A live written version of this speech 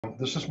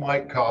This is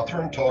Mike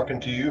Cothran talking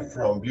to you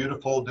from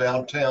beautiful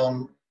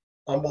downtown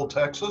Humboldt,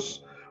 Texas,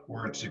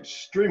 where it's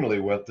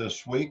extremely wet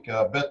this week.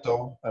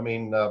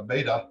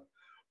 Beta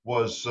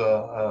was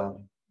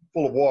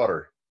full of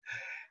water.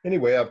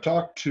 Anyway, I've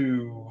talked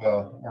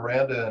to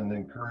Miranda and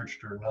encouraged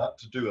her not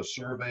to do a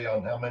survey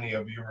on how many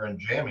of you are in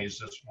jammies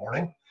this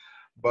morning,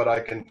 but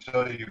I can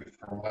tell you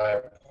for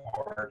my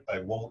part, I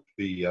won't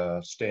be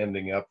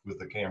standing up with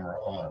the camera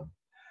on.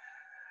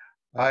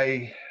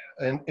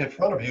 In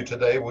front of you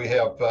today, we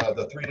have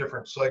the three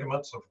different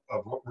segments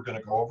of what we're going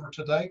to go over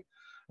today.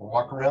 We'll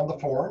walk around the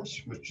forms,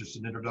 which is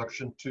an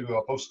introduction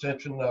to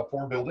post-tension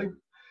form building,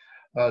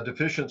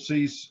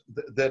 deficiencies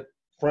that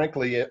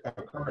frankly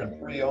occur in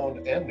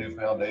pre-owned and new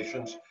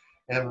foundations,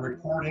 and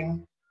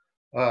reporting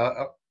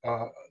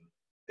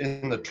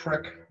in the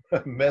trick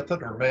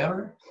method or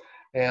manner.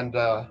 And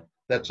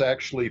that's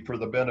actually for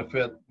the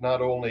benefit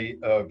not only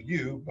of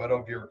you, but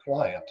of your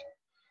client.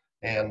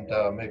 And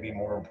maybe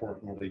more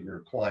importantly, your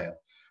client.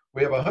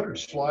 We have 100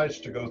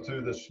 slides to go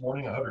through this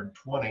morning,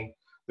 120.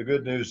 The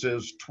good news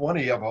is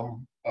 20 of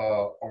them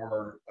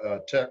are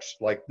text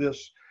like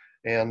this,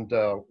 and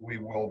we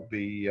will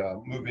be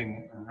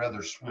moving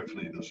rather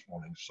swiftly this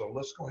morning. So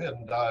let's go ahead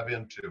and dive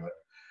into it.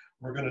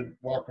 We're going to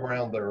walk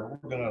around there.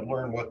 We're going to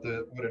learn what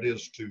it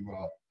is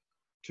to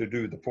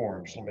do the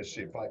forms. Let me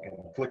see if I can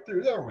click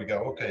through. There we go.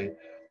 Okay.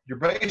 Your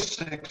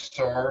basics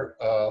are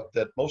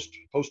that most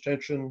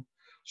post-tension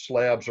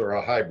slabs are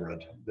a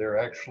hybrid. They're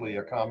actually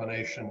a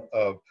combination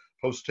of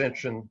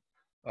post-tension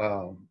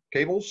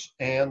cables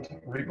and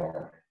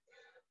rebar.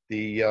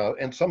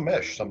 And some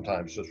mesh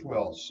sometimes as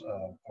well,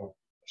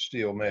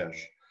 steel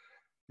mesh.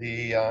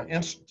 The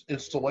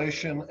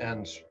installation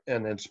and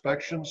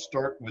inspection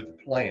start with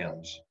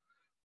plans.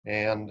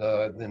 And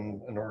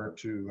then in order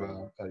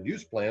to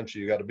use plans,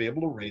 you got to be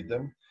able to read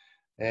them.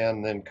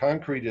 And then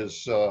concrete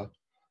is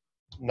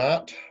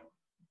not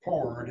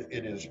poured,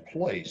 it is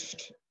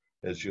placed,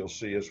 as you'll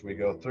see as we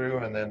go through.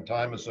 And then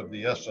time is of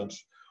the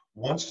essence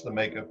once the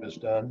makeup is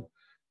done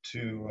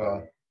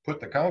to put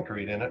the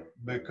concrete in it,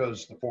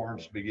 because the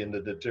forms begin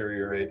to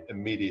deteriorate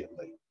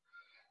immediately.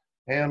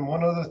 And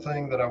one other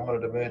thing that I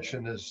wanted to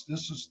mention is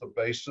this is the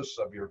basis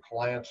of your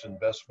client's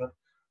investment.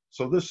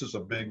 So this is a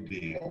big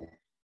deal.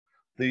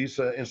 These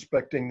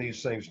inspecting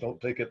these things, don't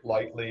take it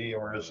lightly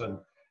or as an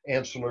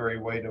ancillary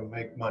way to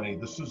make money.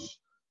 This is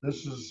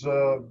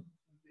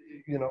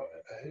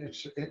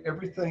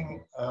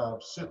everything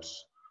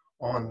sits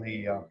on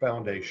the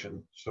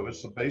foundation. So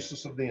it's the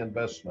basis of the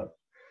investment.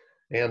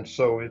 And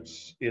so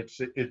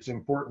it's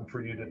important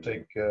for you to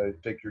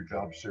take your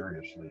job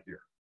seriously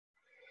here.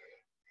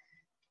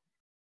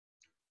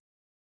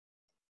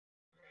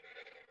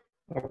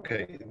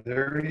 Okay,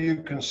 there you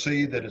can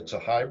see that it's a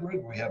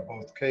hybrid. We have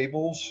both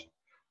cables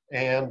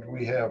and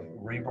we have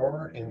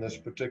rebar in this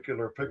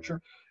particular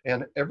picture.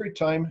 And every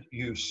time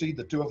you see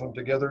the two of them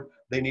together,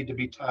 they need to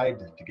be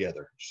tied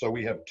together. So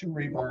we have two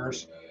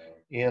rebars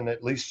in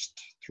at least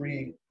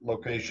 3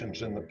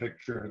 locations in the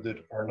picture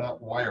that are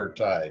not wire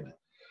tied.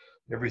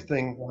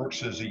 Everything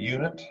works as a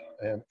unit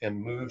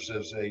and moves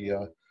as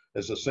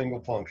a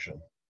single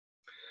function.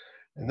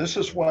 And this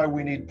is why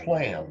we need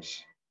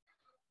plans.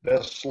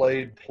 Best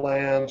laid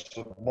plans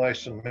of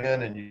mice and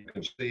men, and you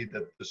can see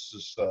that this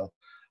is a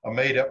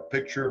made-up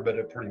picture, but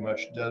it pretty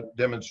much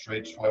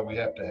demonstrates why we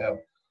have to have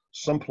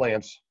some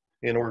plans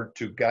in order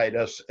to guide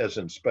us as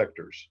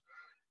inspectors.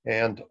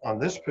 And on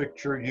this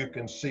picture, you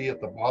can see at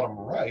the bottom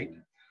right,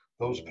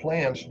 those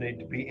plans need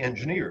to be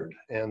engineered,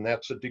 and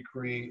that's a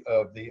decree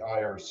of the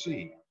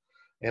IRC.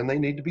 And they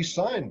need to be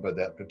signed by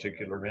that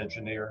particular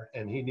engineer,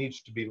 and he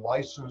needs to be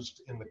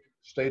licensed in the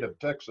state of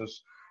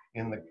Texas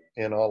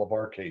in all of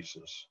our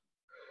cases.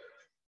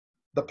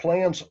 The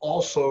plans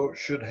also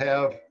should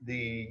have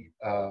the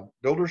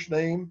builder's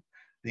name,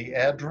 the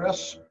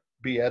address,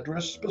 be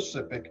address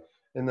specific,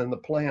 and then the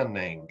plan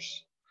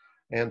names.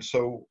 And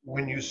so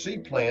when you see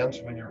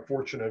plans, when you're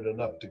fortunate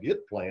enough to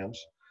get plans,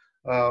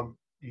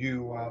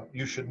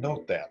 you should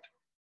note that.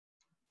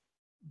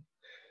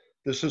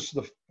 This is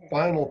the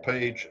final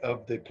page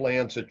of the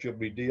plans that you'll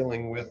be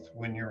dealing with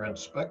when you're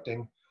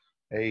inspecting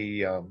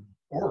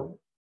or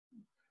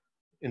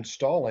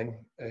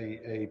installing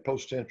a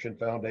post-tension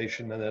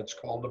foundation, and it's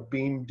called a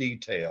beam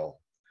detail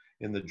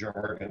in the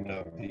jargon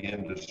of the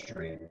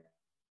industry.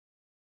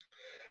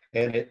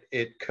 And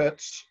it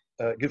cuts,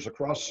 gives a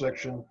cross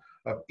section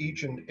of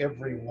each and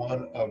every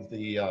one of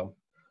the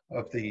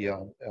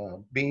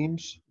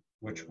beams,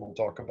 which we'll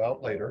talk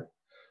about later,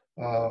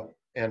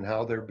 and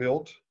how they're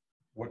built,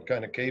 what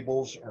kind of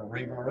cables or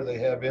rebar they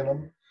have in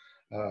them,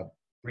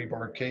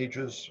 rebar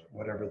cages,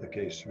 whatever the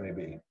case may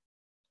be.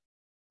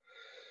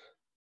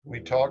 We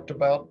talked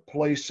about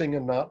placing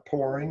and not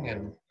pouring,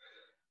 and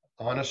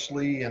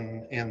honestly,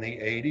 in the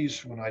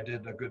 80s, when I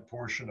did a good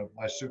portion of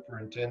my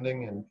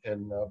superintending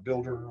and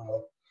builder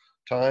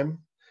time,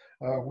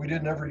 we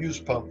didn't ever use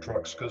pump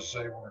trucks because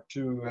they were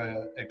too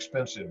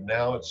expensive.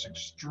 Now it's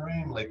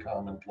extremely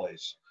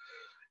commonplace.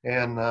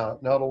 And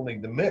not only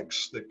the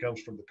mix that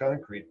comes from the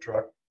concrete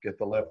truck, get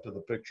the left of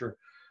the picture,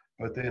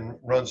 but then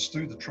runs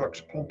through the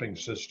truck's pumping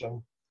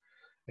system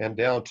and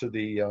down to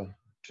the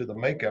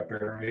makeup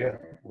area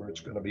where it's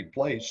going to be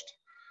placed,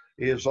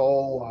 is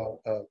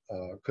all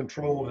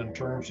controlled in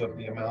terms of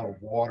the amount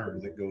of water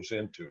that goes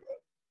into it.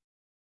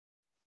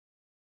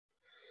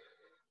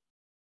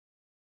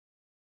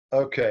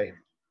 Okay,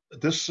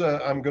 this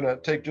I'm going to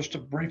take just a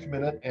brief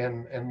minute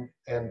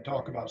and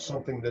talk about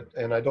something that,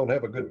 and I don't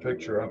have a good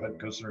picture of it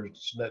because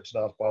it's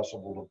not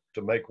possible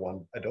to make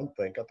one. I don't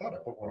think. I thought I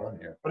put one on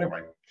here, but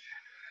anyway.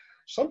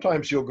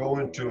 Sometimes you'll go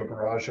into a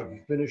garage of a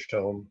finished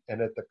home, and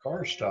at the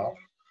car stop,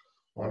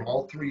 on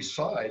all three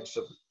sides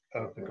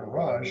of the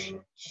garage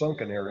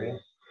sunken area,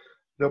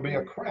 there'll be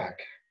a crack.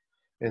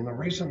 And the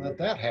reason that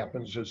that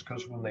happens is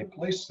because when they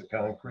place the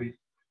concrete,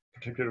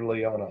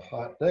 particularly on a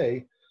hot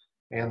day,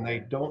 and they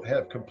don't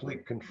have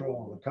complete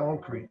control of the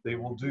concrete, they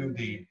will do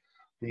the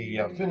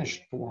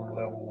finished floor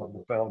level of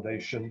the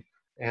foundation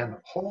and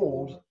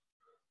hold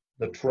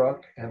the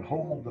truck and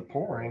hold the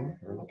pouring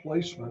or the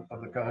placement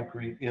of the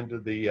concrete into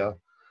the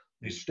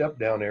step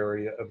down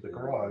area of the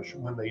garage.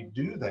 When they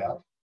do that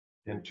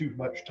and too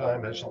much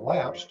time has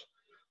elapsed,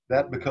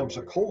 that becomes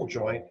a cold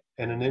joint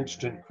and an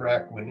instant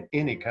crack when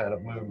any kind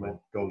of movement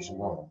goes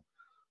along.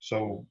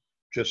 So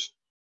just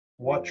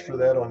watch for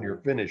that on your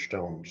finished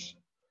homes.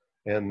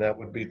 And that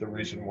would be the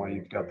reason why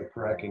you've got the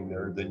cracking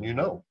there, then you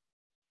know.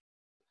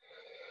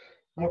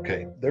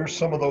 Okay, there's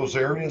some of those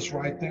areas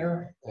right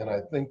there. And I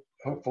think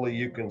hopefully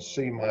you can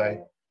see my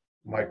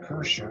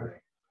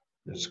cursor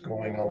that's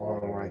going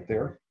along right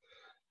there.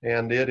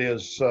 And it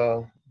is,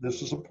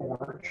 this is a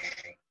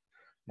porch,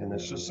 and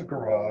this is the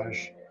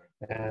garage.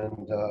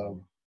 And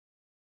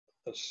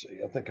let's see,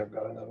 I think I've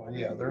got another one.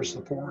 Yeah, there's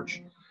the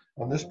porch.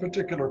 On this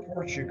particular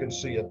porch, you can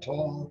see a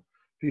tall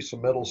piece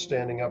of metal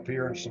standing up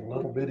here and some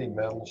little bitty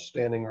metal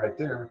standing right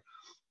there.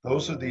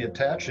 Those are the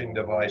attaching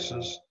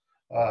devices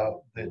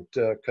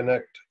that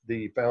connect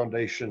the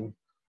foundation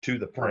to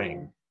the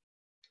frame.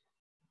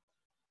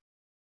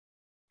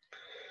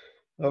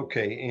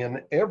 Okay,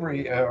 in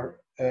every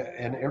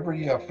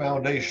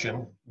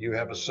foundation, you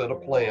have a set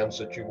of plans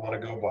that you want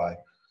to go by.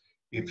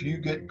 If you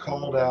get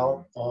called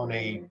out on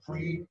a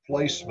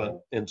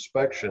pre-placement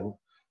inspection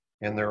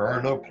and there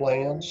are no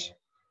plans,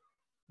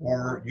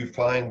 or you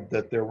find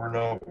that there were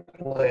no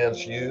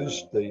plans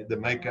used, the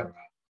makeup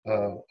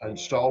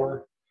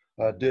installer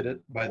did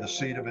it by the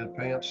seat of his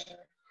pants,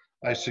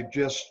 I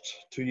suggest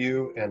to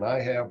you, and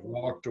I have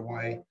walked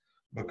away,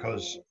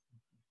 because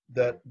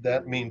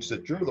that means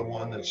that you're the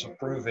one that's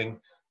approving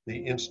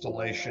the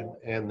installation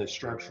and the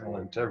structural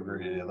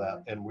integrity of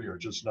that, and we are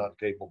just not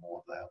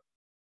capable of that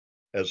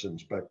as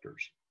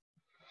inspectors.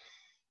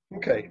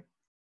 Okay,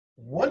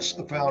 once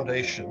the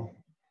foundation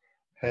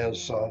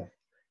has,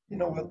 you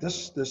know what,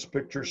 this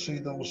picture, see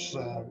those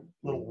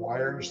little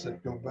wires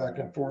that go back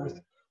and forth?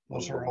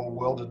 Those are all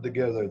welded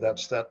together.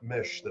 That's that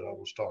mesh that I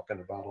was talking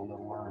about a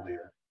little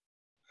earlier.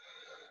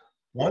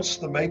 Once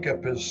the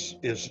makeup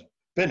is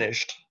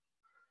finished,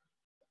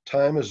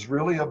 time is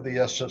really of the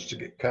essence to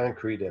get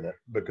concrete in it,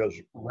 because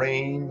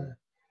rain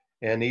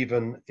and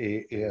even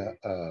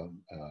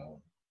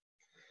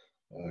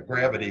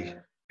gravity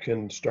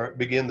can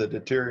begin the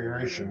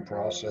deterioration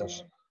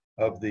process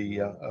of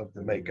the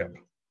makeup.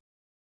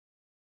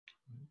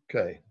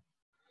 Okay.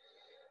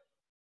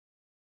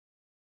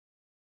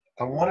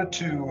 I wanted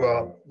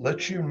to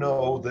let you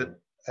know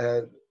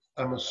that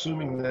I'm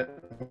assuming that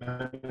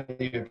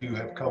many of you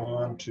have come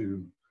on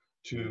to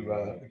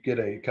get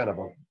a kind of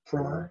a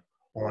primer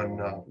on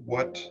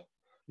what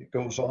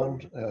goes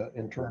on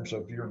in terms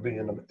of your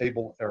being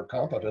able or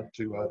competent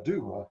to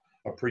do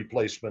a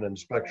pre-placement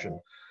inspection.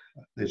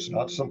 It's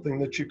not something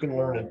that you can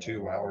learn in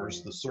 2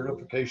 hours. The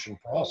certification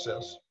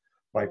process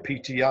by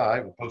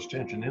PTI, the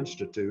Post-Tension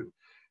Institute,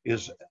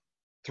 is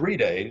 3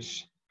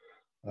 days.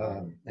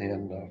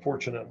 And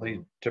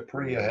fortunately,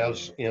 TPRIA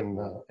has and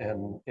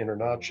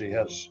InterNACHI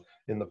has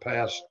in the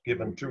past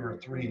given 2 or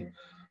 3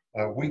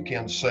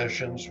 weekend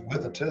sessions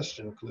with a test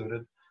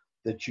included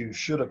that you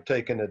should have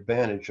taken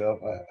advantage of.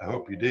 I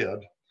hope you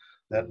did.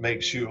 That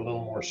makes you a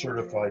little more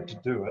certified to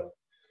do it.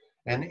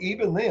 And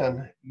even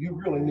then, you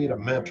really need a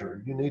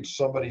mentor. You need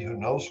somebody who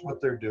knows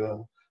what they're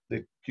doing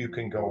that you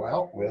can go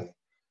out with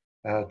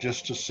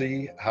just to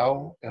see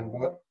how and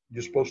what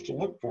you're supposed to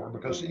look for,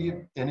 because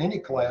in any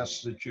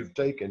class that you've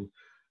taken,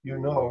 you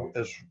know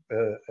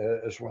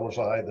as well as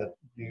I that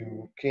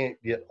you can't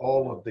get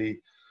all of the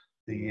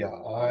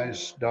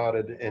I's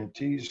dotted and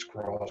T's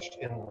crossed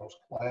in those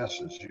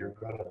classes. You're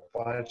going to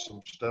find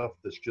some stuff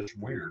that's just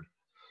weird.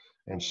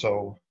 And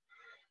so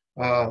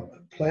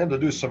plan to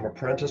do some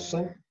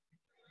apprenticing.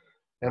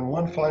 And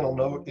one final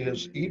note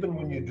is, even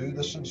when you do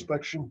this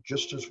inspection,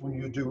 just as when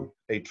you do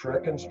a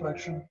TREC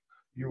inspection,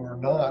 you are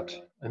not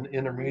an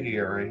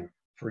intermediary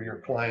for your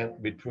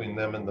client between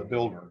them and the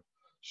builder.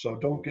 So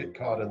don't get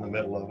caught in the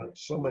middle of it.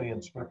 So many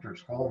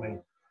inspectors call me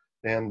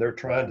and they're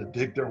trying to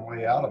dig their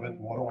way out of it.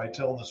 What do I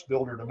tell this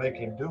builder to make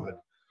him do it?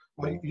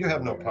 Well, you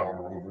have no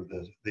power over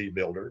the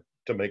builder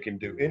to make him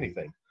do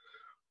anything.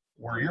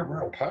 Where your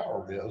real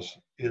power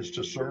is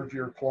to serve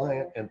your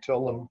client and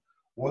tell them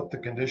what the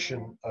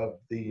condition of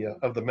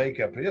the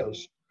makeup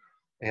is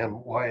and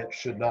why it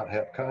should not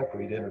have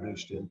concrete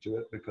introduced into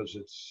it, because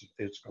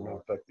it's going to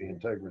affect the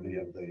integrity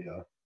of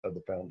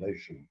the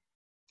foundation.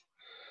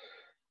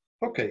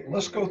 Okay,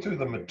 let's go through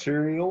the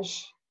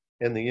materials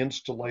and the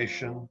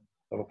installation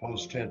of a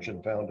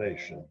post-tension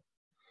foundation.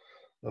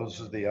 Those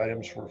are the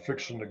items we're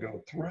fixing to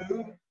go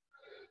through.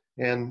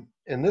 And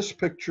in this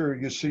picture,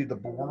 you see the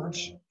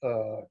boards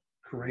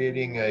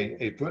creating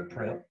a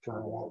footprint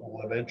for what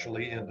will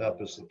eventually end up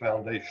as the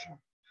foundation.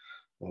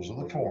 Those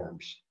are the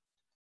forms.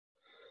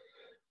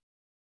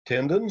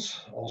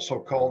 Tendons, also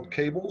called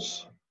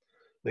cables.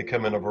 They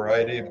come in a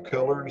variety of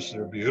colors.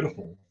 They're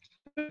beautiful.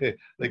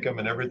 They come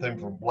in everything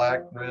from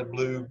black, red,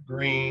 blue,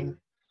 green,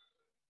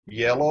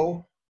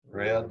 yellow,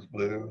 red,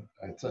 blue.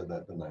 I said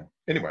that, didn't I?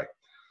 Anyway,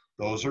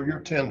 those are your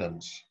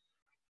tendons.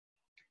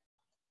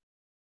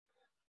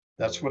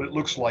 That's what it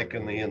looks like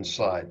in the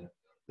inside.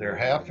 They're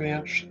 1/2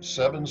 inch,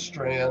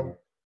 7-strand,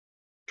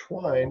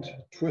 twined,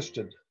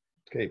 twisted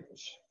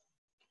cables.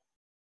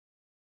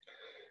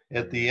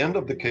 At the end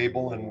of the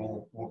cable, and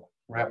we'll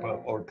wrap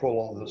up or pull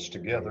all this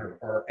together,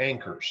 are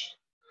anchors.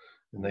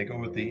 And they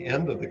go at the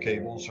end of the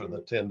cables or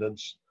the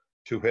tendons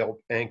to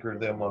help anchor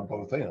them on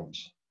both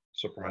ends,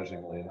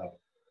 surprisingly enough.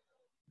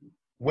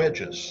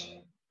 Wedges.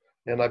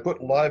 And I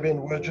put live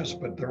end wedges,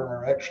 but there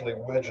are actually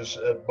wedges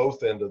at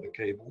both ends of the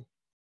cable.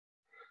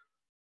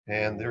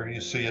 And there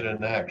you see it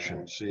in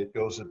action. See, it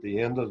goes at the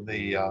end of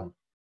the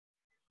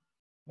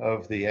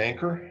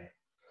anchor,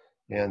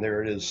 and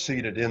there it is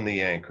seated in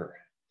the anchor.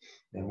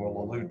 And we'll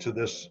allude to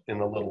this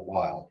in a little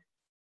while.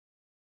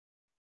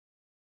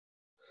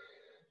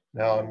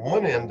 Now, on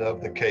one end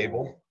of the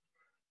cable,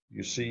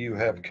 you see you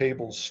have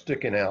cables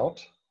sticking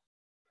out,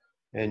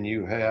 and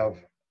you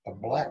have a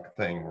black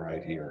thing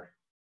right here.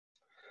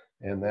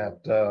 And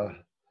that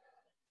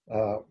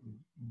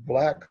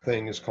black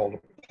thing is called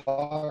a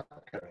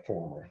pocket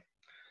former.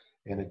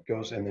 And it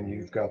goes, and then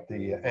you've got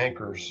the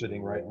anchor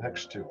sitting right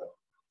next to it.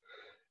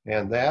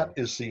 And that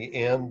is the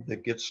end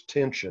that gets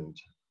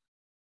tensioned.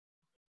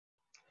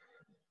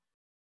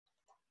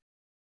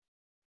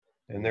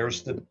 And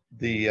there's the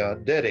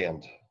dead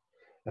end.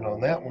 And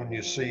on that one,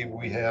 you see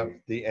we have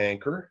the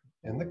anchor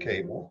and the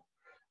cable.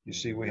 You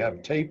see we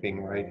have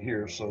taping right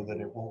here so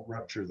that it won't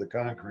rupture the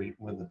concrete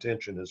when the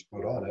tension is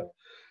put on it.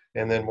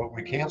 And then what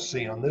we can't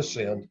see on this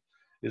end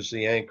is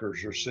the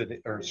anchors are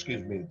sitting, or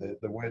excuse me,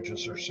 the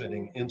wedges are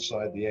sitting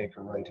inside the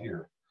anchor right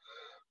here.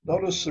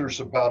 Notice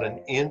there's about 1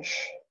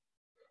 inch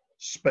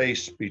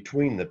space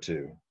between the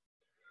two,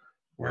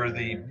 where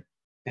the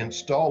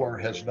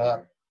installer has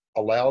not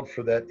allowed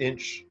for that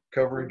inch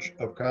coverage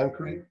of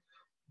concrete.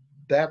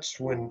 That's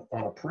when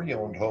on a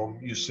pre-owned home,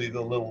 you see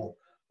the little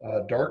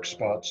dark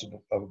spots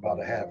of about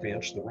 1/2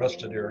 inch, the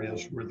rusted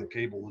areas where the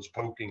cable is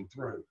poking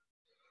through.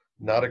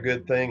 Not a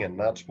good thing and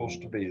not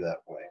supposed to be that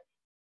way.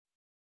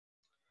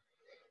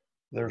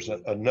 There's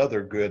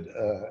another good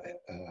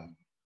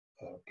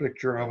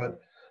picture of it.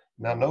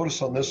 Now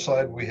notice on this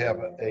side, we have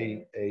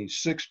a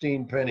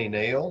 16-penny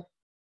nail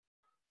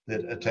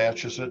that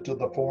attaches it to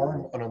the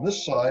form. And on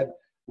this side,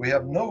 we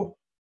have no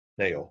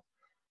nail.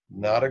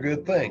 Not a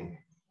good thing,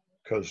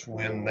 because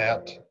when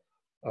that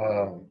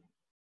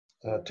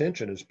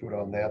tension is put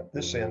on that,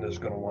 this end is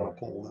going to want to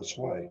pull this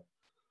way.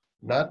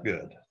 Not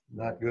good,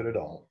 not good at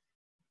all.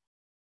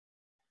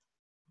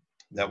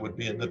 That would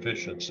be a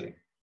deficiency.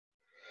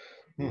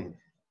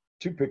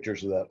 2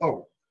 pictures of that.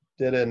 Oh,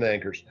 dead end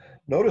anchors.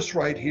 Notice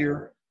right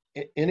here,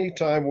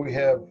 anytime we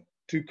have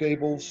 2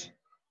 cables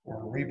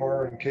or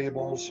rebar and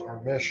cables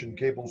or mesh and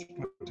cables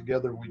put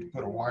together, we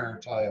put a wire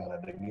tie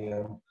on it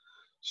again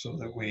so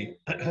that we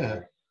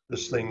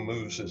this thing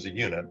moves as a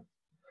unit.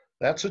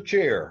 That's a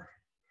chair.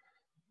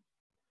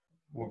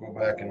 We'll go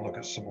back and look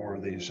at some more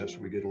of these as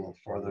we get a little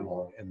farther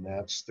along, and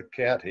that's the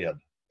cat head.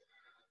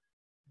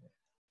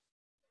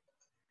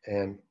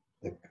 And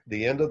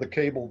the end of the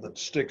cable that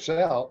sticks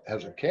out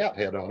has a cat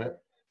head on it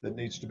that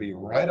needs to be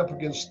right up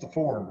against the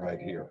form right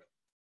here.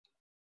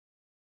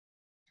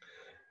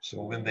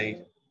 So when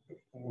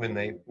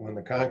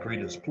the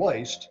concrete is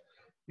placed,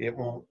 it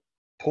won't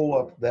pull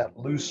up that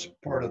loose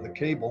part of the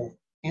cable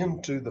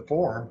into the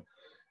form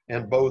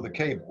and bow the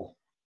cable.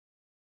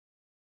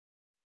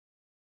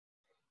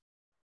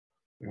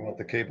 We want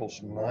the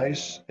cables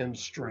nice and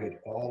straight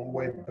all the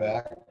way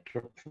back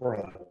to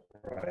front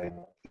right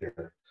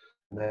there.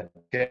 And that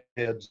cat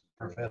head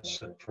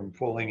prevents it from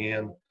pulling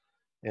in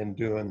and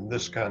doing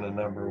this kind of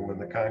number when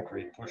the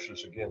concrete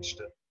pushes against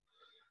it.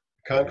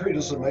 Concrete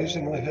is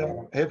amazingly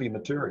heavy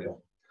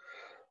material.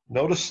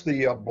 Notice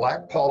the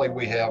black poly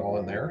we have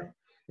on there,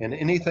 and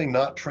anything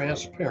not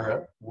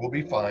transparent will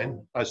be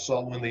fine. I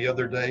saw one the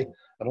other day.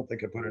 I don't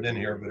think I put it in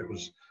here, but it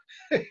was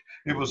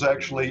it was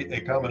actually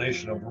a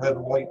combination of red,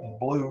 white, and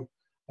blue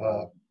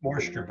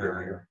moisture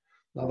barrier.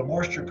 Now the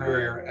moisture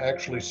barrier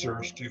actually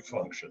serves 2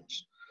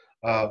 functions.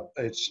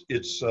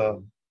 Its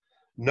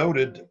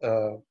noted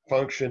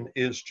function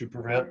is to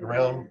prevent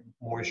ground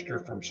moisture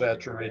from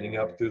saturating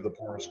up through the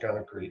porous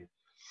concrete.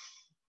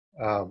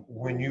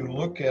 When you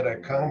look at a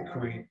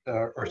concrete,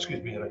 or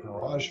excuse me, at a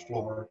garage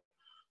floor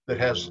that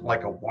has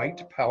like a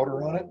white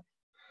powder on it,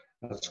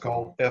 that's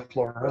called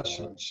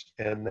efflorescence,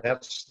 and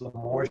that's the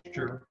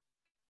moisture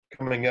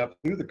coming up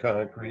through the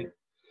concrete.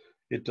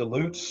 It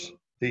dilutes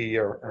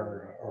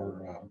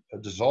or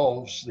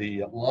dissolves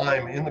the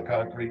lime in the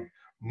concrete,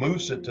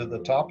 moves it to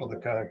the top of the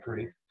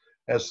concrete.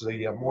 As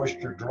the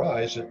moisture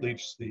dries, it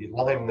leaves the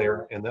lime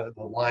there, and the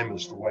lime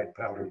is the white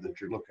powder that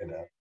you're looking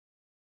at.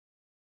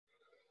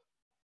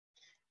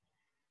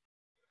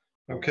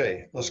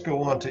 Okay, let's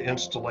go on to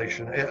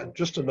installation.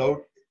 Just a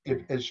note,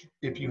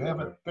 if you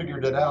haven't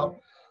figured it out,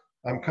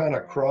 I'm kind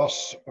of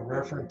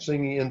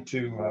cross-referencing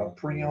into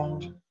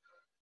pre-owned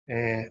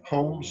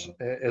homes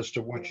as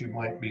to what you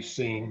might be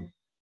seeing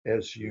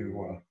as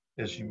you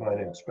might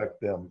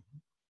inspect them.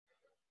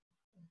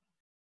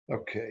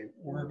 Okay,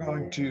 we're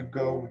going to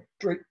go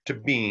straight to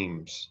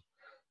beams.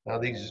 Now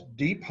these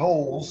deep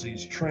holes,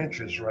 these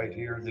trenches right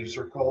here, these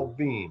are called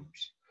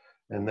beams,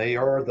 and they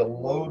are the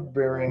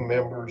load-bearing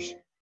members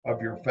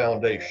of your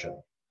foundation.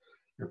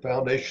 Your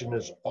foundation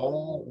is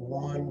all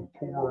one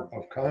pour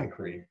of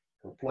concrete,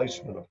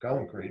 replacement of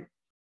concrete,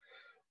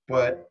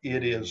 but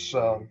it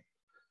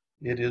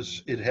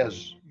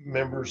has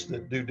members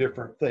that do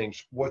different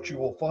things. What you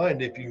will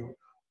find if you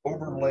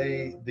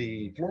overlay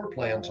the floor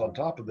plans on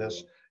top of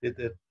this,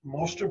 that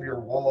most of your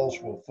walls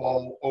will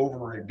fall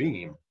over a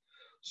beam,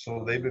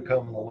 so they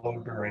become the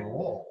load-bearing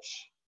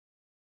walls.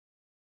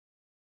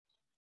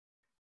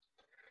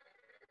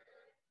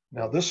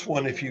 Now this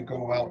one, if you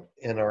go out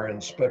and are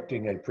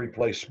inspecting a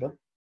pre-placement,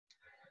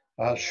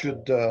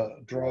 should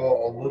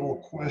draw a little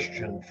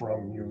question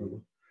from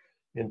you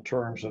in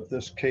terms of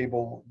this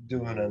cable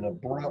doing an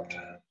abrupt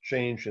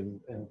change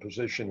in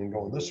position and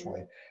going this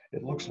way.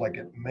 It looks like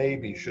it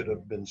maybe should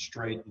have been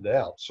straightened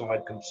out. So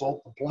I'd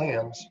consult the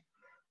plans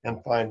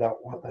and find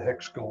out what the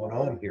heck's going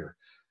on here,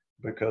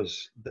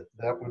 because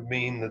that would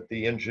mean that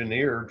the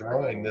engineer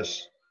drawing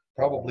this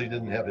probably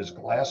didn't have his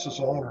glasses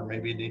on, or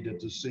maybe needed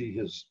to see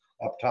his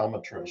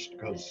optometrist,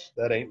 because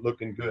that ain't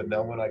looking good.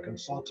 Now, when I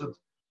consulted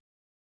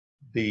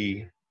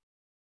the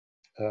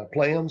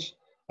plans,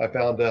 I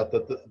found out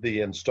that the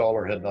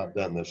installer had not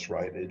done this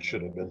right. It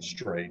should have been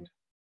straight.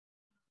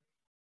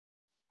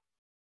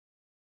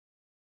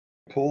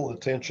 Pull the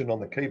tension on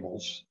the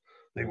cables,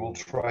 they will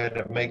try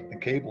to make the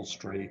cable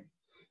straight,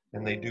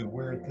 and they do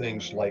weird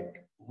things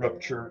like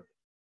rupture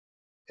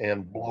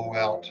and blow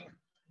out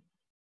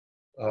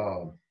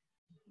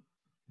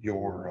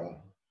your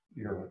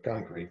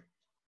concrete.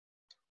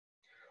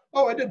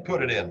 Oh, I did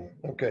put it in.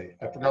 Okay,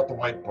 I forgot the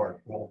white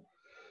part. Well,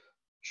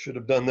 should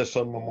have done this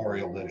on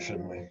Memorial Day,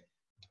 shouldn't we?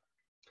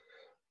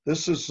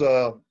 This is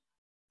a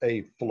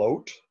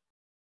float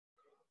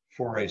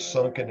for a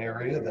sunken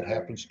area that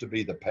happens to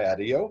be the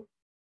patio.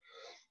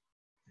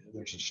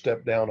 There's a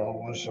step down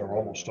always, or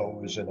almost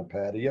always, in a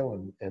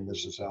patio, and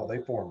this is how they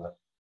form it.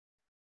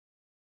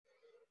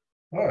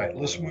 All right,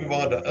 let's move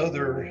on to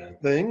other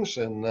things.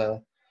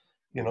 And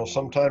you know,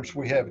 sometimes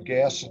we have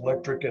gas,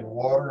 electric, and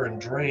water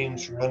and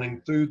drains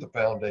running through the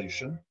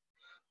foundation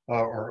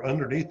or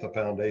underneath the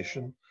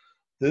foundation.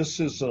 This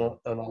is an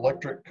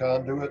electric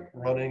conduit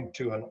running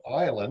to an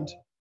island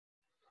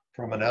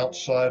from an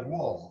outside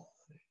wall.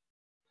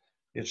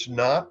 It's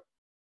not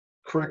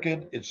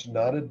crooked, it's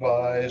not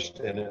advised,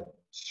 and it's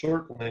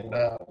certainly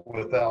not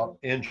without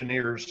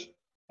engineers'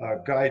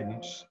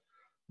 guidance.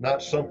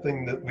 Not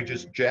something that we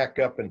just jack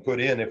up and put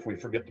in if we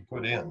forget to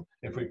put in.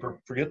 If we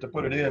forget to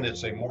put it in,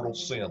 it's a mortal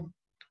sin.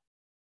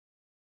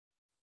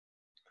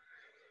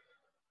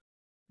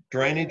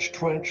 Drainage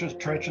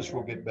trenches,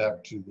 we'll get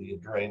back to the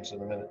drains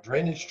in a minute.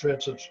 Drainage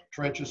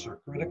trenches are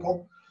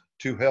critical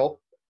to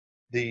help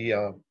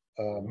the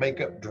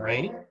makeup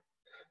drain.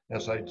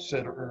 As I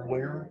said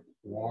earlier,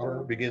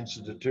 water begins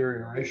the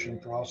deterioration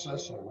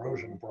process,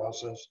 erosion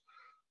process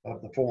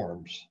of the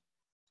forms.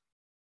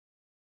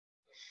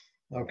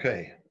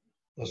 Okay,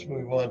 let's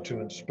move on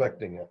to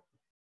inspecting it.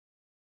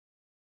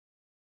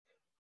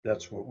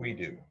 That's what we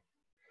do.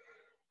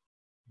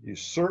 You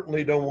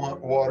certainly don't want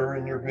water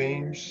in your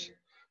beams.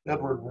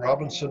 Edward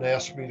Robinson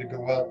asked me to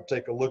go out and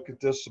take a look at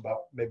this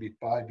about maybe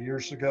 5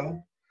 years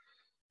ago.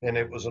 And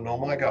it was an, oh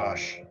my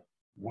gosh,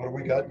 what do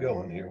we got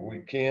going here? We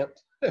can't,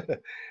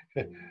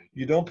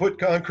 you don't put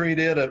concrete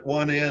in at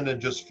one end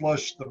and just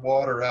flush the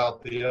water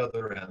out the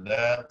other end.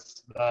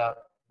 That's not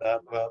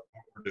what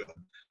we're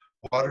doing.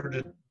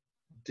 Water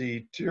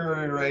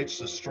deteriorates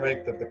the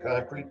strength of the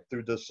concrete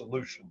through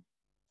dissolution.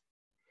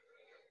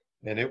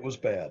 And it was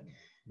bad.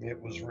 It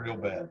was real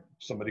bad.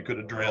 Somebody could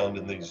have drowned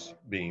in these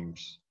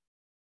beams.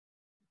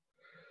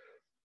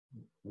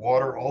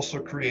 Water also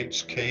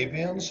creates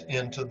cave-ins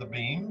into the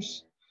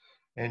beams,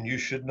 and you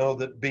should know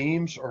that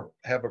beams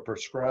have a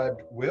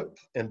prescribed width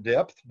and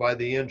depth by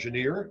the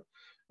engineer,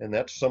 and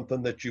that's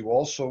something that you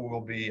also will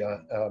be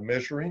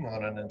measuring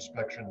on an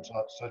inspection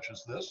such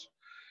as this.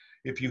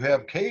 If you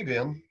have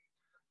cave-in,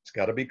 it's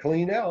got to be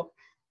cleaned out.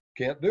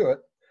 Can't do it.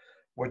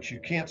 What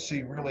you can't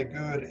see really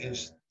good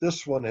is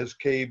this one has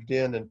caved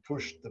in and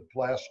pushed the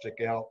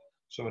plastic out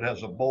So it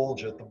has a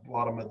bulge at the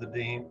bottom of the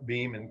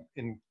beam,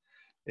 and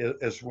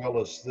as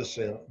well as this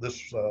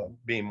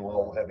beam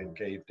wall having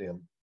caved in.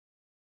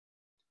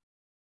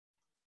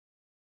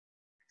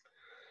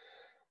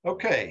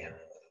 Okay,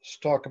 let's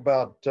talk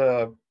about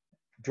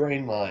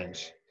drain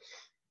lines.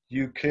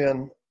 You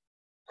can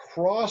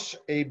cross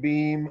a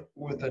beam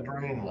with a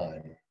drain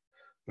line,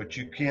 but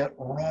you can't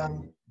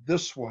run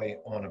this way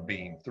on a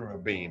beam, through a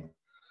beam,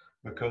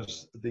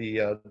 because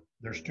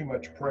there's too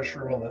much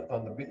pressure on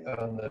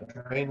the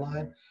drain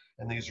line,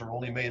 and these are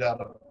only made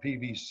out of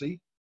PVC,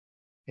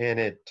 and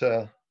it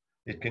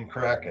can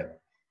crack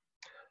it.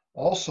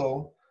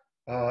 Also,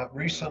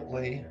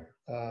 recently,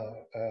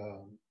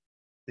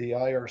 the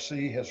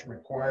IRC has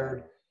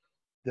required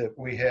that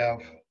we have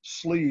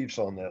sleeves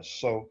on this,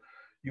 so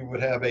you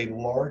would have a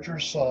larger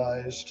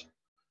sized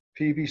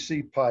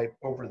PVC pipe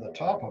over the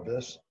top of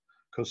this,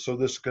 so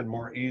this can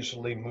more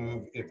easily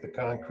move if the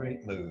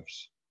concrete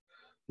moves.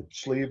 The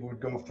sleeve would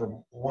go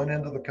from one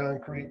end of the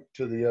concrete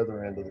to the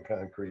other end of the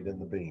concrete in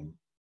the beam.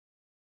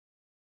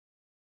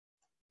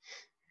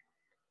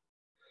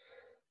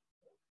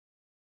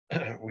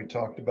 We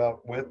talked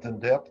about width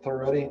and depth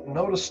already.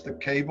 Notice the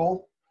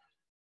cable,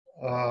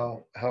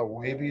 how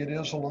wavy it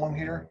is along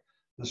here.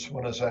 This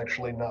one is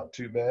actually not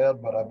too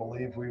bad, but I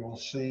believe we will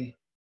see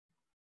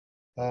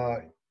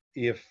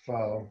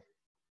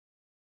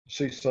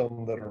see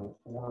some that are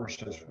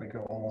worse as we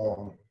go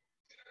along.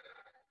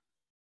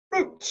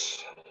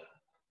 Roots.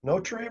 No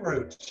tree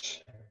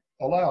roots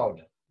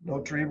allowed.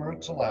 No tree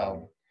roots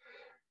allowed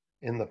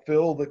in the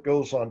fill that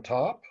goes on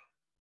top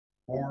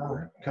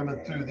or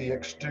coming through the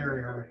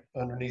exterior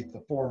underneath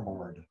the form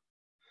board.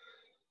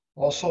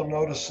 Also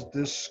notice that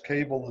this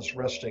cable is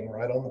resting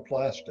right on the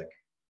plastic.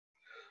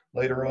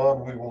 Later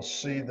on, we will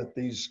see that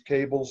these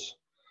cables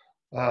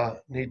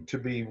need to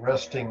be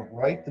resting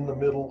right in the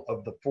middle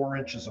of the 4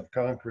 inches of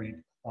concrete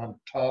on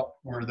top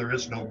where there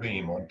is no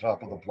beam, on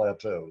top of the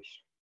plateaus.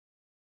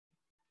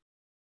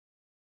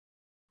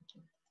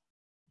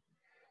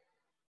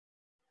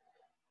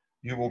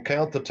 You will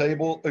count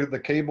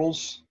the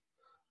cables,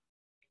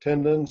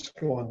 tendons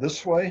going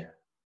this way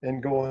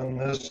and going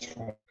this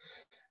way.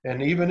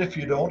 And even if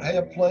you don't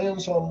have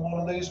plans on one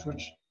of these,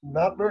 which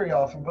not very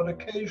often, but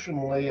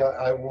occasionally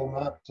I will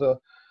not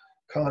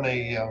con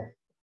a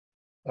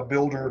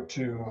builder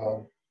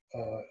to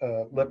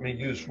let me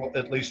use,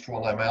 at least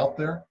while I'm out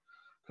there,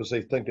 because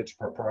they think it's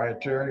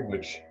proprietary,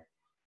 which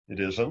it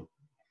isn't.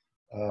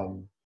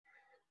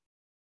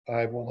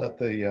 I will let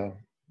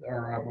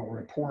I will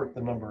report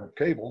the number of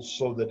cables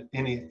so that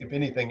if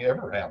anything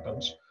ever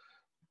happens,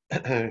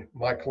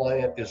 my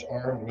client is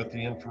armed with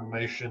the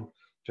information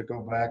to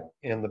go back,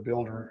 and the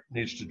builder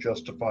needs to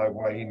justify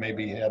why he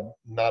maybe had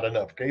not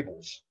enough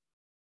cables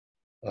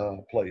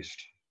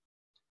placed.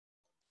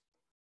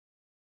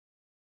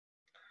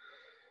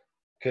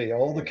 Okay,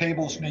 all the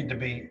cables need to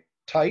be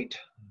tight,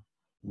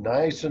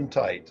 nice and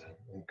tight,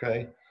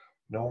 okay?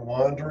 No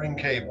wandering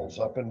cables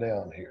up and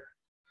down here.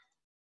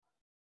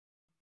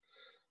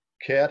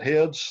 Cat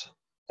heads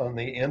on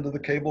the end of the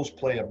cables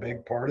play a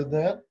big part in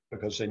that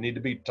because they need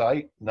to be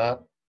tight,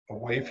 not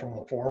away from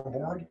the form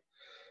board.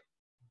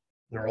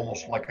 They're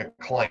almost like a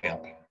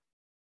clamp.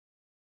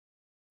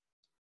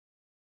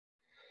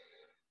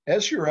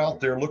 As you're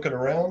out there looking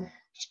around,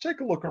 just take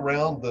a look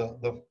around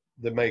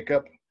the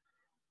makeup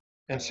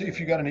and see if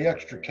you got any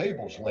extra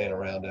cables laying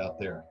around out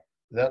there.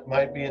 That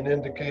might be an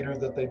indicator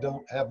that they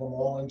don't have them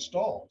all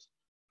installed.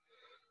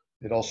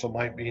 It also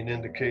might be an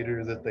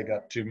indicator that they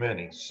got too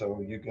many.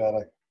 So you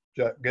gotta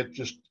get,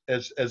 just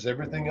as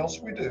everything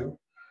else we do,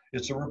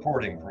 it's a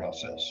reporting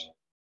process.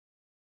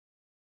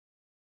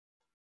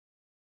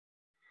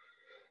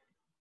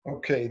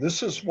 Okay,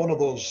 this is one of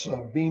those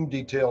beam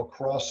detail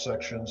cross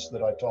sections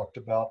that I talked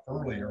about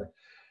earlier.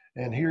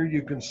 And here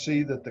you can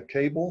see that the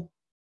cable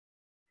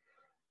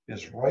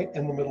is right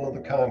in the middle of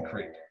the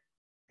concrete.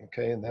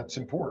 Okay, and that's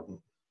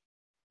important.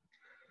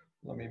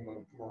 Let me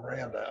move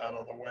Miranda out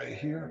of the way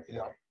here.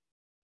 Yeah.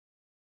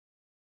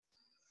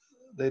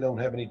 They don't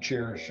have any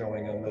chairs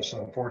showing on this,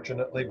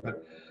 unfortunately,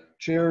 but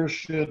chairs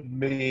should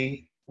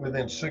be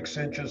within 6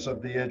 inches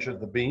of the edge of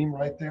the beam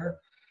right there,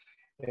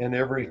 and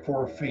every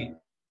 4 feet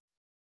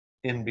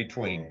in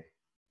between.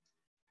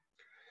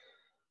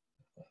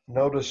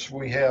 Notice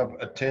we have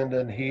a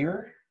tendon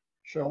here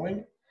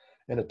showing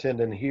and a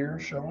tendon here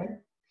showing.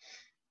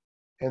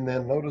 And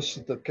then notice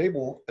that the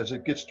cable, as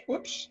it gets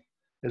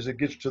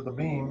to the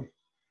beam,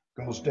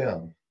 goes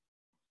down.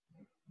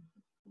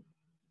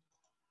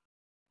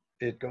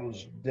 It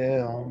goes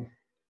down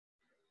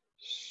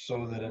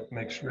so that it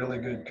makes really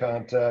good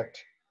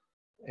contact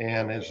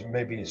and is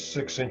maybe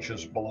 6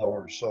 inches below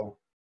or so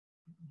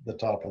the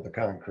top of the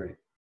concrete.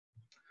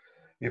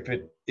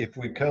 If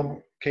we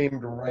came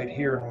to right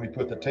here and we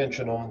put the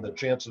tension on, the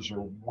chances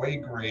are way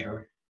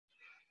greater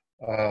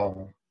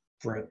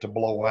for it to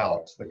blow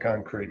out the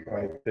concrete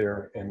right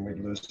there, and we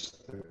lose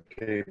the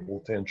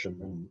cable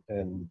tension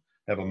and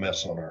have a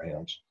mess on our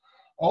hands.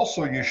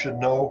 Also, you should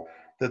know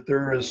that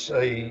there is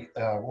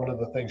one of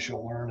the things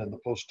you'll learn in the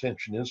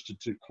Post-Tension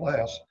Institute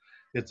class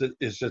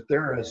is that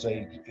there is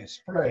a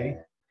spray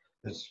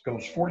that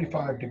goes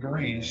 45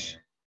 degrees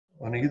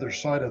on either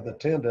side of the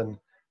tendon,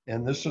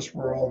 and this is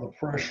where all the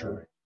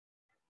pressure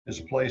is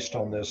placed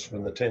on this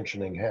when the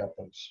tensioning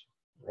happens,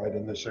 right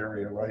in this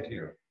area right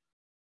here.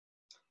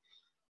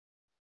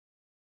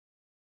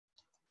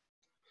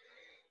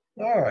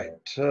 All right,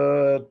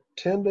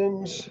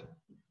 tendons,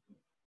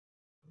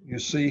 you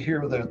see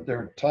here that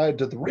they're tied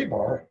to the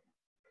rebar,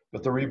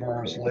 but the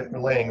rebar is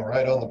laying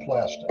right on the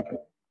plastic.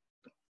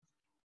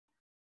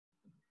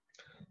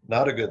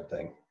 Not a good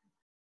thing.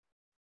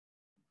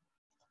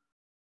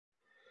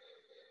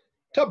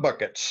 Tub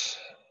buckets.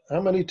 How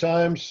many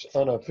times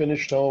on a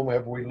finished home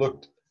have we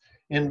looked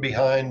in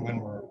behind when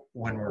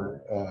we're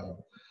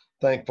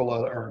thankful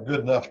or good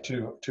enough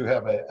to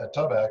have a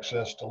tub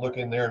access to look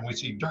in there and we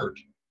see dirt?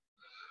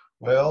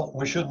 Well,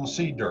 we shouldn't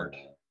see dirt.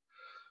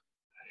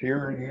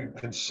 Here you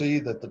can see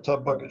that the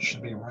tub bucket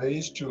should be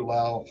raised to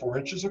allow 4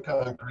 inches of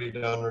concrete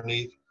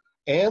underneath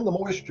and the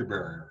moisture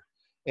barrier.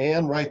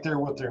 And right there,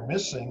 what they're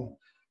missing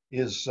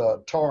is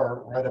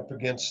tar right up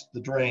against the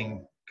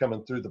drain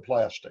coming through the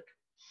plastic.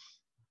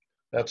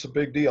 That's a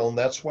big deal, and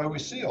that's why we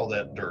see all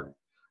that dirt.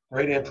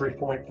 Great entry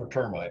point for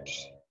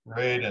termites.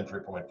 Great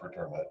entry point for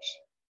termites.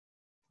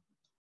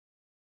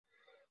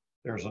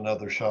 There's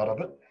another shot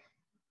of it.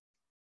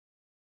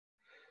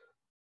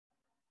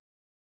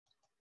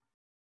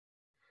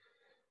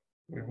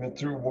 We went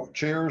through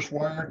chairs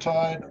wire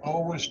tied,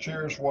 always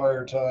chairs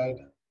wire tied,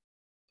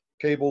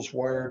 cables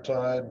wire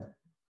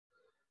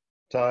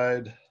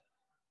tied,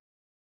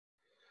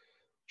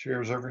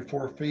 chairs every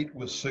 4 feet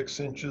with 6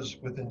 inches,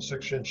 within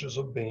 6 inches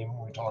of beam.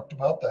 We talked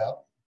about that.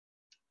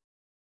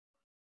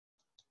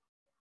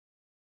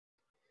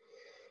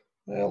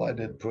 Well, I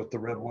did put the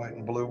red, white,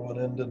 and blue one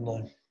in,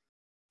 didn't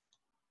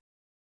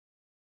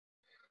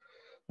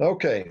I?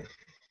 Okay.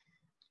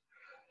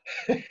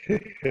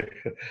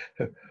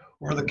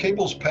 Where the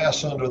cables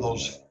pass under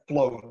those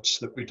floats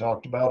that we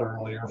talked about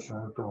earlier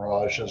for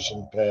garages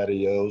and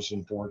patios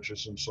and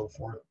porches and so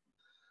forth.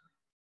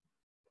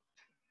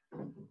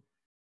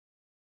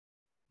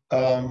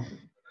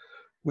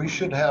 We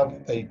should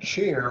have a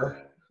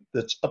chair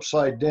that's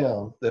upside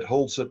down that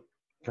holds it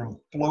from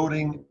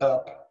floating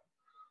up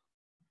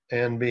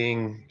and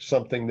being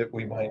something that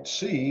we might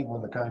see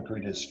when the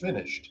concrete is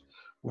finished.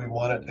 We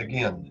want it,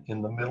 again,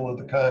 in the middle of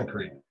the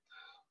concrete.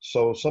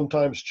 So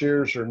sometimes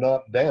chairs are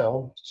not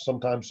down,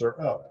 sometimes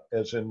they're up,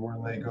 as in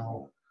when they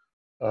go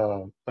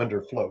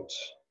under floats.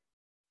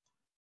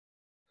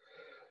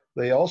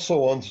 They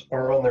also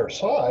are on their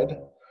side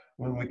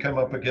when we come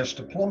up against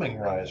a plumbing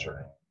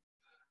riser.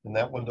 And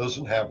that one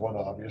doesn't have one,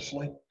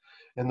 obviously.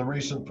 And the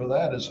reason for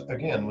that is,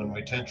 again, when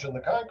we tension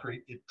the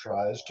concrete, it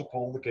tries to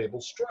pull the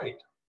cable straight,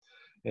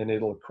 and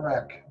it'll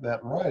crack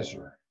that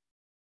riser.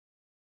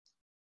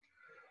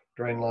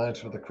 Drain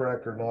lines with a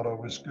crack are not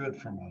always good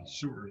from a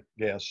sewer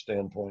gas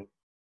standpoint.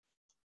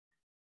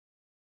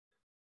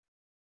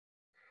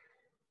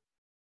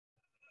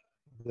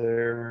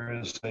 There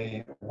is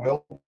a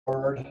weld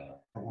cord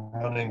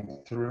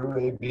running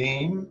through a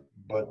beam,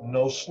 but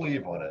no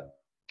sleeve on it.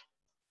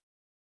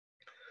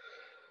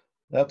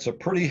 That's a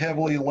pretty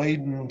heavily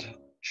laden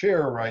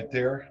chair right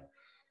there.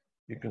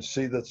 You can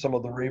see that some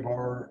of the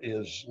rebar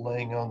is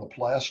laying on the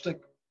plastic,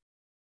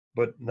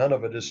 but none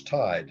of it is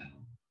tied.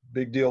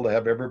 Big deal to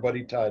have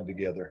everybody tied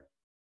together.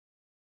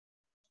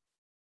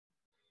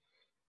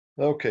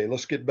 Okay,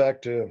 let's get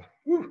back to,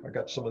 I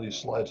got some of these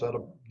slides out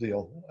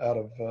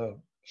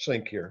of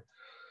sync here.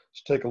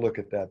 Let's take a look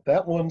at that.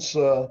 That one's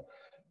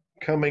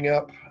coming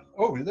up.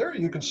 Oh, there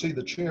you can see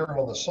the chair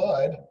on the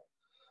side,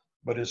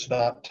 but it's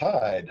not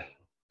tied,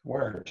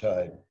 wire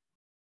tied.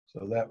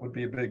 So that would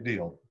be a big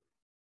deal.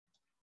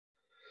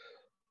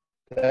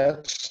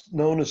 That's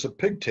known as a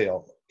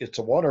pigtail. It's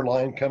a water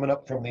line coming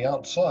up from the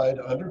outside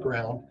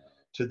underground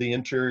to the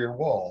interior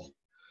wall.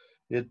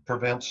 It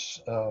prevents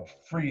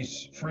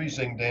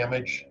freezing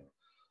damage,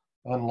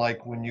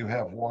 unlike when you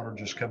have water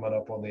just coming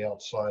up on the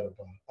outside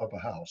of a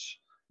house.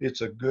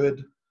 It's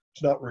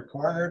not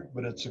required,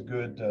 but it's a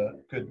good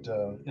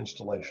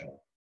installation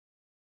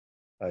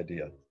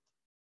idea.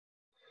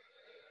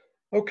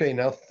 Okay,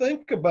 now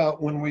think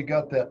about when we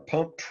got that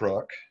pump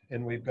truck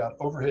and we've got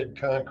overhead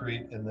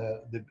concrete and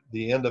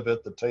the end of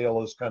it, the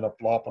tail is kind of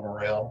flopping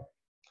around,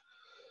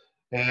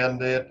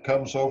 and it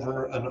comes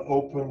over an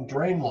open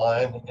drain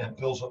line and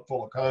fills it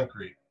full of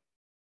concrete.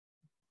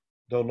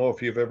 Don't know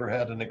if you've ever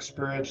had an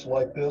experience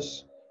like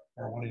this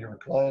or one of your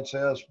clients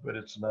has, but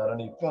it's not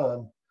any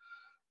fun.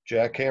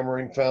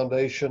 Jackhammering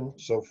foundation,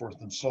 so forth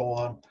and so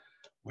on.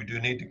 We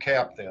do need to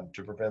cap them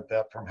to prevent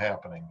that from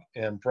happening.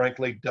 And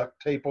frankly, duct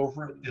tape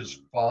over it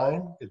is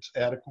fine, it's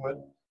adequate,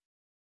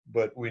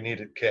 but we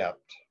need it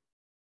capped.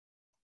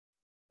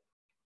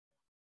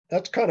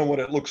 That's kind of what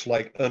it looks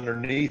like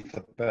underneath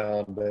the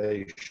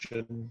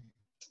foundation,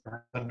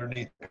 or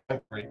underneath the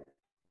concrete,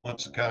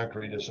 once the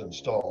concrete is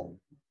installed.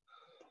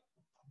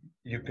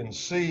 You can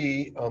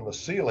see on the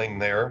ceiling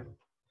there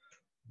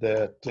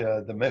that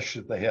the mesh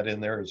that they had in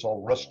there is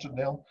all rusted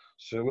now.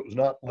 So it was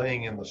not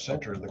laying in the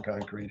center of the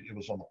concrete, it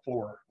was on the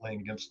floor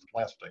laying against the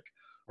plastic,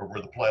 or where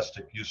the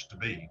plastic used to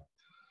be.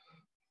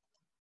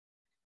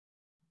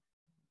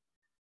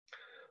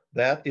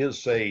 That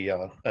is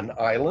an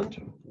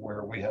island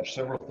where we have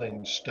several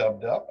things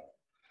stubbed up.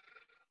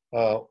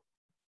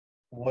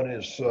 One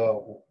is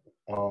a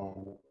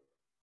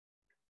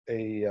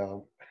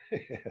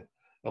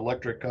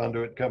electric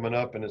conduit coming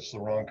up, and it's the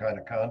wrong kind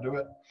of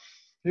conduit.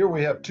 Here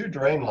we have two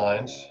drain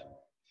lines,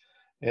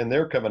 and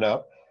they're coming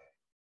up.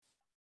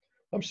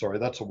 I'm sorry,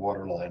 that's a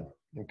water line.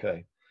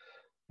 Okay.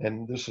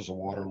 And this is a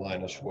water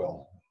line as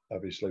well.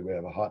 Obviously, we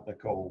have a hot and a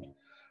cold.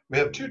 We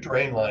have two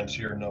drain lines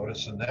here,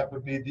 notice, and that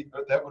would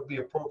be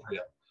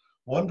appropriate.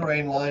 One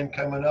drain line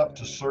coming up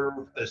to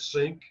serve a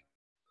sink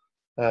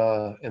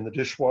and the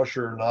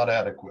dishwasher are not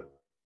adequate.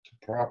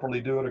 To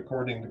properly do it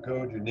according to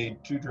code, you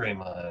need two drain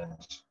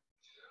lines.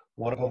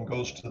 One of them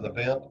goes to the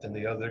vent and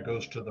the other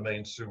goes to the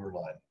main sewer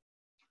line.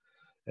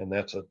 And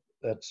that's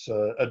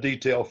a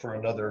detail for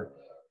another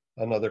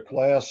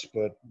class,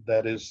 but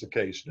that is the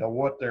case. Now,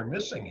 what they're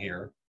missing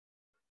here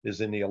is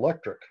in the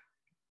electric.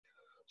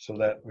 So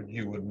that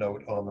you would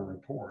note on the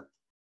report.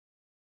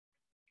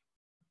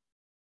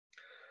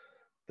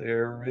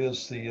 There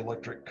is the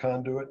electric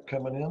conduit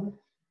coming in.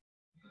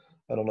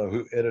 I don't know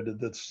who edited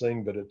this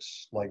thing, but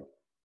it's like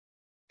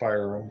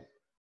fire 'em.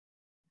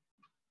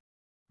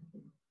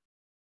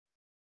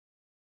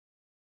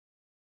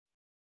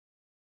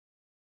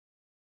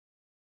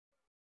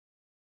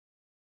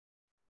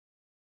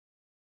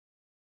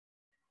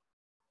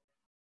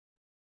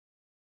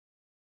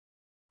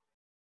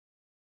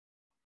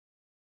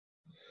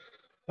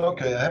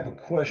 Okay, I have a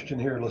question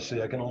here. Let's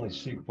see, I can only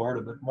see part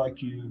of it. Mike,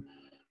 can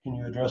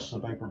you address the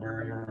vapor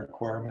barrier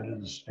requirement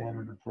as a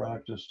standard of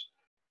practice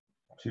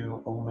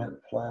to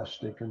omit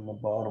plastic in the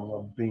bottom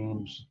of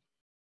beams?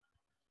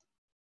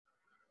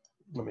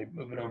 Let me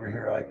move it over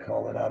here. I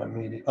call it out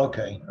immediately.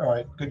 Okay, all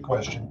right, good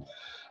question.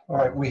 All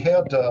right, we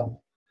had the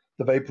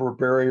vapor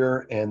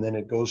barrier, and then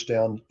it goes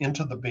down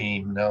into the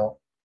beam. Now,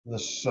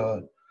 let's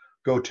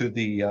go to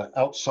the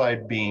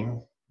outside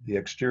beam, the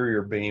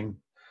exterior beam.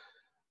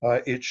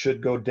 It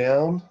should go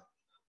down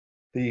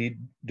the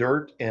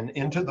dirt and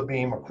into the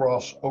beam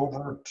across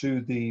over to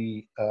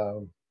the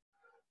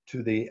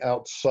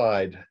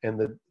outside,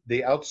 and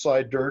the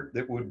outside dirt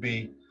that would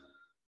be,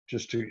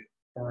 just to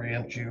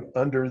orient you,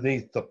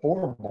 underneath the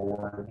form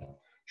board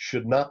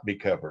should not be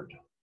covered.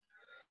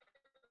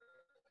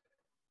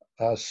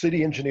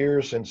 City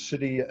engineers and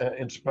city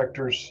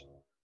inspectors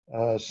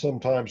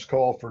sometimes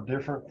call for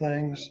different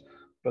things,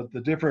 but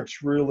the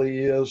difference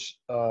really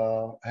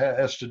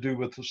has to do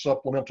with the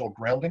supplemental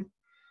grounding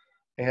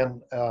and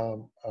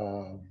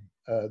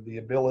the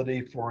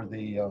ability for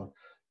the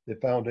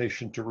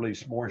foundation to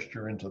release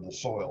moisture into the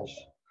soils.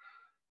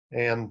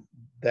 And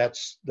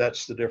that's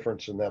the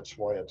difference, and that's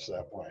why it's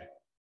that way.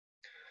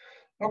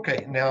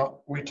 Okay, now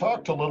we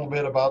talked a little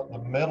bit about the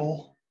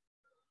metal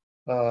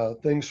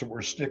things that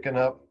were sticking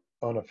up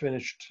on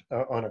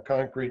a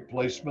concrete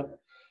placement,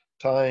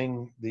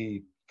 tying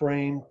the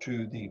frame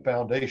to the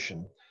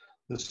foundation.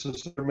 This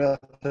is a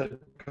method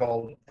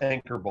called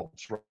anchor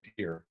bolts right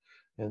here.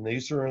 And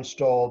these are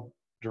installed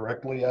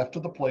directly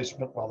after the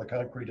placement while the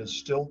concrete is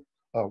still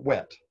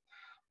wet.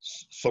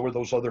 So are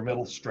those other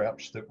metal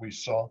straps that we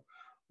saw.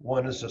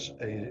 One is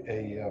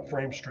a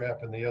frame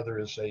strap and the other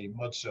is a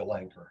mud sill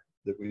anchor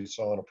that we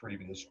saw in a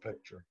previous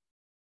picture.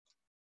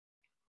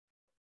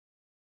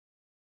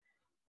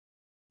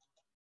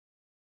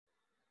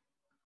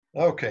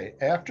 Okay,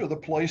 after the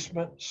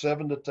placement,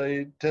 7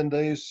 to 10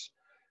 days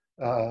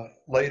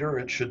later,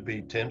 it should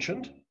be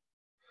tensioned.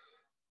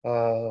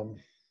 So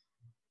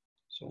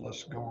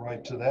let's go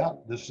right to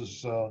that. This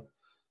is a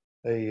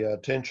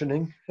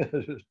tensioning,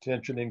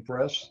 tensioning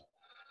press.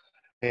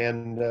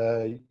 And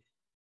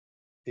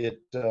let's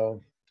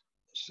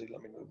see,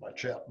 let me move my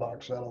chat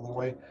box out of the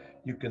way.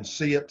 You can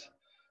see it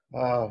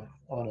on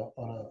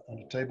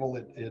a table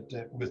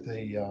with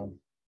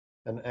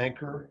an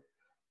anchor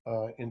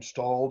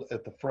installed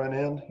at the front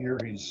end. Here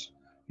he's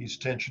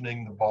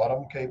tensioning the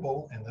bottom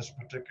cable. In this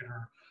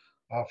particular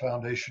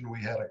foundation,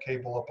 we had a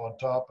cable up on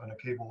top and a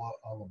cable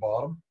on the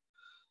bottom.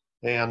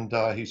 And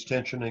he's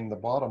tensioning the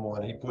bottom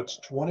one. He puts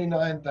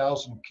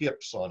 29,000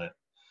 kips on it.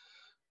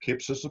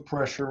 Kips is a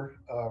pressure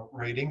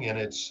rating, and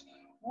it's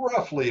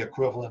roughly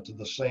equivalent to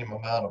the same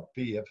amount of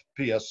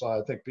PSI.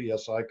 I think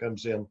PSI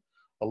comes in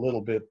a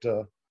little bit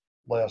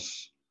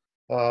less,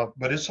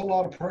 but it's a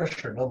lot of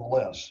pressure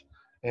nonetheless.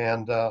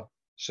 And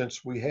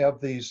since we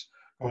have these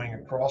going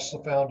across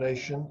the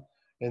foundation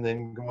and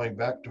then going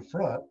back to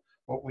front,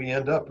 what we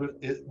end up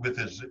with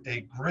is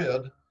a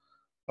grid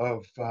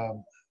of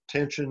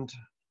tensioned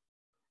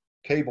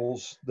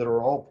cables that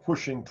are all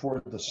pushing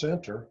toward the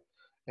center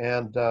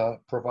and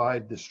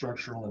provide the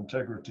structural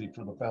integrity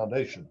for the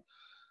foundation.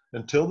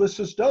 Until this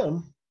is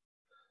done,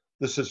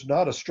 this is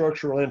not a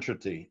structural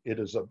entity. It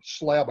is a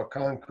slab of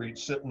concrete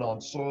sitting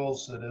on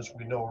soils that, as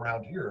we know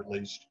around here at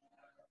least,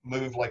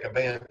 move like a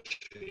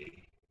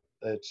banshee.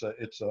 It's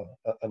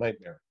a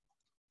nightmare.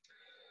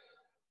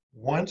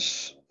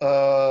 Once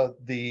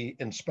the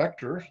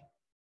inspector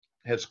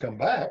has come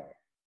back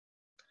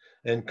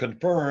and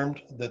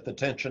confirmed that the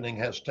tensioning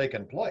has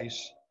taken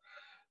place,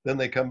 then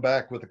they come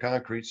back with a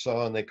concrete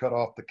saw and they cut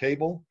off the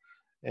cable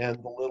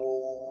and the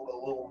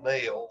little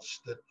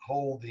nails that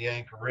hold the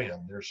anchor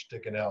in. They're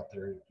sticking out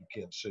there. You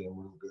can't see them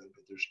real good,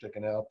 but they're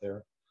sticking out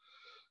there.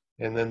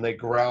 And then they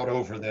grout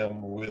over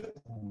them with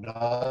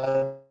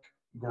non-grout.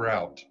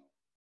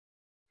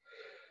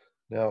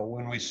 Now,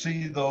 when we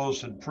see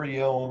those in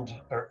pre-owned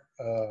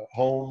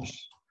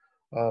homes,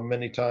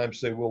 many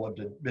times they will have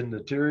been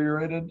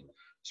deteriorated.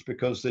 It's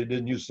because they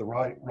didn't use the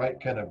right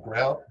kind of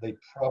grout. They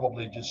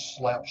probably just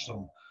slapped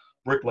some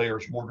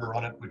bricklayer's mortar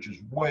on it, which is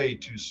way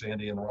too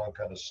sandy and the wrong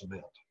kind of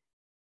cement.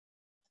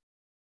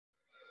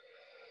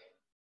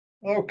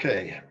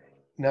 Okay,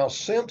 now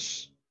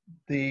since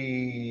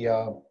the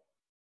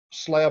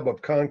slab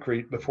of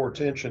concrete before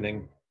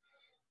tensioning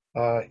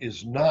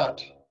is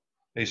not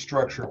a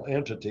structural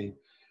entity,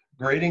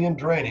 grading and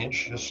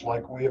drainage, just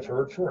like we have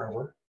heard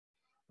forever,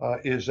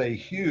 is a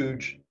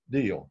huge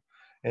deal.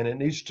 And it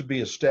needs to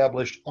be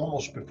established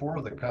almost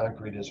before the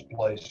concrete is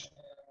placed,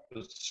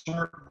 but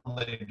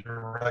certainly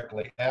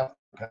directly after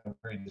the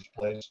concrete is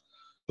placed,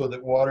 so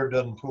that water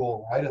doesn't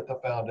pool right at the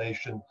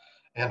foundation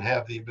and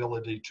have the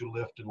ability to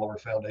lift and lower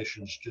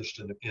foundations just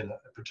in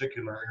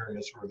particular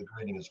areas where the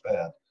grading is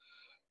bad.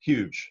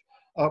 Huge.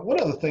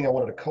 One other thing I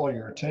wanted to call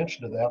your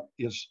attention to that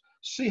is,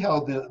 see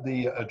how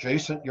the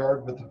adjacent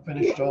yard with the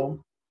finished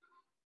home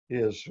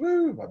is,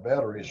 whoo, my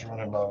battery's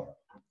running low.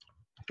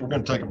 We're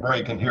going to take a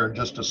break in here in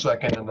just a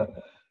second,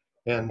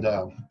 and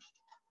let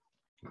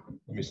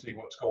me see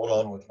what's going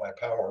on with my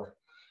power.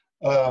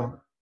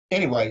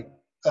 Anyway,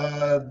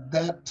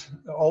 that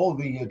all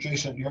the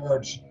adjacent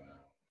yards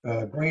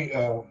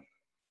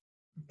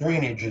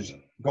drainage is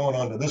going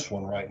on to this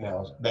one right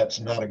now. That's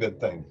not a good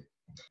thing.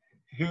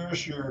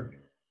 Here's your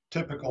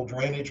typical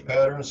drainage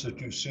patterns that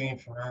you've seen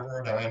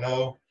forever. Now I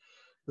know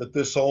that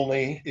this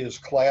only is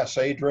Class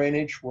A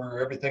drainage where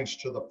everything's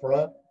to the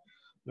front.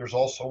 There's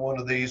also one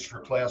of these for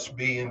Class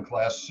B and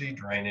Class C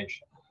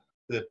drainage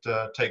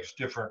that takes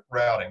different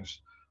routings.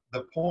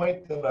 The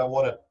point that I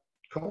want to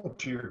call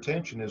to your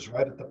attention is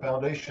right at the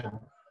foundation,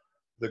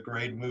 the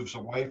grade moves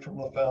away from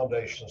the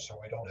foundation, so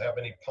we don't have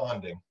any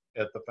ponding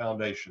at the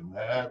foundation.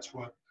 That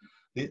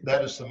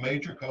is the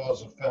major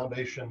cause of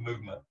foundation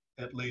movement,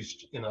 at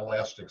least in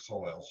elastic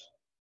soils.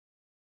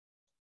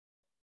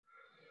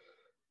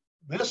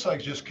 This I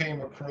just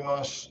came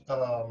across.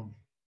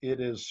 It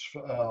is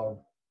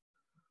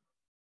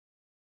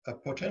a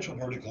potential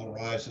vertical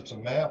rise. It's a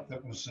map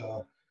that was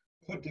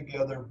put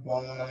together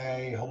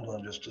by, hold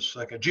on just a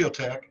second,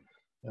 Geotech,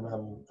 and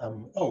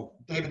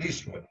David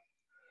Eastwood.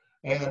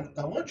 And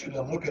I want you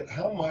to look at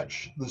how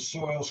much the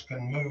soils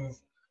can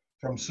move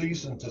from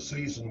season to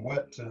season,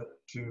 wet to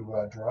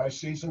dry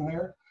season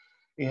there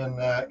in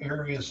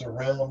areas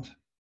around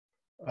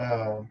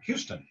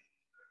Houston.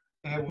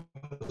 It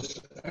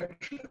was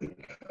actually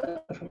kind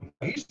of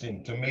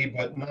amazing to me,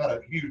 but not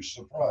a huge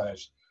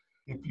surprise.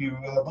 If you,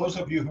 those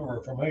of you who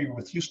are familiar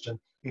with Houston,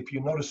 if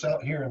you notice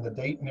out here in the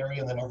Dayton area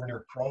and then over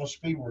near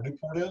Crosby where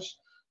Newport is,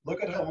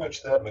 look at how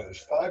much that moves,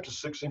 5 to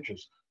 6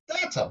 inches.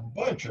 That's a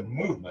bunch of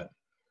movement.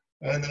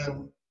 And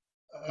then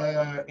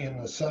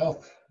in the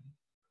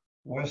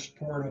southwest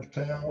part of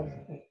town,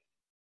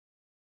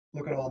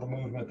 look at all the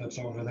movement that's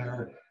over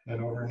there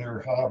and over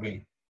near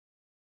Hobby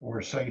where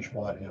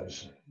Sagemont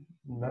is.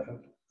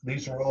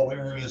 These are all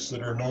areas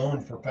that are known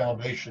for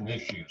foundation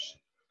issues.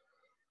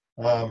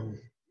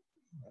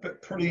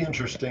 But pretty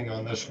interesting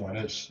on this one.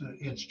 It's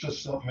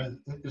just something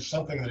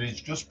that he's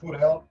just put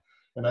out,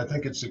 and I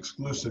think it's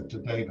exclusive to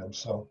David.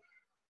 So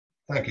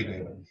thank you,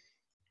 David.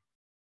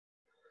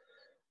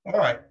 All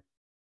right,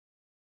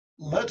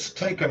 let's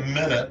take a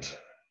minute.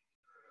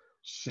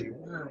 Let's see,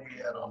 where are we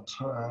at on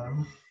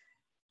time?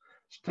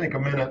 Let's take a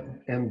minute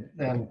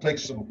and take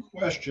some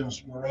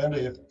questions,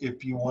 Miranda,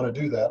 if you want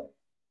to do that.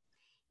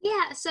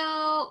 Yeah,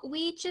 so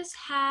we just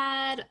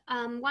had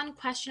one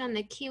question on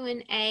the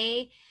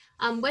Q&A.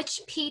 Which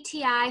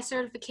PTI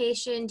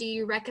certification do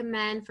you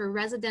recommend for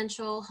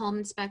residential home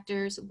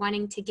inspectors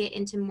wanting to get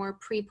into more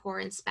pre-pour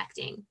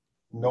inspecting?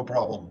 No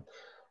problem.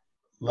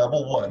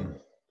 Level 1.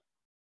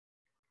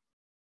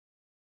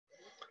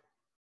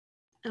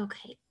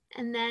 Okay,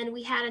 and then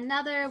we had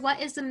another, what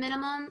is the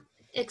minimum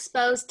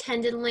exposed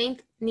tendon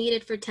length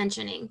needed for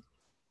tensioning?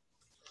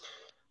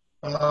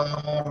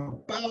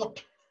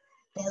 About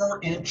 4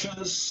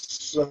 inches.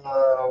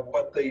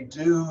 What they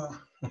do,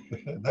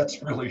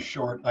 that's really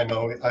short. I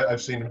know,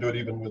 I've seen them do it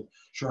even with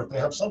short. They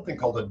have something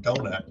called a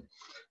donut.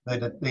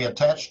 They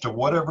attach to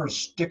whatever's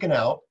sticking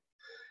out,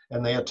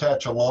 and they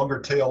attach a longer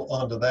tail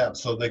onto that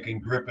so they can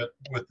grip it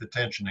with the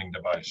tensioning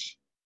device.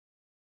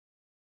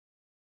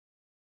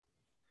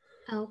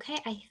 Okay,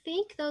 I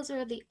think those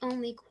are the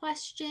only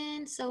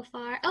questions so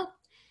far. Oh,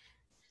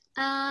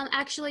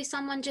 actually,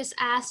 someone just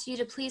asked you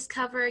to please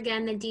cover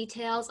again the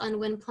details on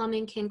when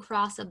plumbing can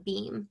cross a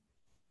beam.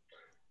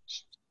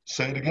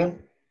 Say it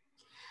again.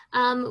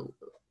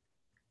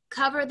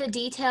 cover the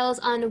details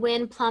on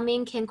when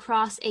plumbing can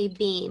cross a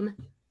beam.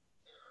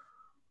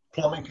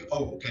 Plumbing,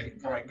 oh, okay,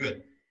 all right,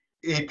 good.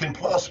 It can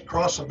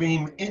cross a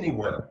beam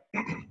anywhere.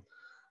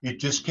 It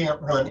just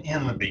can't run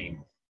in the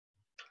beam.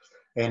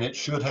 And it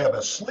should have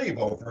a sleeve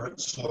over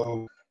it,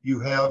 so you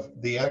have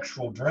the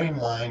actual drain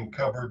line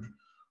covered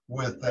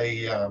with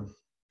a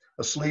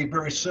sleeve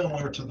very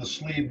similar to the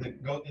sleeve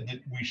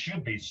that we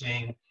should be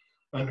seeing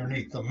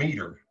underneath the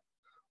meter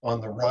on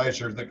the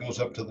riser that goes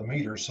up to the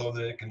meter, so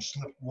that it can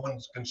slip, one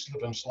can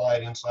slip and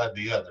slide inside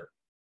the other.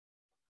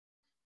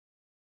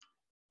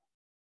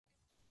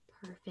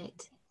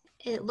 Perfect.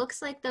 It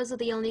looks like those are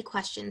the only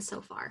questions so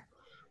far.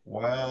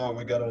 Wow,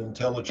 we got an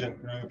intelligent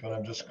group, and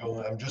I'm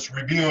just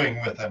reviewing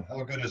with them.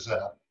 How good is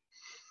that?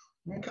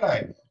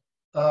 Okay.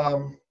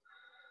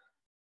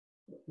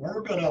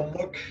 We're going to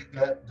look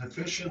at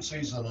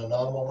deficiencies and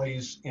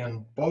anomalies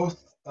in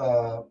both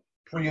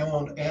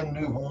pre-owned and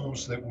new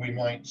homes that we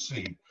might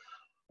see.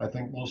 I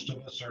think most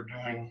of us are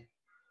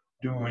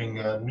doing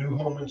new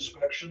home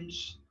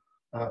inspections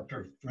at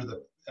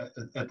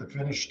the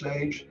finished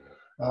stage.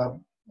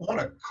 Want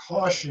to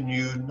caution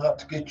you not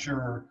to get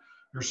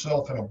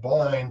yourself in a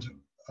bind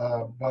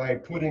by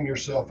putting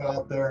yourself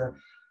out there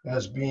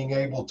as being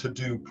able to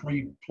do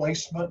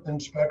pre-placement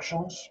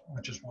inspections,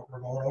 which is what we're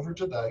going over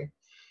today,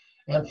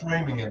 and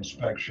framing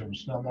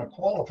inspections. Now, my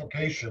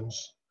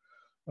qualifications,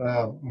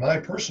 my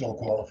personal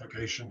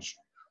qualifications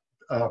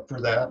for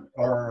that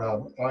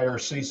are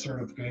IRC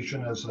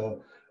certification as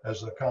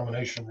a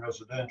combination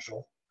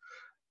residential,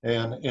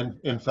 and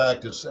in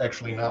fact, it's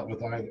actually not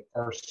with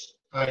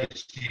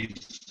ICC.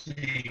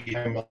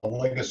 I'm a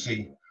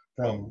legacy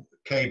from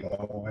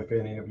CABO, if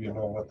any of you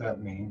know what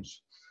that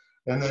means.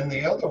 And then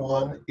the other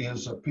one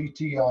is a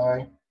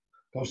PTI,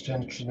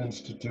 Post-Tension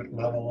Institute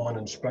Level 1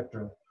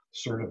 Inspector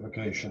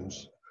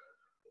certifications.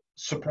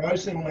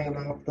 Surprisingly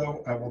enough,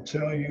 though, I will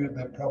tell you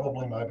that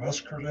probably my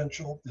best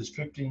credential is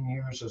 15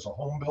 years as a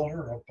home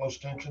builder of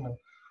post-tension and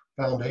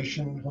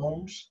foundation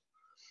homes,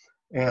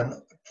 and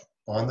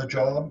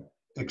on-the-job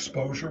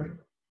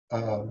exposure,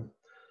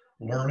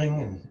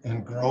 learning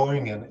and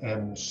growing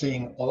and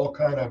seeing all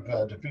kind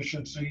of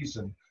deficiencies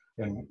and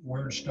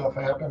weird stuff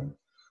happen,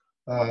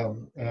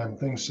 and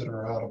things that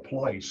are out of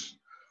place.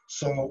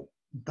 So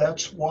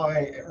that's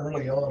why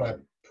early on I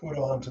put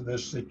onto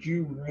this that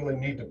you really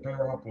need to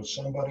pair up with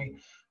somebody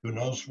who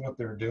knows what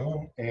they're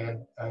doing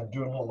and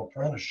do a little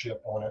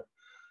apprenticeship on it.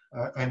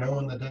 I know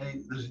in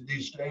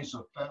these days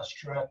of fast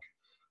track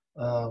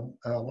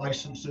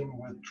licensing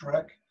with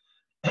TREC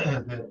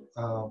that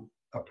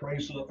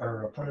appraisal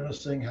or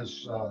apprenticing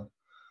is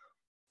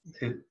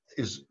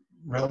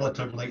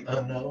relatively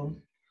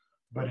unknown.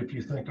 But if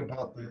you think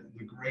about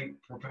the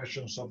great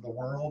professions of the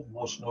world,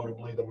 most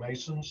notably the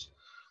Masons,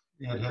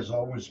 it has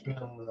always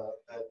been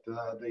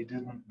that they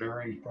didn't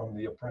vary from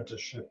the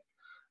apprenticeship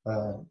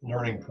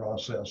learning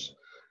process.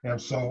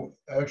 And so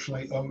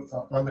actually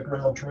on the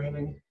ground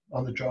training,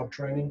 on the job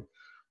training,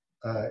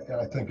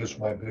 I think is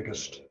my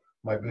biggest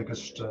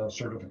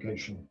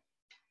certification.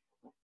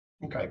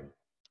 Okay.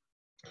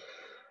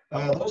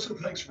 Those are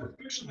the things we're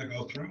fixing to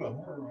go through, and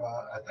we're,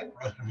 I think,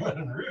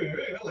 running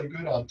really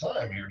good on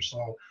time here.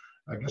 So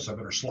I guess I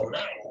better slow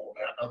down a little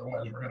bit.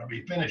 Otherwise, we're going to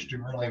be finished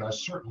too early, and I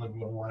certainly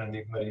wouldn't want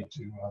anybody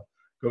to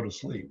go to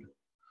sleep.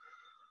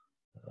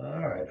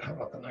 All right, how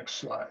about the next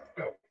slide?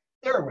 Go.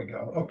 There we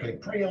go. Okay,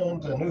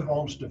 pre-owned and new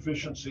homes,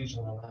 deficiencies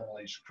and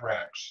anomalies,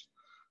 cracks.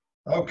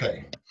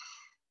 Okay.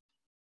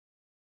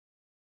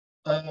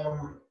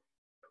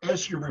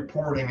 As you're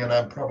reporting, and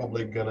I'm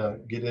probably going to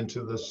get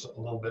into this a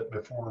little bit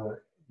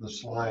before the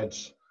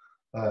slides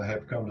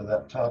have come to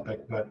that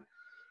topic, but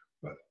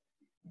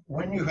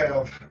when you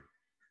have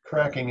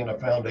cracking in a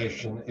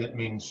foundation, it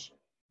means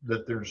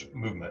that there's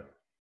movement.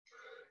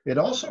 It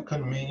also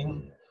can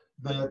mean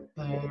that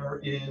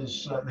there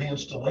is, the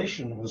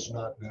installation was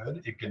not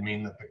good. It can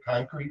mean that the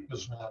concrete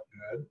was not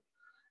good.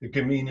 It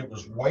can mean it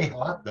was way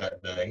hot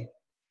that day.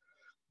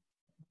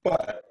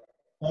 But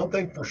one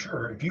thing for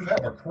sure, if you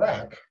have a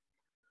crack,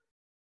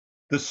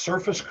 the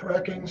surface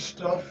cracking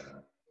stuff,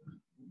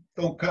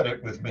 don't cut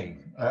it with me.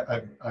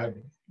 I've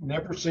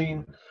never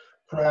seen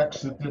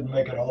cracks that didn't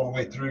make it all the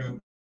way through,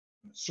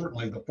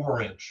 certainly the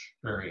 4-inch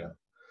area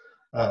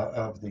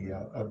of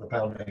the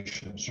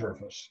foundation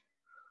surface.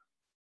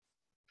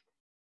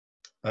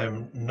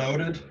 I'm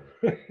noted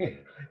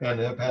and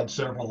have had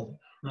several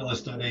real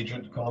estate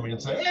agents call me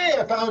and say, "Hey,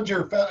 I found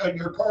your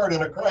card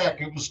in a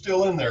crack. It was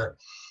still in there."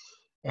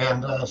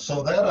 And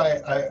so that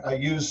I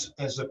use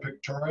as a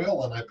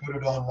pictorial, and I put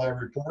it on my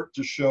report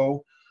to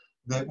show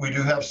that we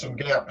do have some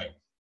gapping.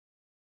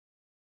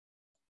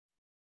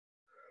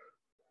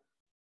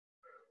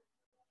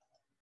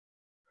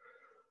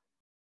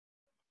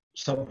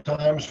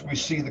 Sometimes we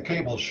see the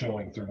cables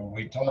showing through, and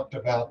we talked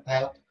about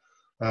that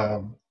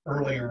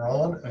earlier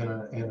on in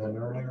an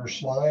earlier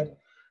slide,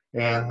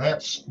 and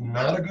that's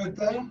not a good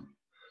thing.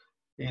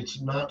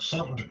 It's not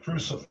something to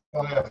crucify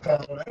a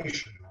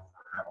foundation.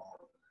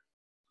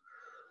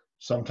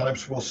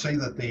 Sometimes we'll see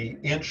that the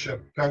inch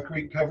of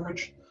concrete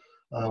coverage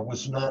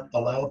was not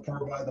allowed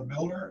for by the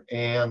builder,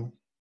 and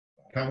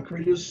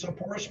concrete is a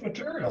porous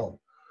material.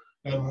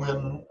 And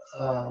when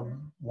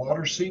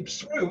water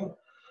seeps through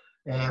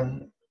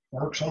and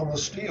works on the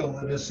steel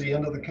that is the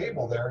end of the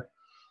cable there,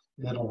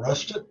 it'll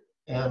rust it.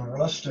 And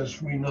rust,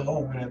 as we know,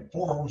 when it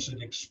forms,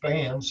 it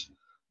expands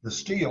the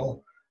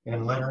steel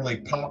and literally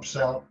pops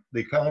out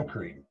the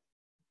concrete.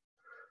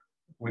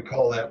 We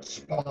call that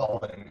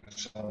spalling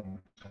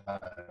sometimes.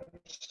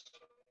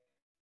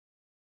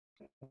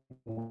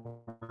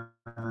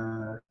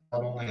 Not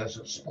only has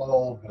it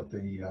spalled, but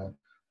the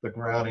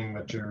grouting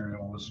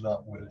material was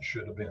not what it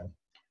should have been.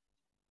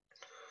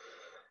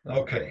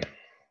 Okay,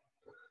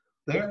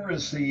 there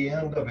is the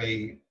end of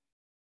a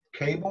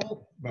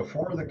cable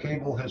before the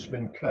cable has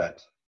been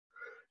cut.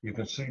 You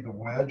can see the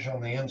wedge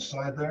on the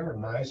inside there,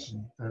 nice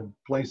and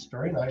placed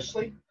very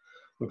nicely.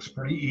 Looks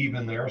pretty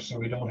even there, so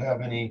we don't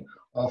have any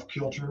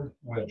off-kilter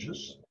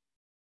wedges.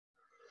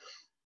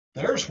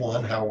 There's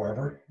one,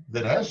 however,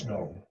 that has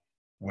no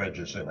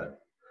wedges in it.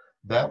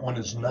 That one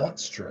is not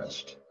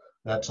stressed.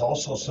 That's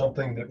also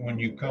something that when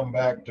you come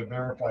back to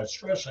verify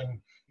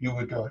stressing, you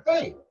would go,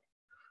 hey,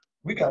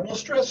 we got no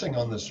stressing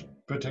on this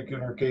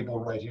particular cable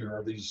right here,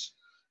 or these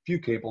few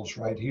cables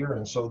right here.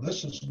 And so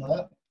this is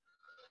not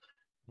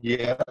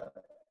yet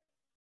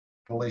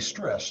fully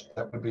stressed.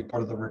 That would be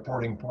part of the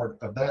reporting part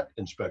of that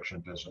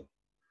inspection visit.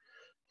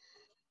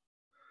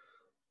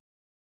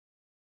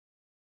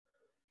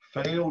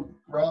 Failed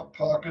grout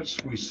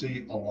pockets we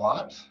see a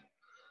lot.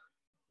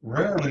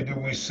 Rarely do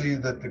we see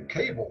that the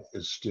cable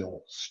is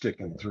still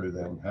sticking through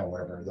them,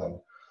 however,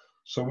 though.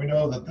 So we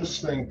know that this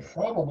thing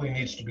probably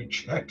needs to be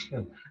checked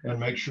and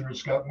make sure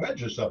it's got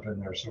wedges up in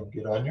there. So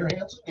get on your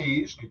hands and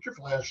knees, get your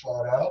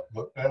flashlight out,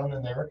 look down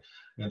in there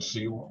and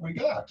see what we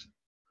got.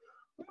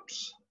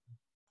 Oops.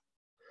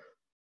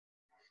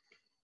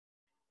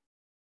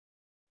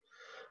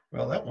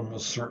 Well, that one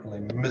was certainly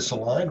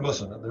misaligned,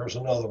 wasn't it? There's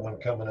another one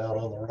coming out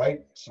on the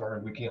right. Sorry,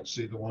 we can't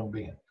see the one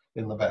being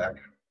in the back.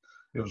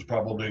 It was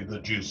probably the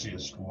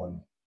juiciest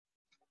one.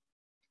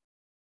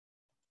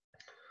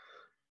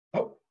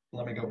 Oh,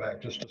 let me go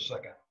back just a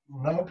second.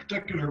 No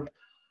particular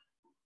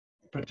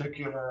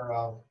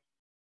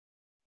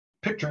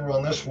picture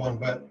on this one,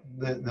 but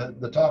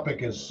the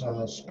topic is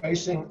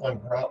spacing on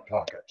grout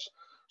pockets.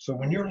 So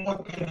when you're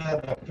looking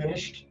at a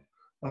finished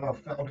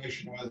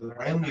foundation, whether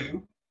brand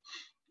new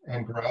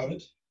and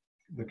grouted,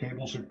 the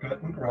cables are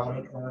cut and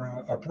grouted,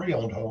 or a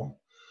pre-owned home,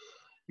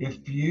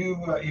 if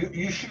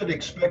you should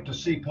expect to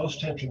see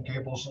post-tension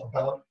cables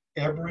about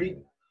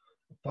every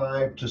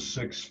 5 to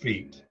 6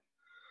 feet.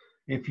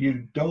 If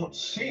you don't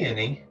see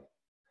any,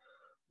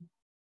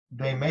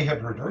 they may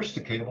have reversed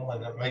the cable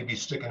and it may be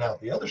sticking out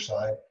the other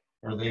side,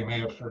 or they may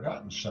have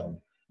forgotten some.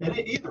 And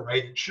at either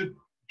rate, it should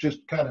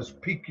just kind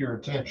of pique your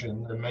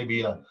attention and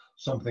maybe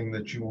something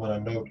that you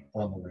want to note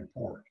on the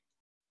report.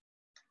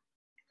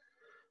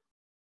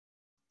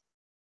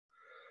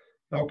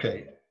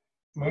 Okay,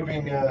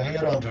 moving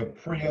ahead onto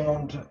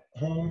pre-owned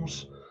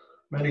homes.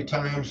 Many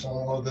times,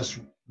 although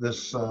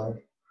this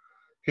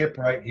hip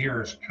right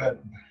here is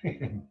cut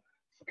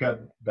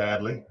cut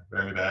badly,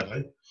 very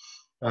badly,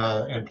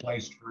 and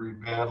placed very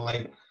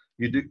badly,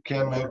 you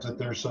can note that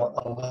there's a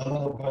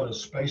little bit of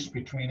space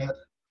between it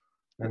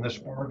and this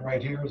board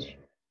right here,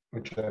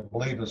 which I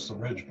believe is the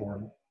ridge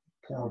board.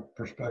 Poor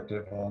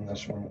perspective on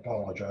this one,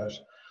 apologize.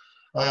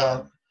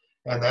 And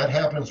that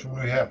happens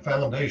when we have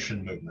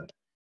foundation movement.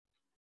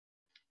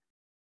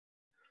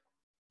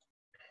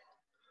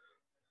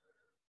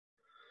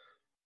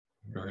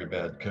 Very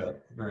bad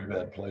cut, very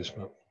bad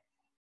placement.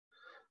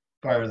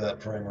 Fire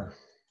that framer.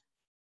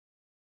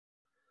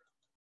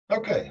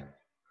 Okay,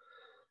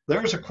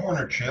 there's a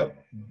corner chip,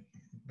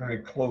 very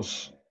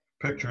close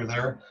picture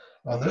there.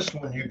 On this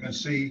one, you can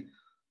see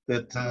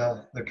that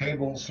the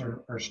cables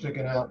are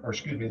sticking out, or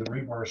excuse me, the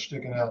rebar is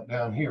sticking out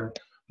down here.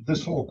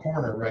 This whole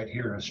corner right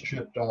here is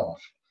chipped off.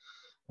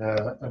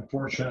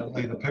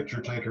 Unfortunately, the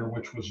picture taker,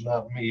 which was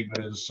not me,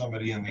 but is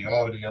somebody in the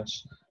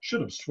audience,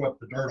 should have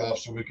swept the dirt off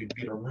so we could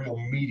get a real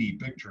meaty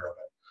picture of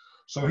it.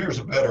 So here's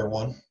a better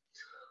one.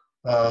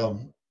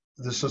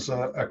 This is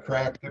a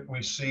crack that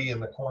we see in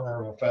the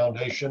corner of a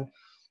foundation.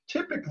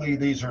 Typically,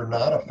 these are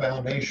not a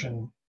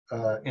foundation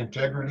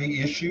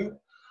integrity issue.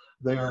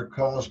 They are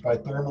caused by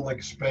thermal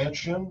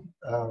expansion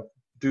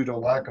due to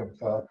lack of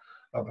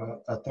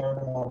a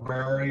thermal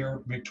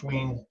barrier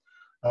between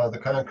the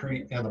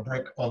concrete and the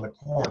brick on the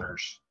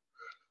corners.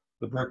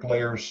 The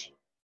bricklayers,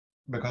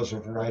 because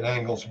of right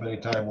angles, many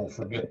times will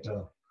forget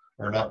to,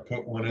 or not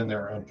put one in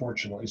there,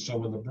 unfortunately. So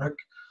when the brick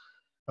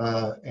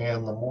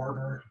and the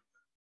mortar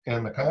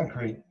and the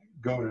concrete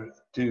go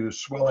to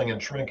swelling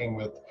and shrinking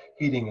with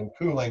heating and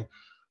cooling,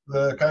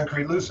 the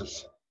concrete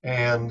loses.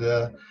 And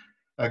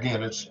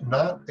again, it's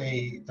not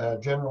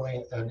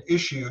generally an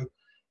issue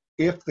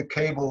if the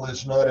cable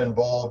is not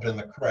involved in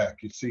the crack.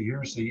 You see,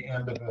 here's the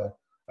end of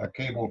a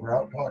cable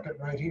grout pocket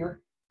right here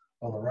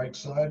on the right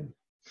side.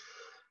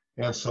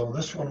 And so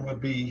this one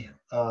would be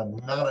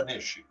not an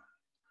issue.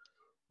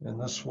 And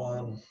this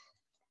one,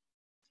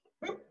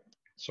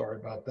 sorry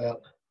about that.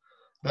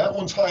 That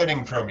one's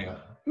hiding from you.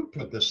 Who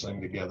put this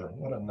thing together?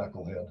 What a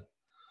knucklehead.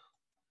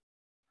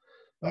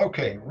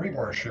 Okay,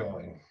 rebar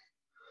showing.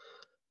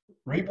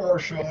 Rebar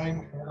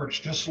showing works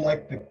just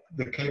like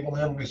the cable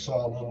end we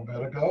saw a little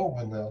bit ago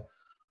when the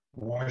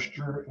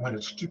moisture, when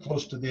it's too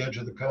close to the edge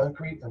of the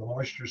concrete and the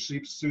moisture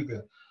seeps through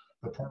the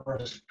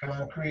porous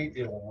concrete,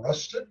 it'll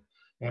rust it.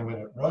 And when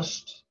it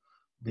rusts,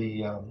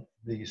 the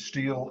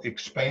steel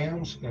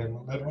expands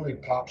and literally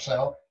pops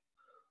out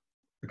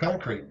the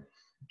concrete.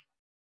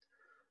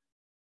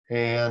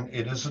 And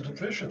it is a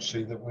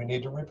deficiency that we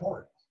need to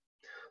report.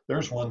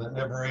 There's one that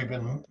never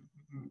even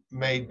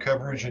made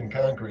coverage in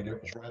concrete.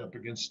 It was right up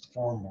against the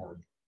form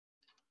board.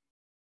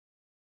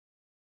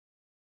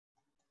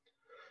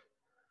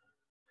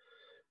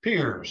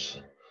 Piers.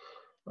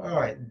 All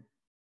right.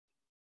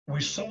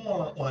 We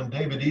saw on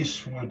David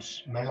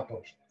Eastwood's map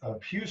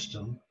of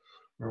Houston,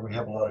 where we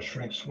have a lot of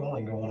shrink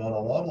swelling going on, a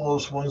lot of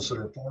those ones that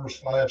are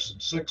 4s, 5s,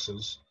 and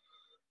 6s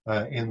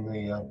in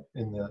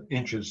the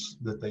inches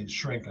that they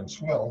shrink and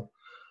swell,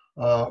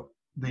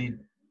 the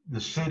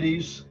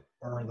cities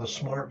or the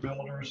smart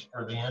builders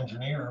or the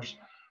engineers,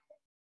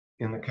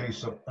 in the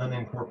case of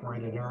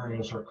unincorporated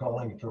areas, are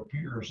calling for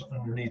piers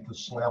underneath the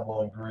slab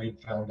on grade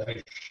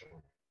foundation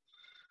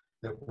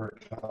that we're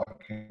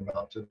talking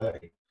about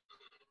today.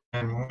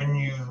 And when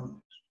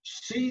you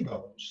see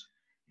those,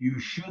 you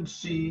should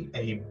see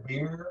a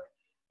bare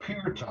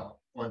pier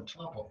top on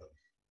top of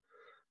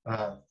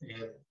them.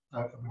 And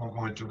I'm going to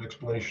go into an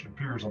explanation of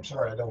piers. I'm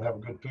sorry I don't have a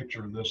good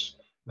picture of this.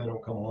 They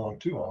don't come along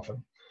too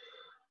often.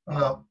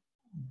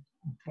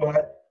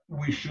 But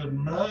we should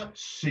not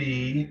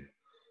see,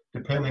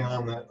 depending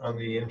on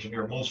the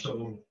engineer, most of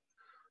them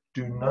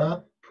do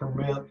not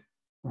permit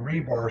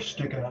rebar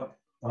sticking up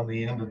on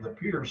the end of the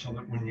pier so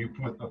that when you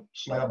put the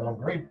slab on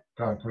grade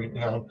concrete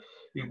down,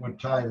 it would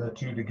tie the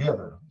two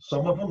together.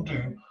 Some of them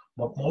do,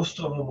 but most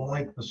of them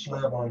like the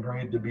slab on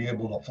grade to be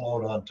able to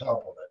float on top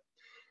of it.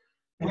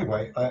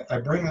 Anyway, I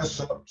bring this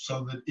up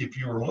so that if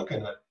you were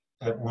looking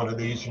at one of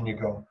these and you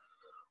go,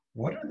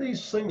 what are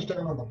these things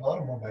down on the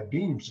bottom of my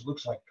beams? It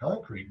looks like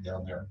concrete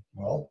down there.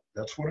 Well,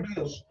 that's what it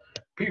is,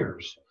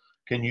 piers.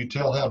 Can you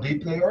tell how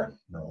deep they are?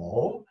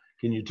 No.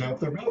 Can you tell if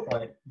they're built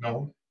right?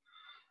 No.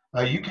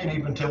 You can't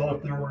even tell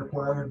if they're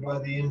required by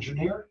the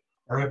engineer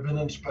or have been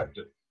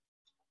inspected.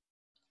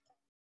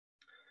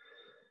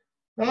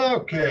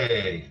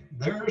 Okay,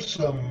 there's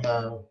some,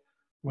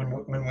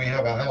 when we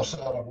have a house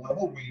out of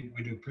level,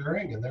 we do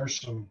piering, and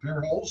there's some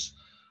pier holes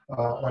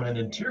on an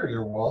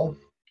interior wall.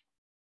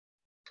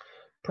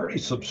 Pretty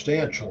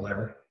substantial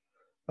there,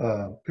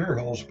 pier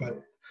holes,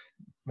 but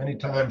many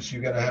times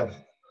you got to have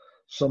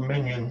some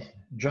minion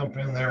jump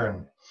in there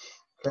and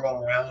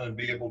crawl around and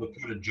be able to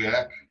put a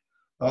jack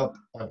up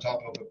on top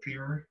of a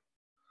pier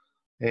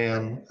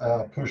and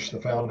push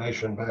the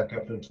foundation back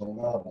up into the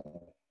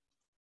level.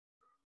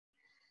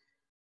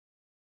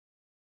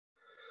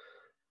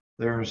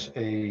 There's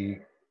a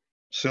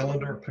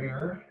cylinder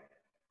pier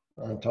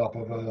on top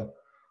of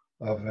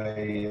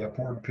a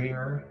poured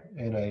pier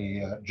and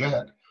a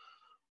jack.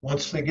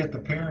 Once they get the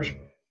piers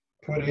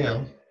put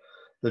in,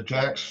 the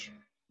jacks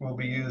will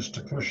be used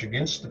to push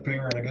against the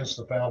pier and against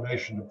the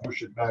foundation to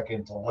push it back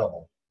into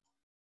level.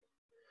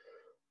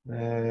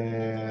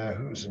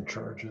 Who's in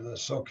charge of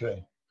this?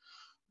 Okay.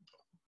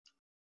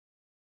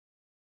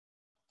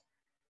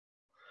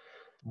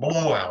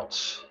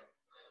 Blowouts.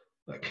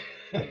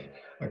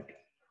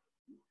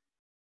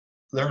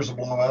 There's a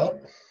blowout.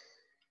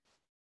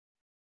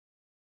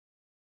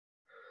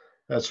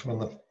 That's when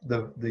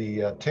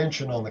the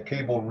tension on the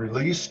cable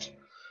released,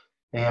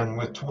 and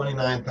with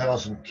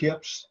 29,000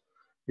 kips,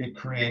 it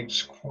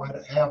creates quite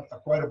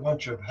a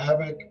bunch of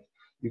havoc.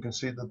 You can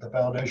see that the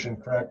foundation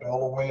cracked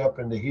all the way up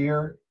into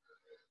here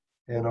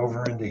and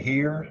over into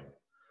here.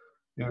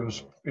 It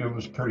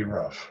was pretty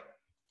rough.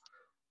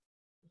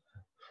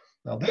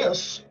 Now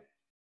this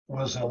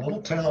was a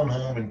little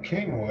townhome in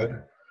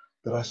Kingwood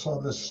that I saw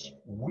this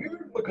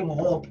weird looking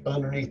lump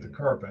underneath the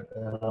carpet,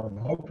 and I'm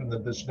hoping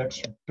that this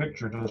next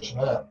picture does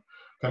not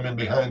come in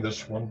behind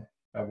this one.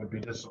 I would be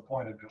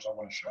disappointed because I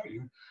want to show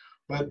you.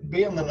 But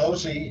being the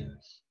nosy,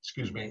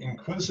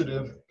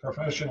 inquisitive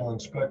professional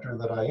inspector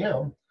that I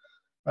am,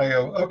 I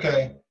go,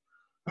 okay,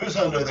 who's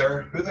under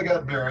there? Who they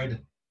got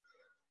buried?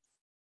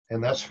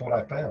 And that's what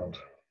I found.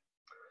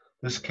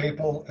 This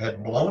cable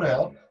had blown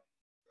out,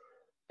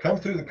 come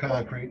through the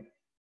concrete,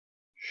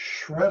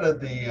 shredded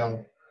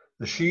the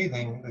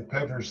sheathing that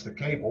covers the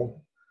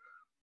cable,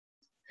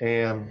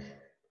 and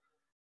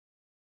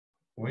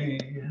we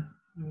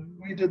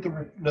did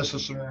the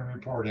necessary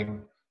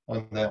reporting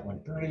on that one.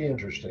 Pretty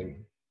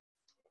interesting.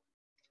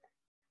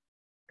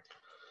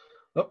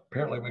 Oh,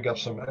 apparently we got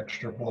some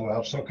extra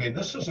blowouts. Okay,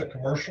 this is a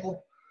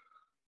commercial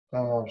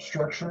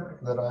structure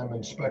that I'm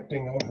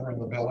inspecting over in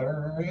the Bel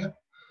Air area,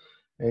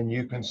 and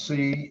you can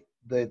see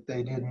that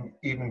they didn't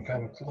even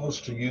come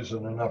close to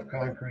using enough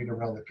concrete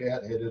around the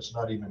cat head. It's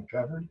not even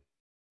covered.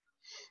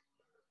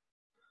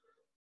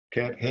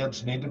 Cat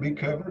heads need to be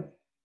covered.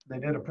 They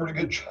did a pretty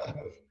good job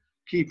of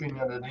keeping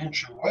it an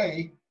inch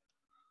away,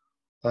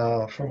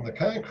 from the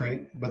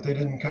concrete, but they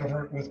didn't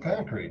cover it with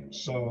concrete.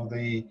 So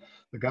the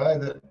guy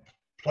that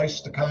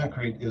placed the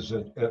concrete is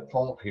at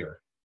fault here.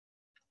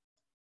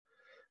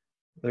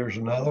 There's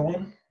another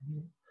one.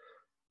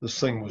 This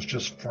thing was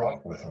just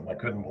fraught with them. I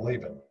couldn't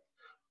believe it.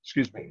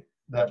 Excuse me.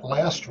 That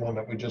last one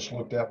that we just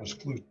looked at was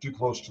too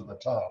close to the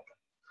top.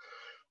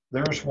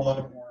 There's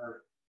one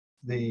where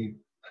the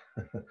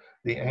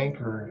the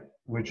anchor,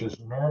 which is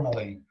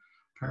normally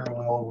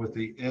parallel with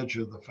the edge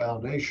of the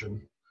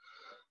foundation,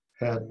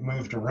 had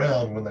moved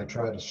around when they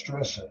tried to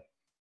stress it.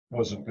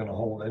 Wasn't going to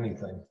hold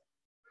anything.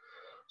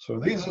 So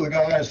these are the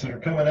guys that are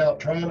coming out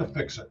trying to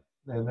fix it,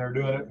 and they're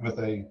doing it with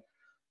a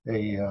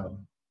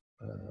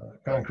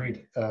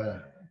concrete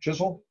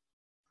chisel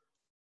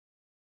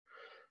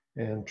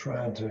and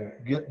trying to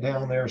get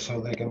down there so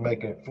they can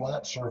make a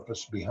flat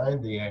surface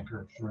behind the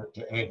anchor for it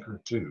to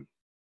anchor to.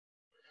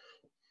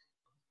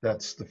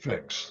 That's the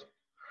fix.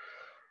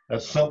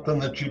 That's something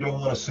that you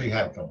don't want to see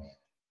happen.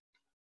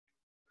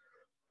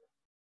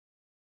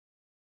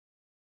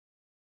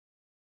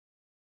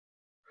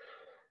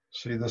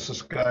 See,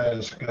 this guy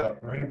has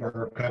got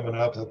rebar coming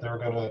up that they're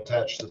going to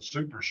attach the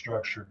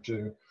superstructure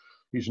to.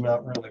 He's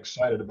not really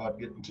excited about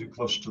getting too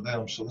close to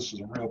them, so this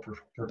is a real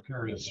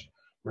precarious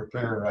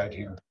repair right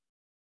here.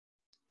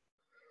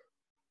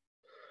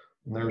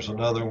 And there's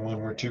another one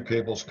where two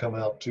cables come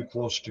out too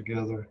close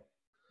together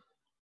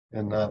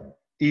and not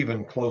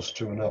even close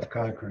to enough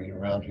concrete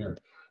around here.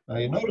 Now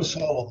you notice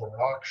all of the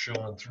rock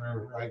showing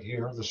through right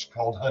here. This is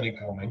called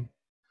honeycombing.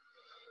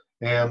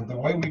 And the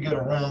way we get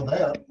around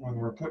that when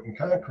we're putting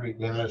concrete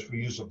down is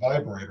we use a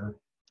vibrator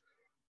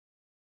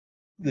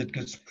that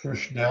gets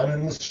pushed down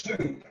in the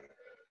soup,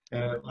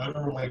 and it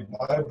literally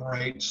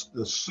vibrates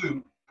the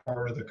soup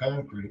part of the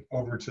concrete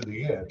over to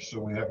the edge. So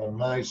we have a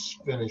nice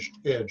finished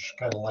edge,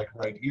 kind of like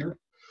right here,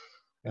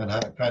 and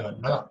kind of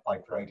not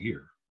like right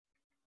here.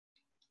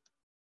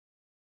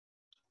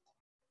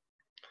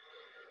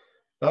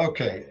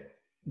 Okay,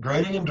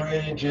 grading and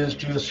drainage is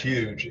just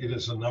huge. It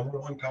is the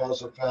 #1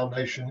 cause of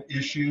foundation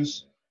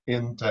issues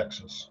in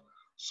Texas.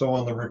 So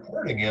on the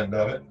reporting end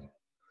of it,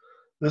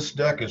 this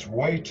deck is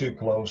way too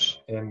close,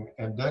 and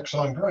decks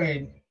on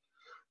grade,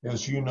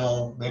 as you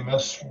know, they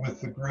mess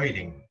with the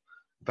grading.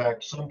 In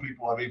fact, some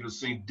people I've even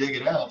seen dig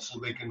it out so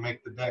they can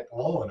make the deck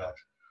low enough.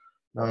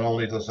 Not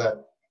only does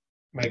that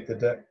make the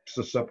deck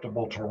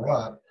susceptible to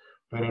rot,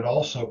 but it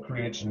also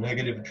creates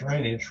negative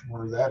drainage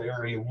where that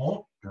area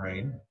won't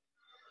drain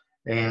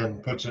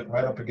and puts it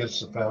right up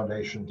against the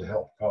foundation to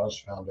help cause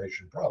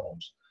foundation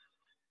problems.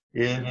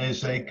 It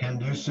is a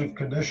conducive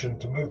condition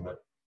to movement.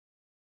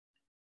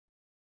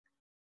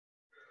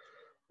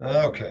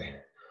 Okay,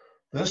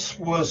 this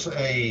was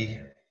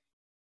a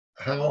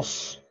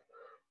house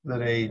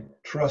that a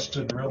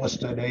trusted real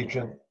estate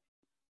agent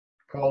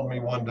called me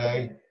one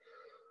day.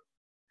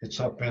 It's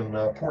up in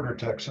Porter,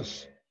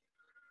 Texas.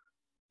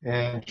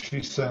 And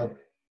she said,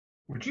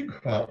 would you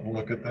come out and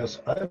look at this?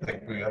 I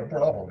think we got a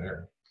problem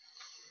here.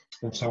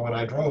 And so when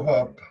I drove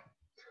up,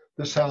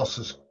 this house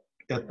is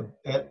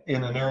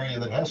in an area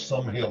that has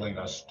some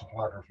hilliness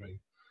topography,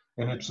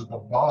 and it's at the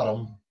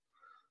bottom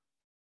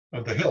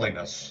of the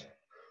hilliness.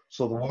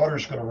 So the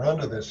water's going to run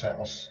to this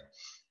house.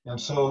 And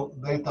so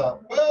they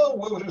thought, well,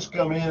 we'll just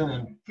come in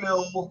and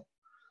fill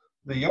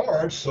the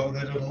yard so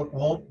that it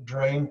won't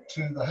drain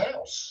to the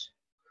house.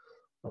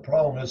 The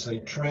problem is they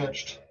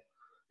trenched,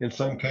 in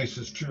some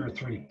cases, 2 or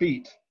 3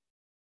 feet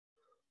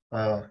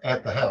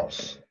at the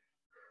house.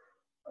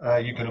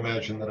 You can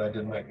imagine that I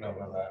didn't make note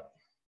of that.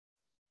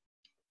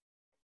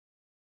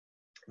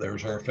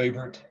 There's our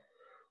favorite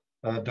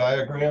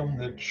diagram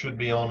that should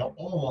be on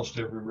almost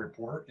every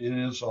report. It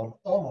is on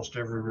almost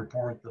every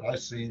report that I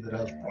see that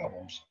has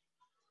problems.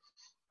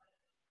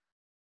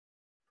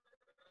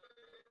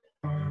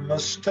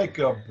 Let's take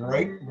a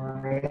break,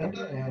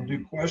 Miranda, and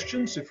do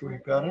questions if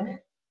we've got any.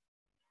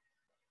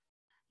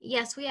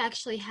 Yes, we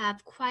actually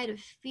have quite a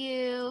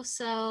few.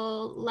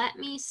 So let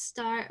me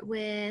start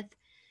with,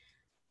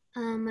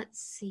 let's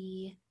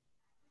see.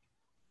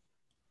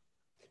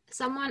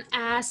 Someone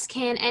asked,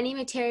 can any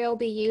material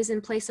be used in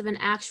place of an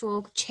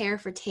actual chair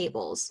for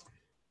tables?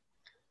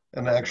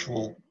 An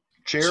actual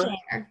chair?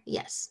 Chair,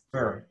 yes.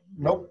 Chair.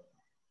 Nope.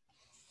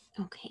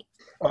 Okay.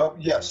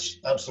 Yes,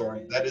 I'm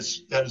sorry. That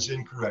is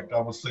incorrect. I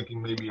was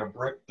thinking maybe a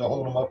brick to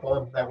hold them up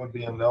on. That would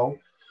be a no.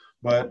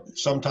 But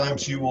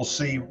sometimes you will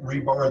see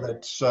rebar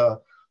that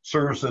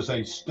serves as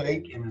a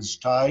stake and is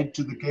tied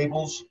to the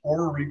cables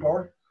or a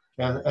rebar,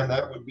 and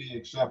that would be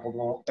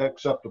acceptable.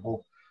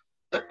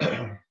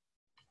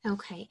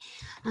 Okay.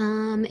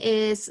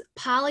 Is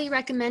poly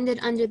recommended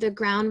under the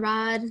ground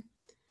rod?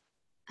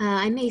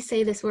 I may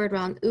say this word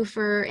wrong.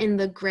 Oofer in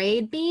the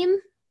grade beam?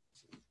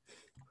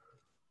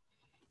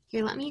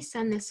 Here, let me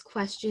send this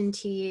question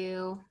to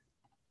you,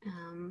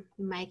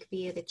 Mike,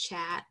 via the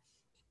chat.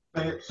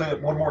 Say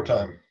it one more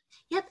time.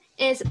 Yep.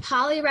 Is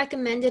poly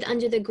recommended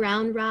under the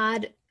ground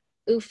rod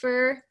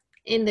oofer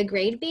in the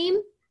grade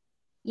beam?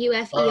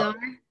 UFER?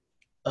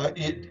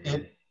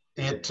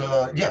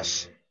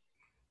 Yes.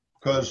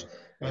 Because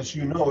as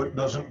you know, it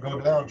doesn't go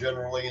down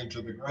generally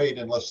into the grate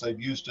unless they've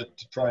used it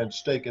to try and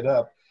stake it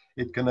up.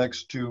 It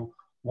connects to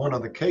one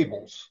of the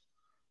cables.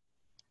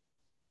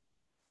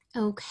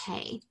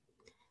 Okay.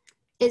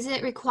 Is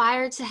it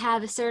required to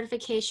have a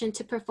certification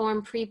to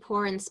perform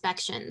pre-pour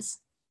inspections?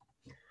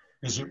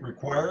 Is it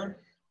required?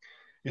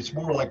 It's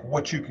more like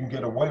what you can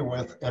get away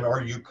with, and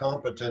are you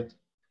competent,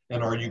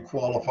 and are you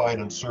qualified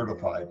and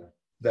certified?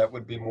 That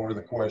would be more of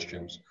the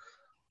questions.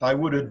 I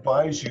would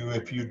advise you,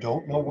 if you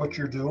don't know what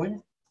you're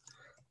doing,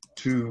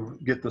 to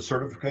get the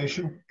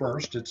certification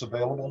first. It's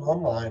available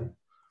online,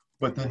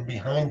 but then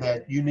behind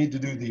that, you need to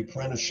do the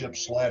apprenticeship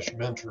 /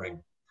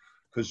 mentoring,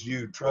 because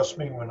you trust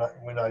me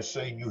when I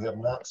say you have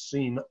not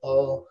seen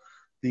all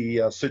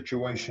the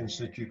situations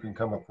that you can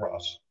come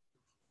across.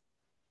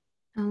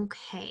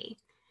 Okay.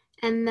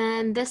 And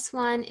then this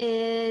one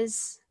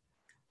is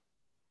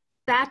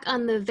back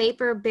on the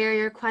vapor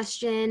barrier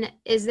question.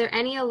 Is there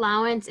any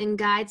allowance in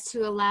guides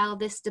to allow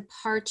this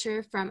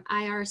departure from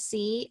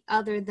IRC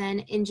other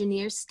than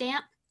engineer's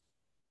stamp?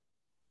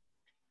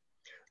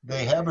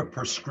 They have a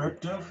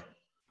prescriptive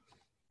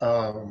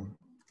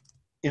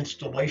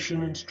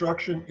installation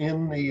instruction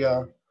in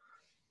the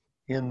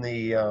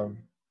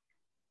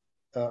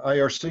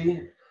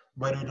IRC,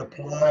 but it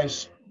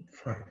applies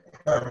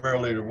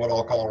primarily to what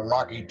I'll call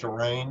rocky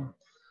terrain.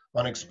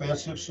 On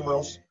expansive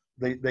soils,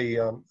 they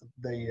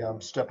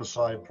step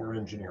aside for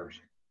engineers.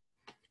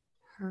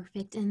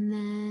 Perfect. And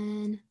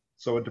then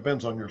So it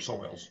depends on your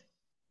soils.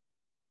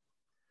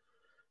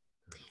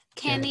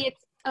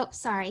 oh,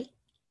 sorry.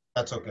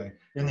 That's okay.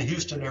 In the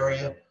Houston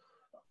area,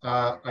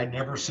 I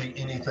never see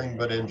anything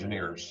but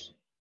engineers.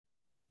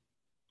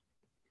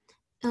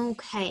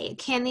 Okay.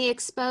 Can the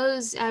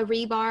exposed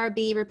rebar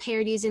be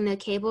repaired using the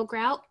cable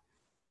grout?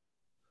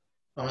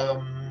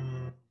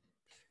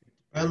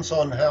 Depends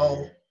on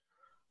how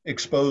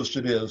exposed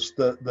it is.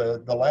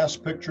 The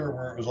last picture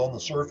where it was on the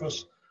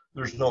surface,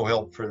 there's no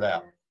help for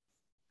that.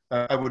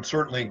 I would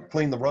certainly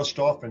clean the rust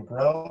off and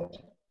grout,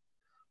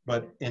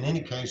 but in any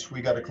case, we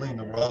got to clean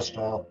the rust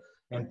off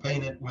and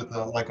paint it with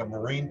like a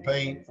marine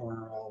paint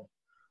or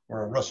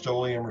a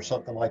Rust-Oleum or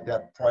something like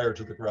that prior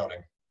to the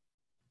grouting.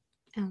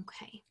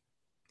 Okay.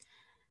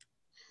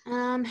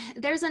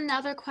 There's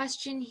another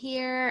question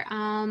here.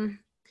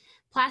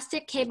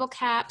 Plastic cable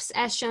caps,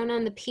 as shown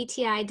on the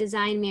PTI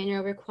design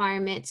manual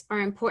requirements, are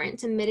important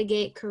to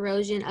mitigate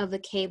corrosion of the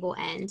cable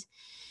end.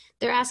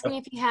 They're asking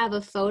if you have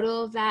a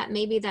photo of that.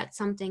 Maybe that's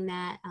something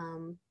that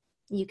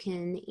you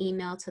can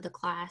email to the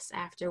class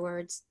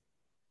afterwards.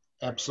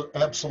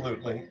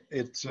 Absolutely.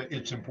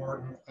 It's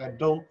important. I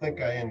don't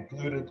think I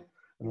included,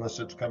 unless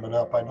it's coming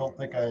up, I don't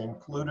think I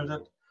included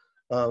it,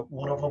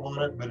 one of them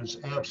on it, but it's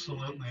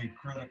absolutely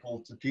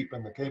critical to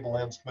keeping the cable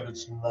ends, but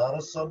it's not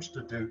a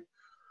substitute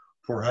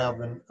for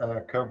having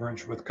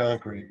coverage with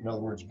concrete. In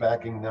other words,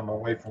 backing them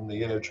away from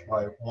the edge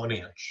by 1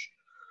 inch.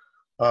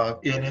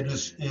 And it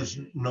is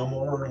no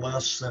more or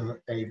less than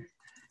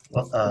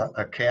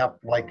a cap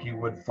like you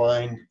would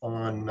find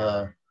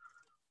on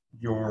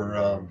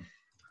your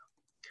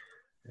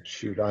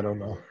shoot, I don't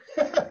know.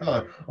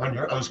 I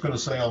was going to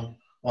say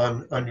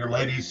on your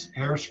lady's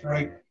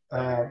hairspray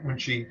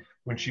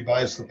when she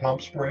buys the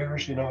pump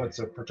sprayers, you know, it's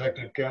a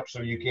protective cap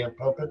so you can't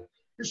pump it.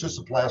 It's just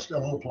a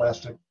little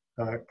plastic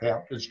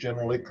cap. It's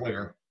generally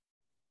clear.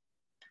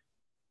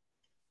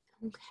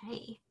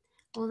 Okay.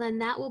 Well, then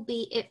that will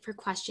be it for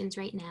questions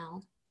right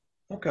now.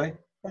 Okay.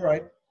 All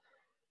right.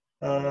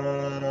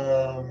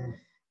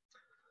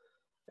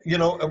 You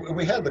know,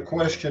 we had the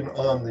question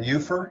on the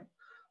UFER.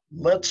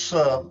 Let's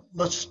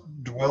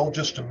dwell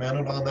just a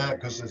minute on that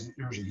because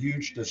there's a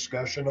huge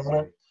discussion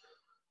on it.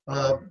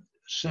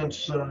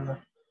 Since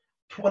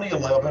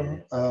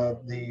 2011,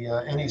 the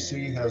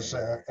NEC has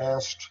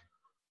asked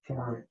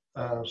for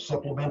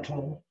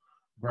supplemental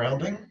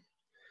grounding,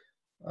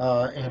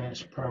 and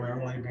it's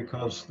primarily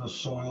because the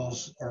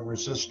soils are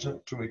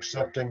resistant to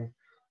accepting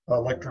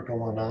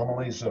electrical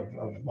anomalies of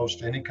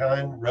most any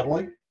kind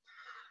readily,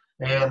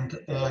 and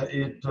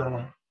it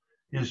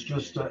is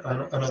just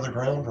another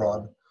ground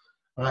rod.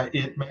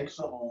 It makes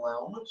an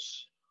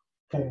allowance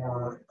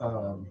for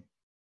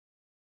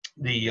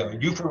the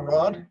UFER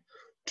rod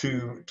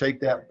to take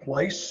that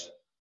place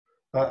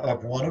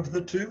of one of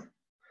the two,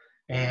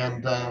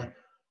 and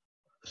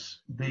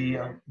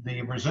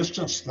the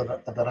resistance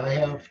that I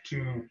have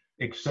to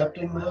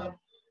accepting that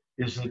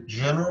is that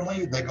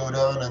generally they go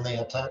down and they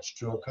attach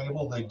to a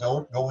cable. They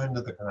don't go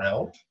into the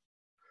ground.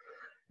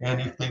 And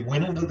if they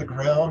went into the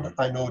ground,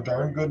 I know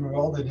darn good and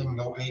well they didn't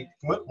go 8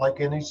 foot like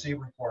NEC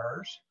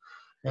requires.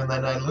 And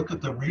then I look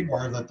at the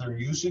rebar that they're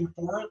using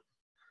for it,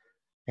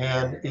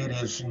 and it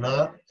is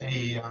not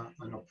an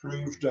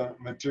approved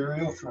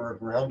material for a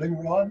grounding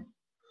rod.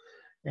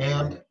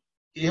 And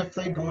if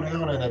they go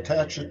down and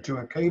attach it to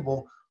a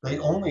cable, they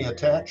only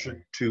attach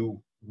it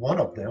to one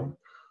of them.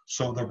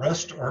 So the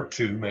rest are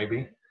two,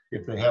 maybe,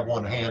 if they have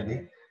one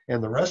handy.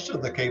 And the rest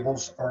of the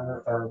cables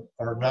are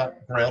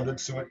not grounded,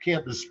 so it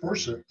can't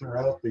disperse it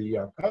throughout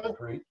the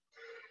concrete.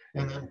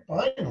 And then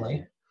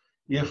finally,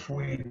 If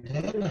we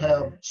did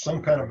have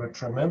some kind of a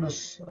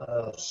tremendous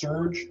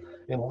surge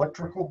in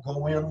electrical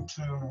go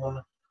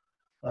into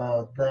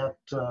that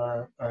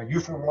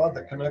UFA rod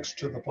that connects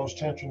to the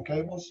post-tension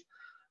cables,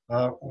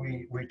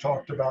 we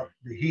talked about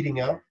the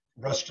heating up.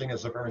 Rusting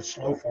is a very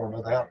slow form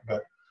of that,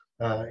 but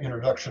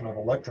introduction of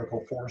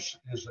electrical force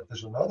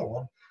is another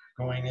one.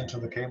 Going into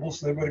the cables,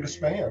 they would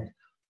expand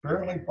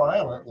fairly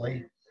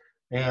violently.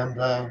 And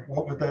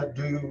what would that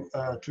do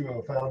to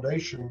a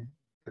foundation?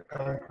 The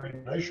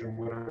concrete foundation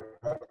would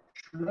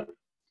rupture it.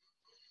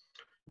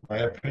 My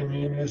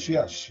opinion is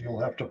yes. You'll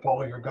have to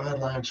follow your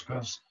guidelines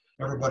because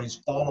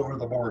everybody's all over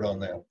the board on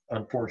that,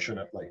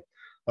 unfortunately.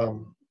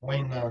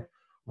 Wayne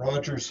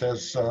Rogers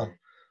has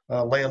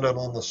landed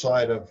on the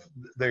side of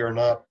they are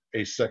not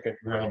a second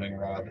grounding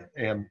rod,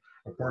 and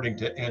according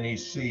to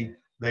NEC,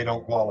 they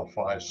don't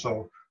qualify.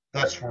 So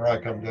that's where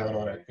I come down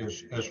on it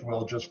as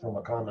well, just from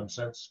a common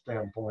sense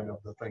standpoint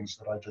of the things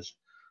that I just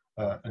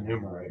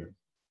enumerated.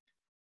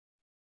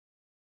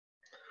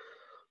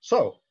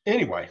 So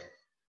anyway,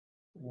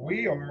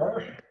 we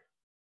are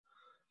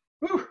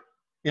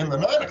in the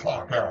 9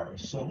 o'clock hour.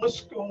 So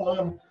let's go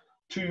on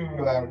to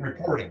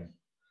reporting.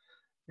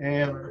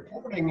 And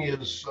reporting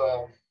is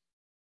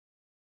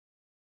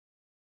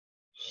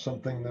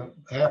something that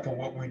half of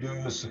what we do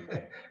is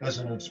as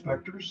an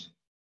inspectors.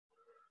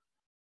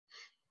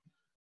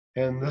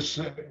 And this,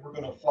 we're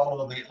going to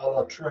follow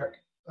the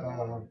Trek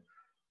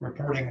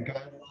reporting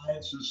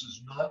guidelines. This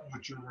is not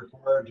what you're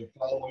required to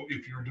follow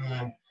if you're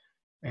doing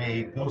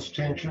a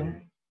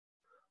post-tension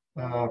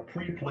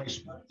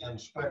pre-placement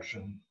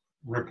inspection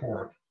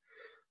report,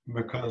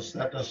 because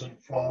that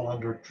doesn't fall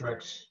under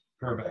Trek's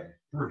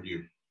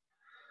purview.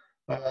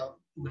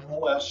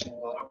 Nonetheless, a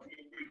lot of what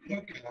we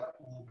look at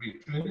will be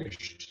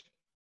finished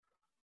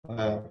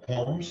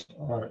homes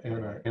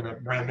in a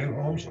brand new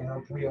homes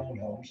or pre-owned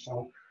homes.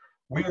 So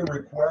we are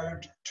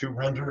required to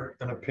render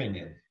an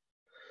opinion.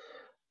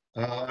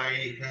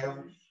 I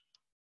have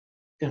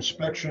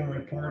inspection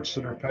reports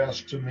that are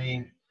passed to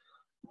me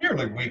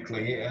nearly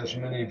weekly, as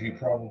many of you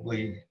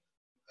probably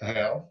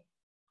have,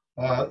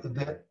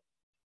 that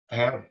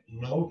have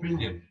no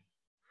opinion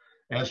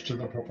as to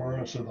the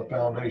performance of the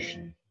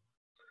foundation.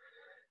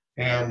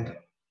 And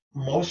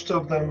most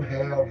of them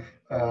have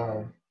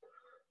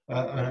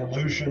an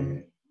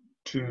allusion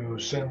to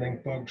sending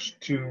folks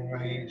to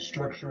a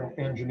structural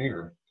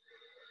engineer.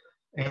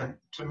 And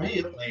to me,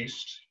 at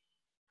least,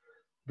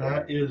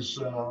 that is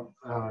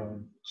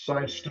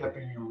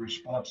sidestepping your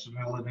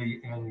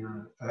responsibility and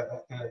your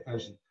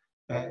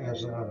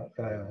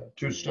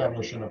to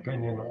establish an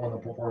opinion on the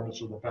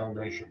performance of the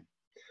foundation.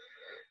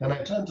 And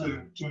I tend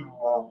to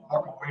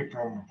walk away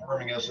from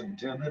performing as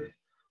intended.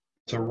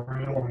 It's a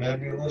real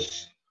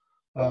nebulous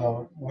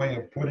way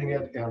of putting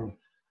it. And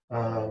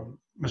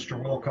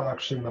Mr.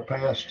 Wilcox in the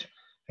past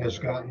has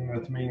gotten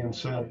with me and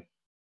said,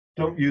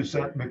 don't use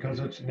that because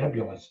it's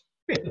nebulous.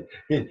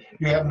 You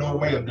have no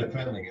way of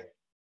defending it.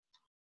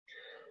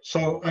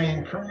 So I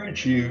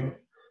encourage you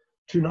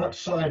to not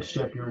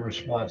sidestep your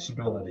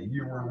responsibility.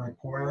 You are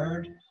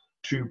required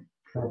to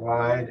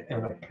provide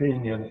an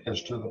opinion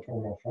as to the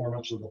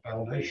performance of the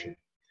foundation.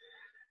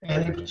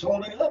 And if it's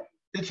holding up,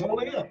 it's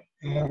holding up.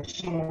 And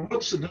so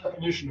what's the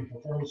definition of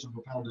performance of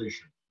a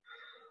foundation?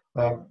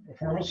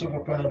 Performance of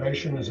a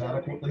foundation is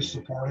adequately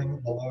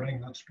supporting the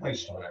loading that's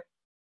placed on it.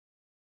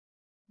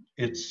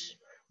 It's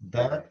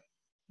that,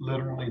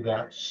 literally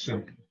that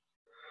simple.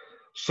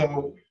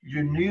 So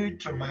you need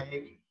to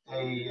make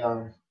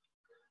an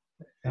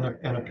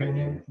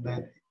opinion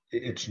that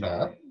it's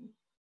not,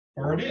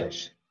 or it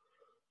is.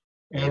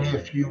 And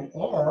if you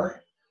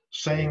are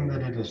saying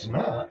that it is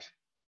not,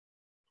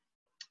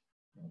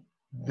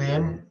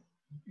 then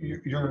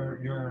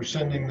you're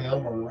sending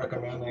them or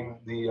recommending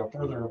the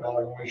further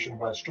evaluation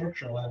by a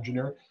structural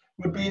engineer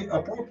would be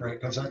appropriate,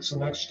 because that's the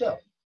next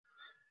step.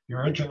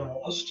 You're a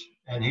generalist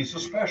and he's a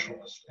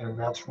specialist, and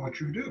that's what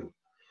you do.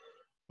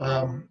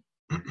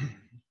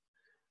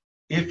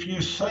 If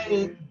you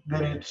say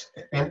that it's,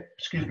 and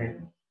excuse me,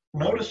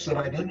 notice that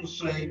I didn't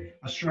say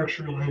a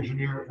structural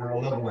engineer or a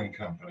leveling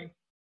company.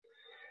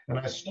 And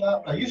I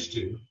used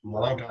to a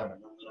long time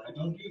ago, but I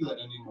don't do that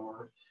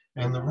anymore.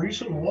 And the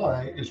reason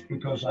why is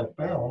because I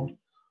found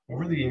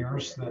over the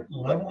years that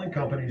leveling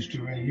companies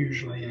do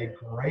usually a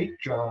great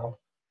job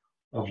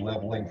of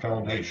leveling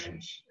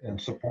foundations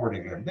and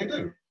supporting them. They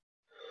do.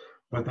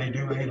 But they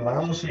do a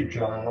lousy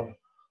job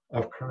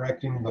of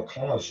correcting the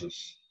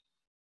causes,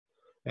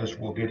 as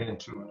we'll get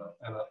into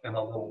in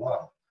a little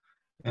while.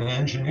 An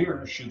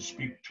engineer should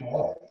speak to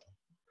all.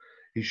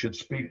 He should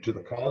speak to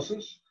the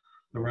causes,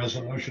 the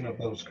resolution of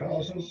those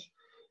causes,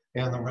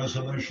 and the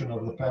resolution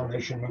of the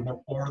foundation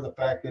movement, or the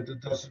fact that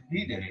it doesn't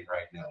need any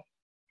right now.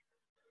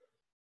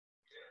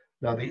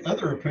 Now, the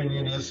other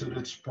opinion is that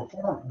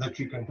that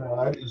you can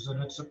provide is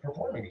that it's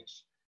performing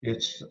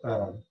its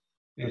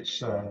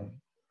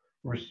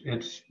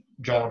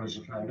job as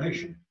a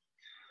foundation.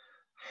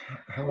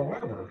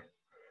 However,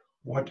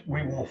 what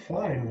we will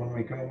find when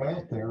we go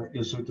out there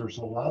is that there's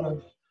a lot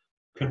of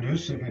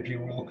conducive, if you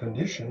will,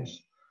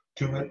 conditions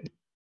to it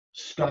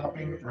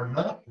stopping or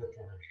not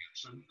performing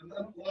it. And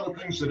a lot of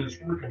things that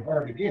it's working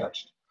hard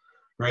against.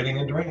 Grading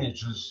and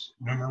drainage is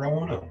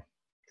numero uno.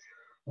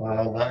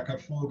 Lack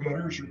of full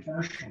gutters or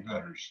partial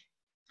gutters.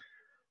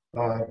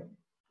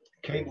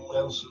 Cable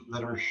ends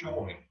that are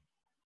showing.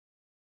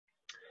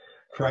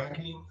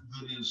 Cracking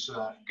that is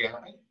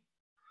gapping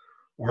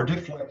or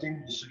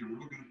deflecting. We'll see a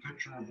real good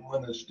picture of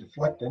one that's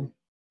deflecting,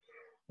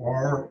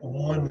 or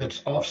one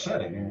that's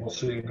offsetting, and we'll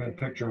see a good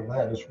picture of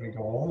that as we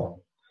go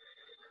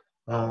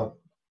along.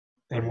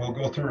 And we'll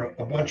go through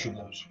a bunch of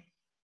those.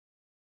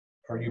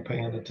 Are you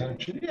paying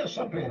attention? Yes,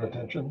 I'm paying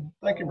attention.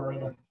 Thank you,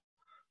 Marina.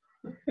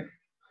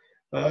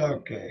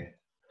 Okay.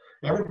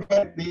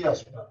 Everybody, the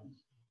yes button.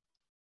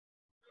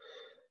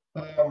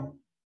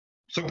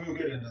 So we'll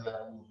get into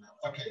that.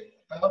 Okay,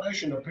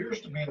 foundation appears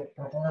to be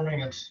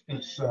performing its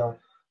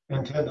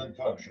intended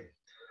function.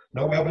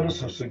 No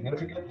evidence of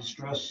significant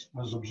distress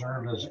was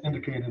observed as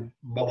indicated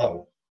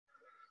below.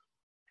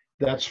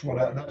 That's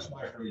my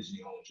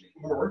phraseology.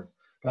 Or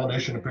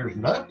foundation appears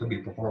not to be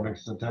performing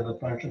its intended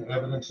function.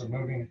 Evidence of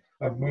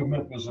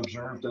movement was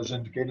observed as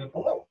indicated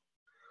below.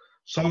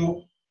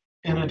 So,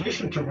 in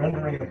addition to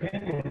rendering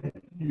opinion,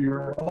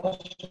 you're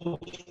also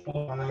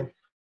supplying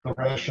the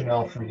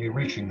rationale for you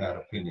reaching that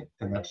opinion,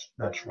 and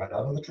that's right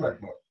out of the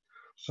textbook.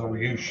 So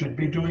you should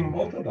be doing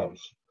both of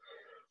those.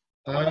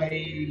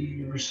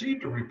 I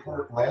received a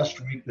report last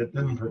week that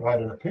didn't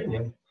provide an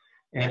opinion,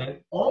 and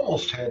it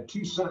almost had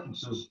 2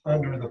 sentences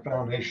under the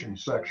foundation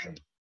section.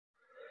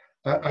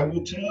 I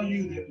will tell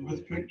you that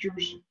with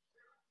pictures,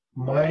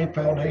 my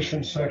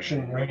foundation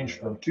section ranged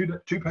from 2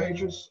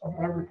 pages of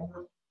my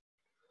report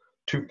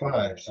to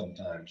 5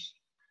 sometimes.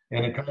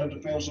 And it kind of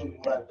depends on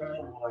what I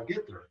found when I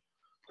get there,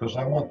 because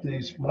I want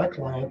my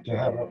client to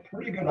have a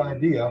pretty good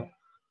idea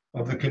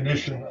of the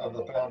condition of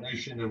the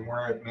foundation and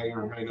where it may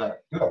or may not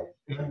go,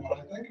 and what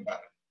I think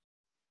about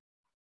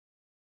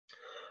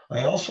it.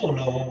 I also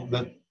know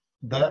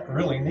that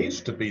really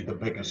needs to be the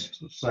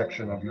biggest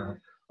section of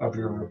your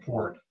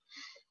report.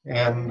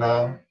 And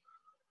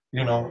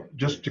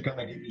just to kind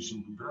of give you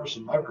some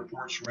comparison, my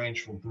reports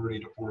range from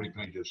 30 to 40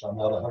 pages. I'm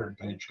not a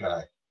 100-page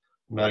guy.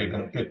 I'm not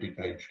even a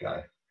 50-page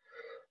guy.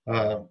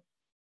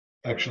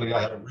 Actually,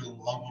 I had a real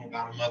long one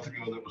about a month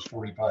ago that was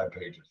 45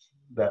 pages.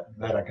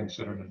 That I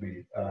consider to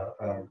be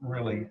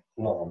really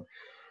long.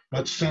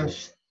 But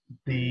since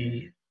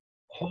the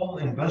whole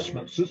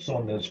investment sits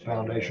on this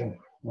foundation,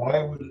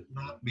 why would it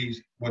not be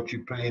what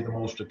you pay the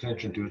most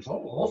attention to? It's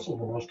also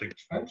the most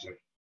expensive.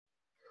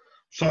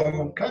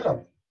 So kind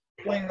of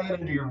play that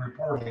into your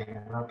reporting.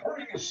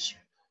 Reporting is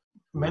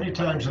many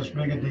times as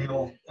big a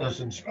deal as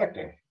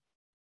inspecting.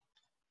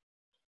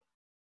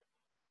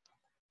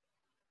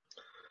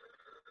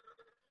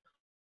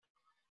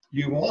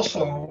 You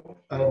also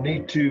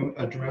need to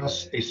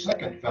address a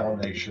second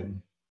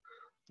foundation,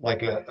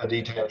 like a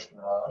detached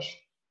garage,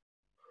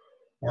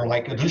 or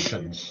like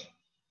additions.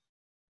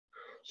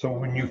 So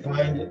when you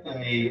find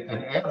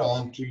an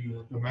add-on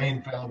to the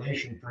main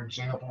foundation, for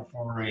example,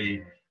 for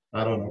a,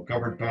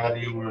 covered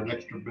patio or an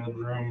extra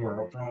bedroom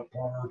or a front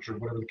porch or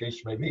whatever the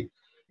case may be,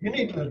 you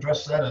need to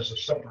address that as a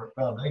separate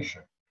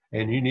foundation.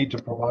 And you need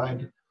to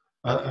provide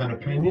an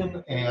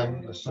opinion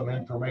and some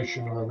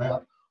information on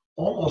that,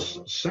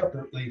 almost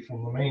separately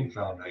from the main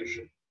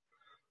foundation,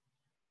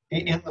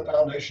 in the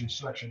foundation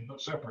section,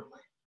 but separately.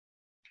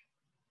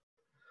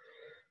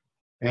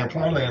 And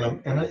finally,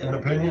 an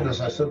opinion, as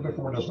I said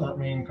before, does not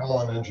mean call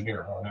an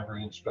engineer on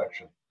every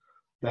inspection.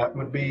 That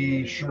would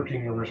be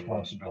shirking the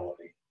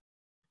responsibility.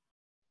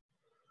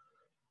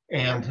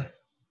 And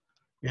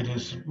it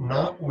is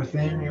not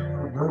within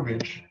your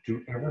verbiage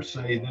to ever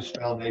say this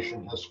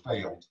foundation has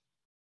failed.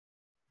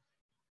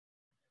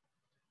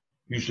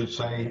 You should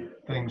say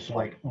things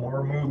like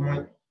more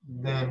movement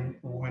than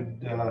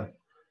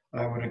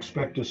I would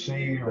expect to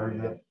see, or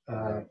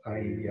that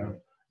I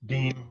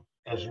deem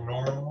as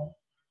normal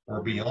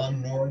or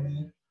beyond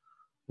normal,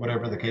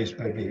 whatever the case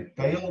may be.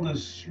 Failed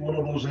is one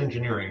of those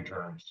engineering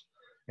terms,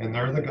 and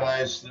they're the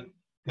guys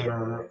that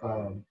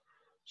are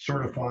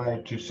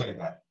certified to say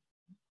that,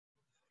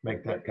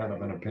 make that kind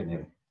of an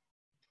opinion.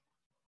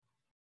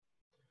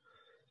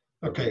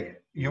 Okay,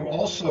 you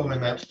also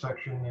in that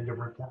section need to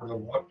report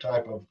on what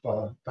type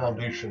of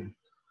foundation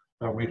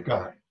we've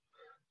got.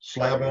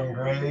 Slab on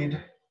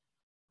grade.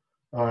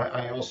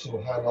 I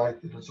also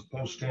highlight that it's a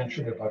post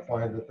tension if I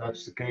find that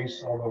that's the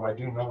case, although I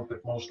do note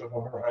that most of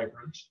them are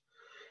hybrids.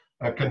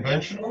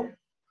 Conventional.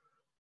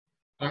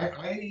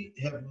 I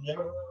have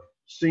never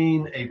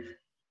seen a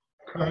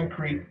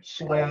concrete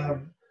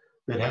slab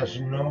that has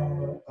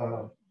no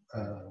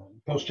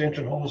post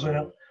tension holes in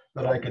it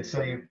that I could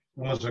say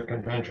was a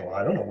conventional.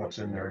 I don't know what's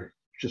in there.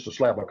 It's just a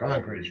slab of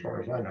concrete as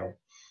far as I know.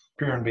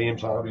 Pier and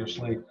beams,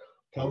 obviously.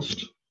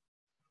 Post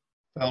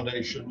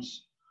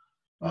foundations.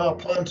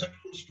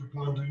 Pontoons for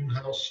pontoon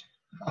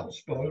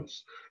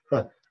houseboats.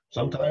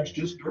 Sometimes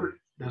just dirt.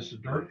 Just a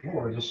dirt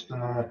floor.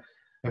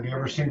 Have you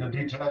ever seen a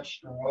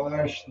detached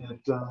garage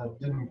that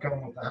didn't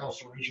come with the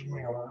house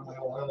originally, or an early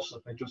old house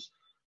that they just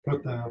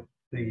put the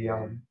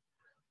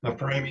the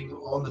framing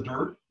on the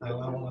dirt. They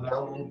level it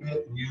out a little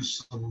bit and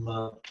use some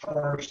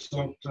tar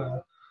soaked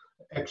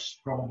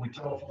probably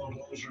telephone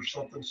hose or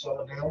something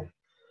sawed down,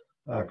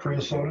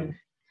 creosoted,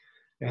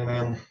 and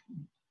then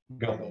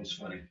gumbo's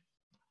funny.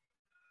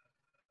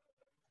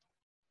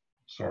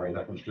 Sorry,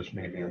 that was just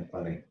me being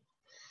funny.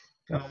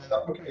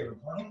 Okay,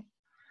 reporting.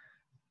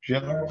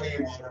 Generally,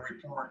 you want to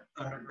report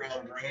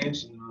underground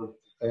drains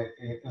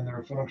and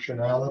their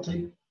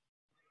functionality.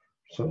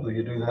 So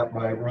you do that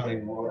by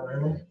running water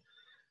in them.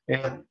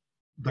 And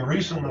the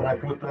reason that I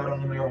put that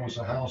on there was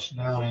a house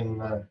down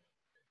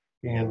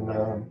in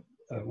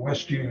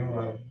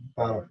Westview,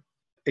 about an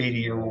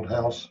 80-year-old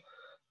house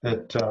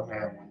that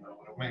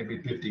maybe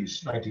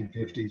 50s,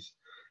 1950s,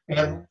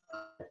 and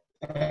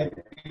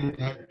it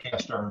had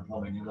cast iron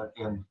plumbing in it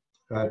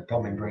and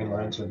plumbing drain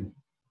lines, and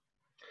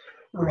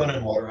we're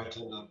running water. I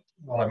tend to,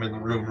 while I'm in the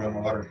room, run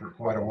water for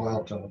quite a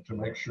while to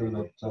make sure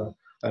that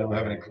I don't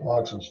have any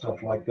clogs and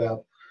stuff like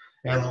that.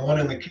 And the one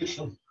in the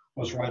kitchen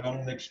was right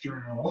on the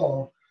exterior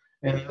wall.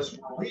 And as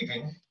we're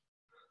leaving,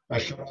 I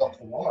shut off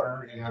the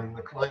water, and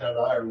the client and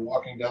I are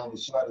walking down the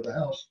side of the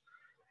house.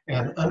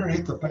 And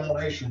underneath the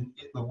foundation,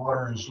 the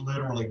water is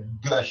literally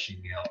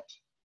gushing out.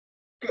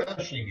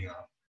 Gushing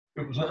out.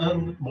 It was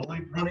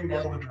unbelievable, running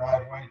down the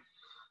driveway.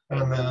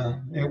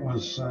 And it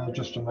was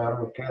just a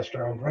matter of cast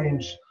iron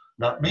drains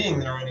not being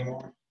there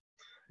anymore.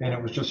 And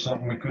it was just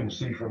something we couldn't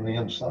see from the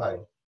inside.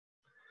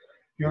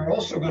 You're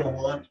also going to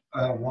want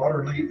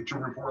water leak to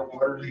report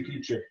water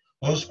leakage at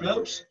hose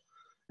pumps,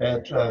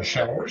 at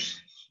showers.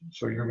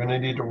 So you're going to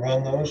need to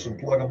run those and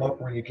plug them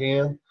up where you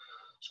can.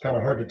 It's kind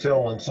of hard to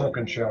tell on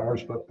sunken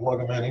showers, but plug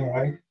them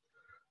anyway.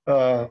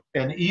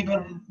 And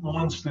even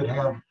ones that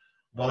have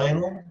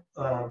vinyl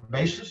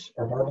bases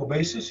or marble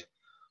bases,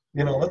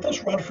 you know, let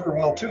those run for a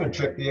while too and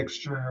check the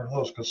exterior of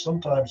those, because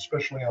sometimes,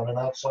 especially on an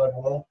outside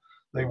wall,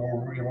 they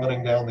will be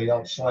running down the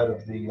outside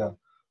of the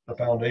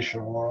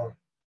foundation wall.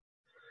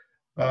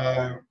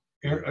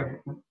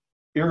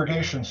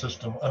 Irrigation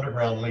system,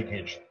 underground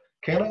leakage.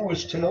 Can't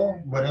always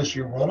tell, but as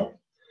you run them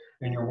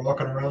and you're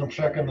walking around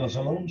checking the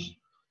zones,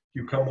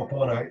 you come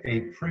upon a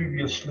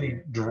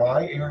previously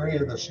dry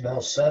area that's now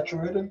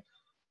saturated,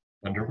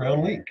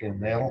 underground leak,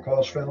 and that'll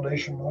cause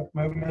foundation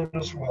movement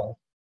as well.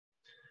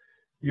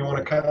 You want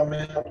to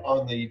comment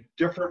on the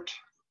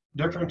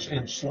difference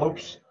in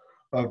slopes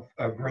of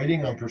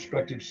grading on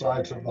prospective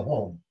sides of the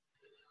home.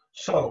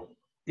 So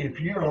if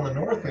you're on the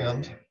north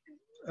end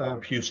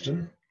of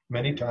Houston,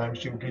 many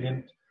times you'll get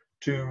into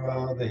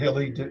the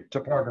hilly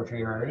topography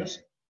areas.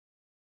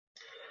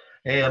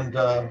 And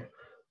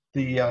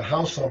the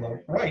house on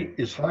the right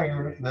is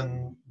higher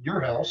than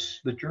your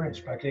house that you're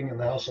inspecting, and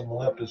the house on the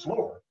left is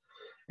lower.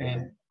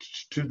 And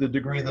to the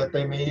degree that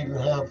they may even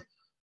have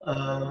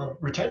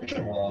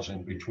retention walls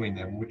in between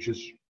them, which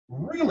is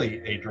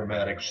really a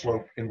dramatic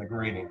slope in the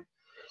grading.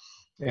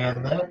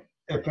 And that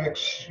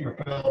affects your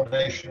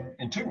foundation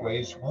in two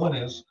ways. One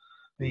is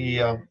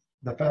the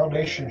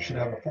foundation should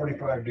have a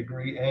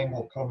 45-degree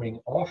angle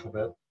coming off of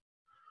it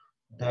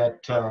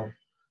that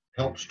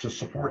helps to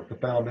support the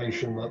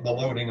foundation, the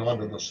loading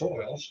onto the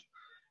soils.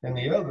 And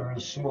the other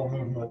is soil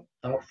movement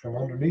out from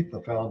underneath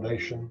the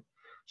foundation.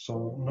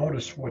 So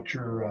notice what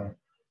your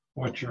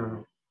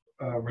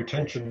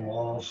retention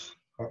walls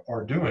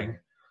are doing.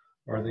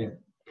 Are they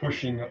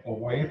pushing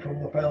away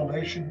from the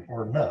foundation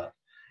or not?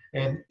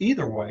 And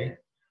either way,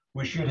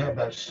 we should have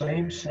that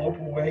same slope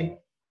away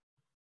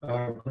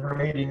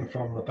grading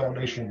from the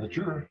foundation that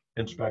you're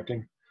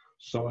inspecting,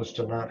 so as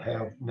to not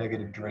have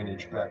negative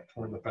drainage back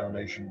toward the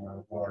foundation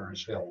where water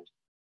is held.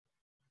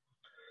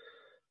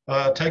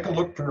 Take a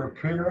look for a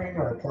piering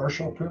or a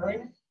partial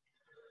piering.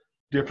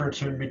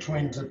 Difference in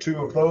between the two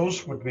of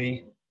those would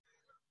be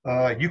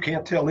you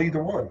can't tell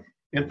either one.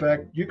 In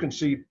fact, you can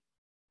see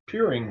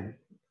piering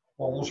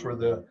holes where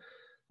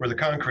the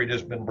concrete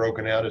has been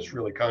broken out. It's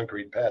really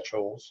concrete patch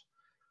holes,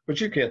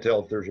 but you can't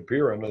tell if there's a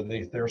pier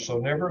underneath there. So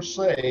never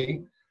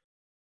say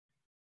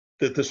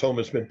that this home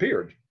has been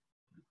piered,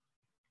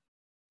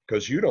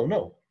 because you don't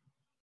know.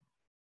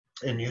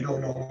 And you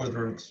don't know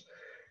whether it's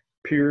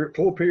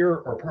full pier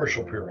or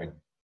partial piering.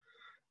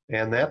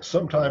 And that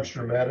sometimes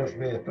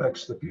dramatically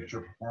affects the future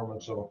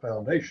performance of a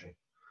foundation.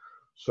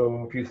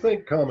 So if you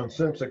think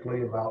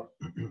commonsensically about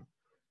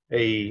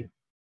a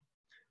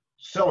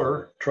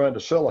seller trying to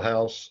sell a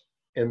house,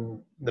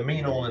 and the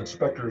mean old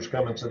inspectors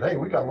come and said, hey,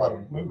 we got a lot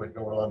of movement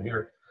going on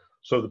here.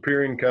 So the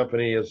piering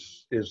company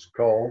is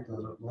called,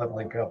 the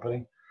leveling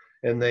company,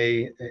 and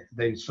they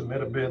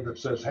submit a bid that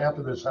says half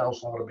of this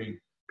house ought to be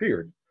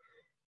piered.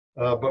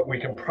 But we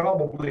can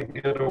probably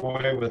get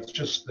away with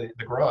just the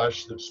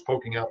garage that's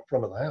poking out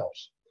front of the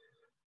house.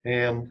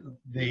 And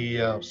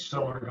the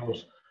seller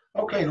goes,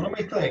 okay, let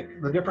me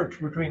think. The difference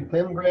between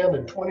 10 grand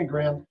and 20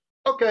 grand.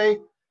 Okay,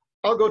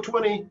 I'll go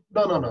 20.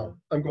 No,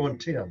 I'm going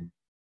 10.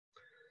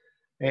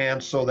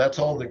 And so that's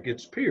all that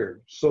gets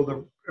piered. So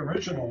the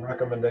original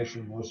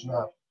recommendation was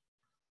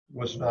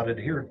not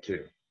adhered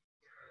to.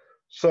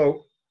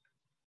 So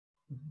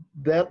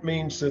that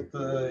means that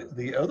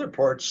the other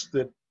parts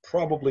that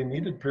probably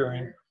needed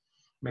piering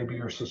maybe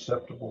you're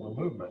susceptible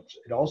to movements.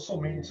 It also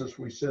means, as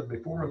we said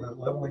before, that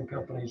leveling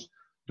companies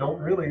don't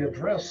really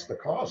address the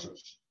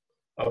causes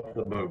of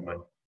the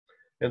movement.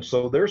 And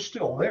so they're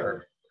still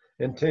there.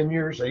 And 10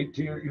 years,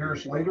 18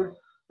 years later,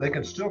 they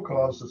can still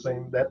cause the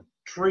same, that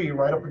tree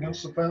right up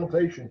against the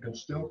foundation can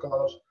still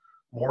cause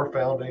more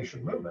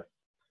foundation movement.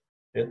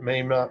 It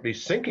may not be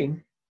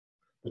sinking,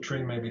 the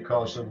tree may be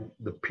causing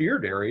the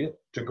piered area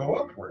to go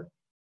upward.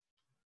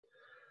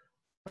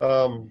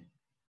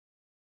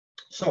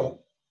 So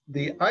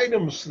the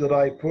items that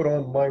I put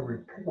on my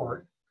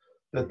report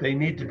that they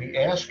need to be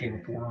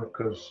asking for,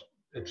 because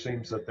it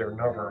seems that they're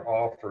never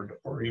offered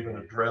or even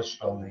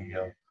addressed on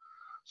the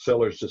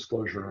seller's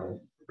disclosure,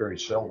 very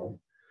seldom,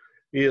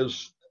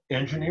 is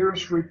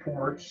engineer's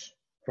reports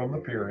from the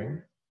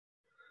peering,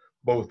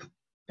 both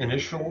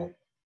initial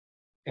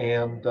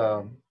and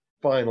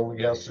final.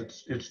 Yes,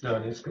 it's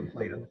done, it's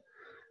completed.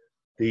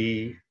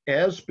 The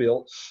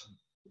as-builts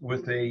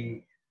with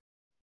a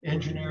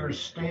engineer's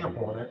stamp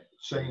on it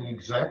saying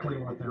exactly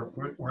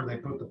where they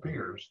put the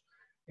piers.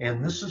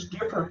 And this is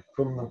different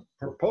from the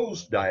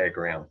proposed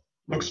diagram.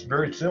 Looks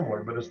very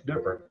similar, but it's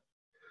different.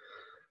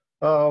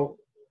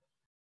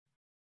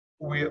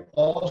 We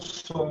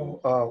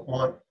also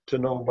want to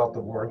know about the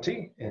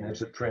warranty, and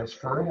is it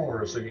transferable,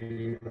 or is there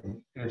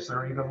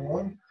even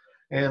one?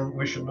 And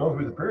we should know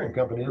who the peering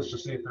company is to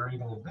see if they're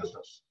even in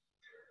business.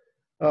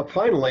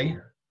 Finally,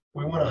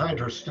 we want a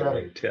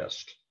hydrostatic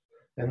test,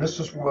 and this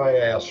is why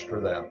I asked for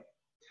that.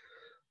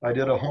 I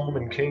did a home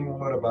in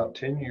Kingwood about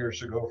 10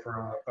 years ago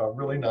for a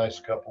really nice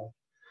couple,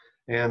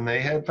 and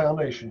they had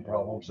foundation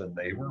problems, and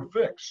they were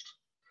fixed.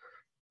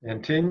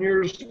 And 10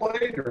 years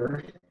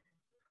later,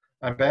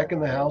 I'm back in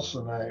the house,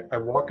 and I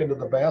walk into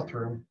the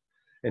bathroom,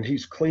 and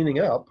he's cleaning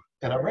up,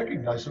 and I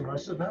recognize him, and I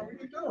said, "How are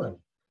you doing?"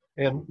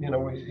 And, you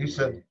know, he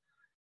said,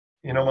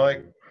 "You know,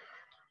 Mike,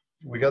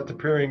 we got the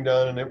peering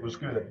done, and it was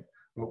good,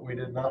 but we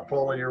did not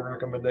follow your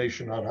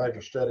recommendation on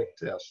hydrostatic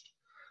test."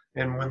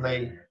 And when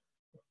they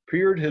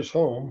peered his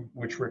home,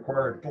 which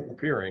required full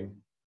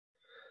peering,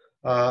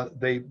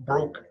 they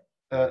broke,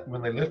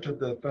 when they lifted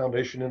the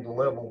foundation into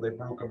level, they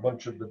broke a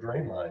bunch of the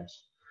drain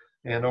lines.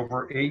 And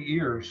over 8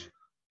 years,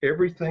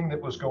 everything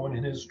that was going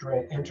in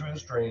into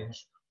his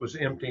drains was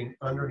emptying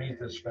underneath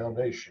his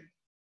foundation.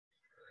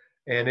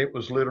 And it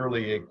was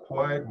literally a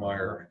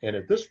quagmire. And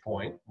at this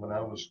point, when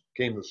I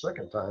came the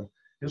second time,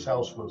 his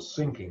house was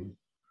sinking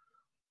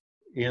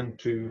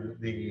into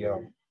the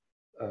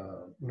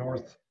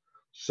north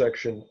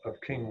section of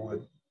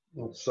Kingwood,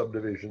 little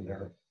subdivision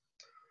there.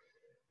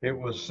 It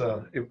was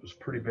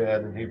pretty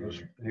bad, and he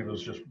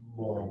was just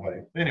blown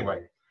away.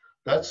 Anyway,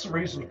 that's the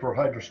reason for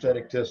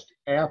hydrostatic test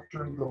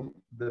after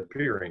the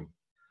peering.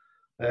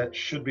 That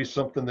should be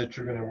something that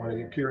you're going to want to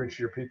encourage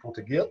your people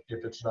to get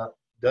if it's not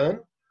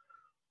done,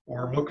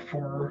 or look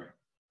for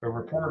a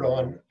report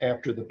on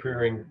after the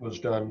peering was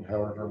done,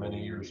 however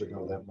many years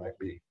ago that might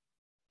be.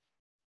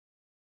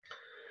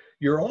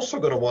 You're also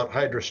going to want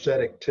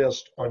hydrostatic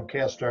test on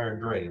cast iron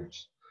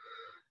drains.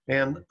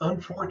 And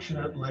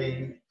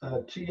unfortunately,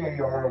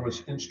 TAR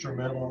was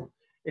instrumental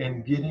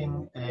in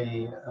getting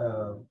a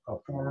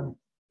form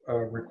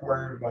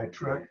required by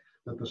TREC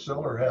that the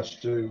seller has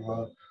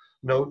to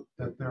note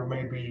that there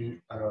may be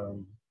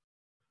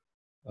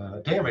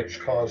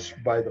damage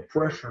caused by the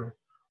pressure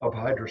of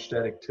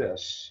hydrostatic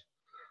tests.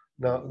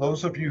 Now,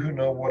 those of you who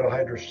know what a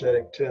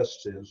hydrostatic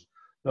test is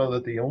know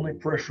that the only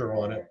pressure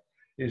on it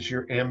is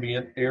your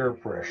ambient air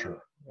pressure,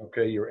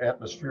 okay, your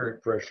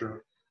atmospheric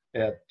pressure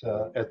at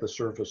the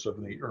surface of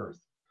the earth.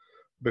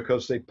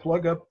 Because they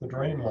plug up the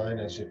drain line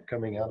as it's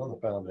coming out of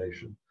the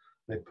foundation,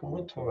 they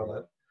pull a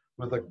toilet,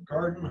 with a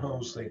garden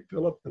hose, they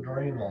fill up the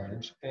drain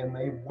lines, and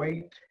they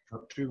wait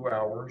for 2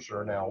 hours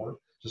or an hour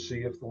to see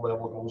if the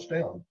level goes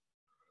down.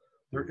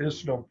 There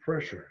is no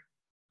pressure.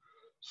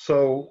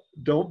 So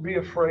don't be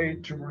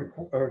afraid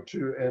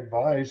to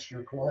advise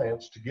your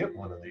clients to get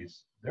one of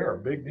these. They're a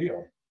big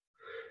deal.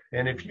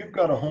 And if you've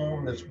got a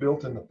home that's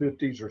built in the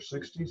 50s or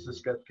 60s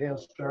that's got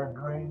cast iron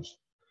drains,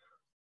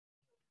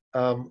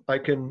 I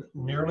can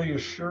nearly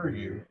assure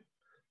you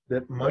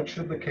that much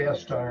of the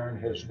cast iron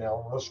has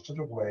now rusted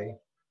away,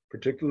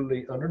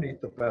 particularly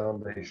underneath the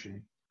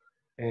foundation,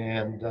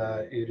 and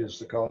it is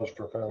the cause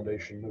for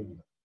foundation movement.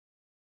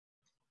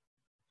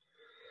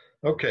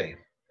 Okay,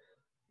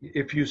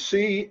 if you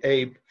see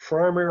a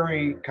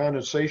primary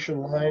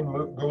condensation line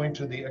going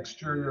to the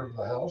exterior of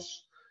the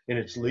house and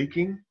it's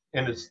leaking,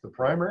 and it's the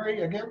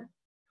primary again,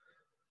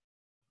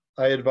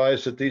 I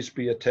advise that these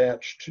be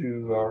attached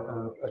to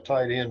or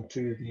tied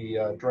into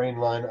the drain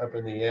line up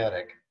in the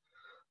attic.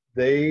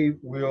 They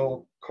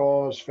will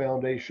cause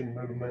foundation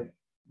movement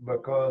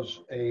because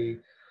a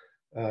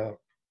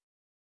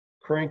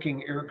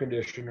cranking air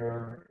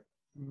conditioner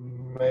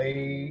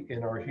may,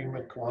 in our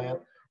humid plant,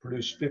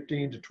 produce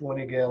 15 to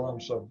 20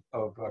 gallons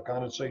of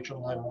condensation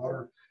line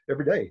water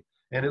every day.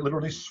 And it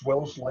literally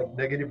swells like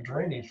negative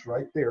drainage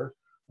right there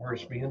where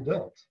it's being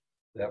dumped.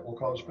 That will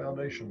cause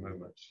foundation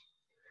movements.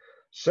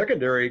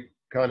 Secondary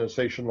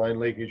condensation line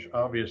leakage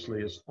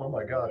obviously is, oh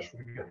my gosh,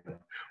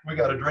 we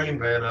got a drain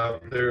van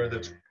out there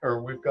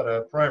or we've got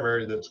a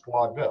primary that's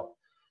clogged up.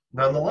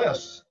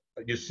 Nonetheless,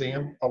 you see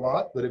them a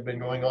lot that have been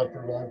going on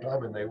for a long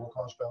time, and they will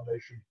cause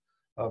foundation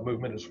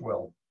movement as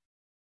well.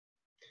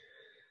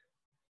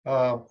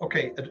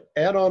 Okay,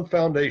 add-on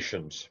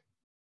foundations.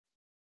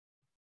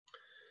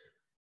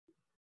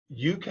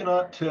 You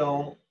cannot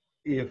tell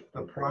if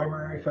the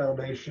primary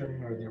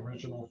foundation or the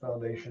original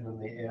foundation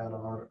and the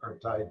add-on are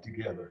tied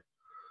together.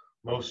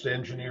 Most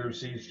engineers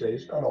these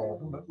days, not all of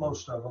them, but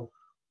most of them,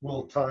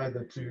 will tie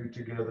the two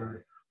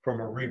together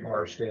from a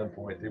rebar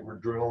standpoint. They will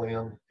drill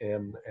in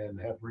and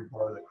have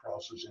rebar that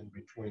crosses in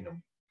between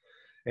them.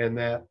 And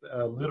that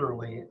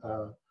literally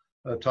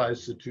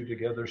ties the two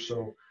together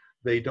so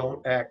they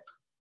don't act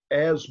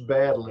as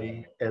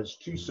badly as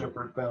two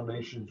separate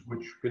foundations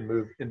which can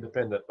move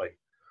independently.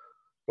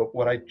 But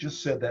what I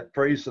just said, that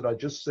phrase that I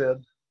just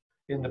said,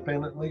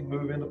 independently,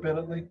 move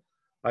independently,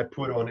 I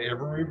put on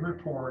every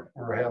report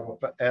where I have an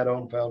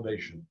add-on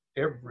foundation,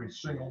 every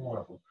single one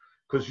of them,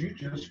 because you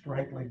just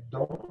frankly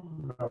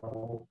don't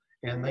know,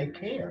 and they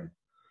can.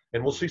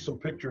 And we'll see some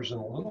pictures in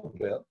a little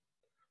bit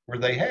where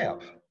they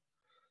have.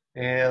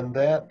 And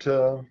that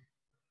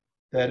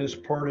is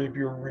part of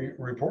your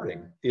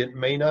reporting. It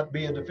may not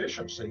be a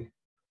deficiency.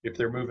 If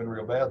they're moving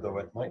real bad, though,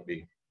 it might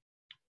be.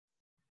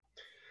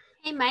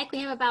 Hey, Mike, we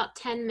have about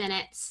 10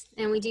 minutes,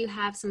 and we do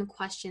have some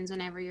questions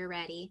whenever you're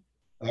ready.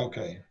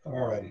 Okay,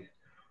 all righty.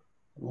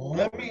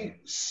 Let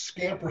me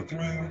scamper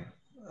through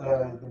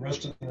the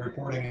rest of the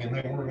reporting, and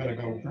then we're going to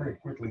go very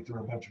quickly through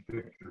a bunch of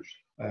pictures.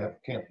 I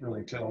can't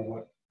really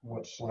tell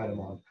what slide I'm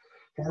on.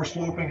 Floor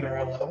sloping and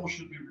around level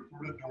should be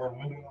reported during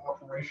window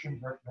operation,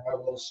 brick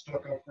drywall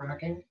stucco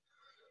cracking,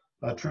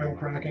 trim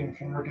cracking,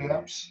 floor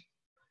gaps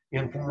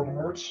in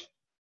floorboards,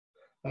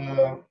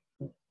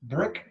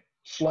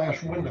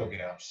 brick/window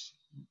gaps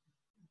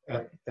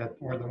at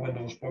where the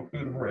windows poke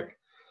through the brick,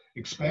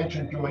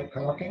 expansion joint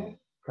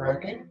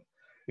cracking,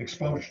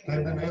 exposed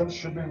tendon ends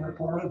should be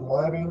reported,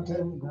 live end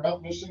tendon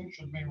grout missing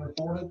should be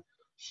reported,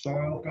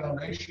 soil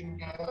foundation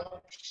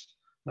gaps,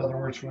 in other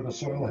words, where the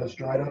soil has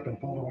dried up and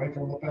pulled away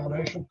from the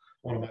foundation.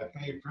 One of my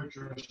favorite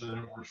pictures, and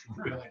it works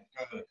really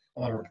good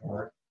on a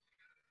report.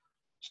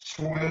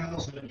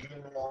 Soils and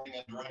general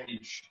and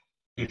drainage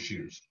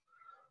issues.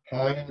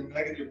 High and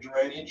negative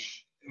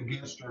drainage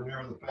against or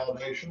near the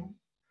foundation.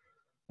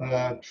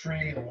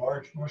 Tree and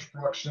large bush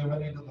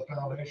proximity to the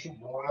foundation,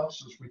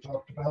 blowouts, as we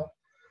talked about.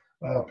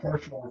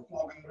 Partial or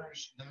flow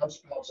gutters,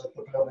 downspouts at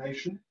the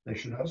foundation. They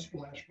should have a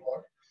splash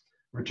block.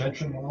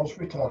 Retention walls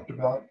we talked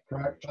about.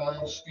 Cracked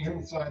tiles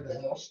inside the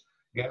house.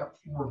 Gap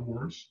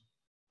floorboards.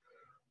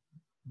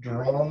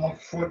 Draw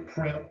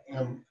footprint.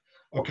 And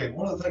okay,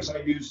 one of the things I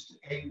use to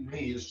aid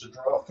me is to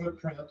draw a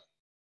footprint of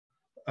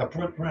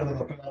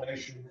the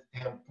foundation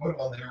and put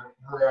on there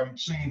where I'm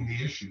seeing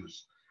the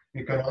issues.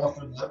 It can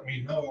often let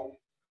me know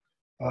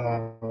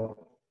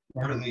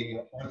where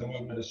the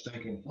movement is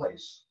taking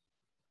place,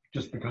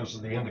 just because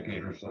of the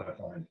indicators that I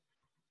find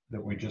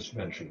that we just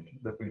mentioned,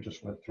 that we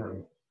just went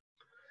through.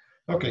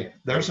 Okay,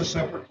 there's a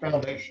separate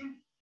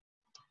foundation.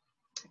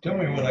 Tell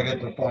me when I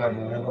get to 5,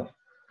 Miranda,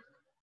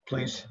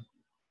 please.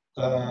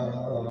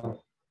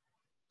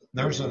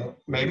 There's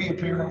maybe a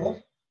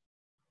pyramid.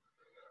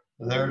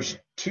 There's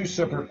 2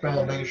 separate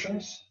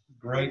foundations.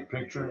 Great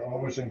picture.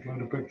 Always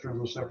include a picture of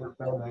the separate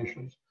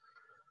foundations.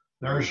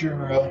 There's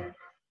your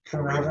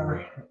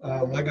forever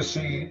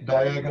legacy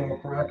diagonal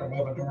crack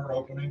above a door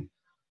opening.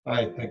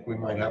 I think we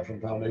might have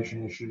some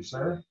foundation issues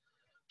there.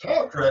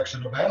 Tile cracks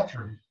in the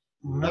bathroom.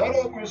 Not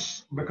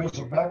always because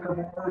of backer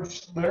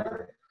boards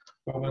there,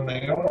 but when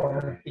they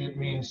are, it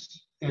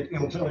means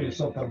it'll tell you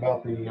something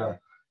about the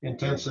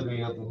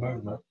intensity of the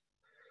movement.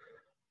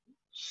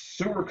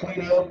 Sewer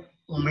cleanout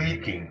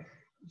leaking.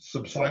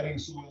 Subsiding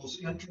soils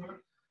into it.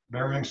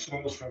 Bearing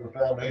soils from the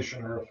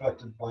foundation are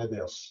affected by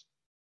this.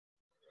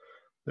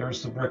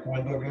 There's the brick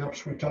window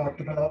gaps we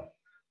talked about.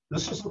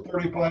 This is a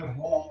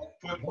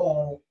 35-foot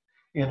hole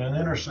in an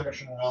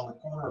intersection around the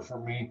corner for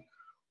me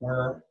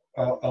where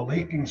a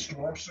leaking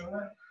storm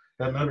sewer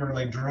had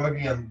literally drug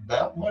in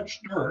that much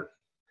dirt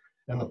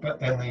and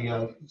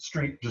the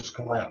street just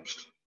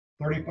collapsed.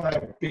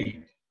 35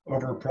 feet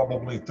over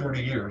probably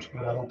 30 years,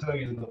 but I'll tell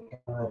you the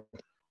power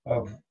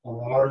of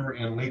water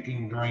and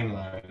leaking drain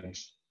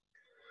lines.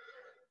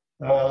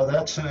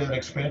 That's an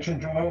expansion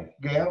joint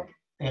gap,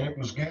 and it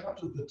was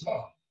gapped at the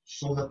top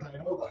so that I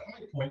know the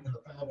high point in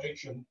the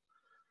foundation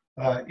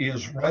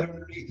is right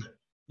underneath it.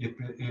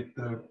 If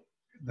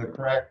the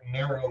crack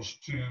narrows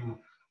to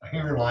a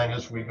hairline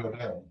as we go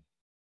down.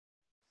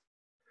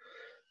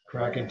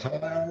 Crack in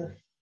tile,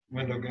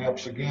 window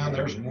gaps again.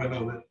 There's a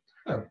window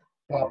that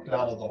popped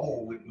out of the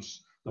hole. It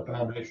was the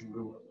foundation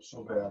movement was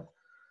so bad.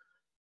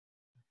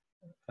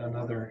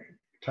 Another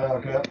tile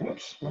gap.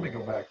 Whoops, let me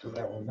go back to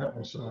that one. That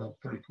was a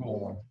pretty cool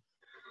one.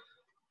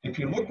 If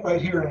you look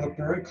right here and look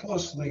very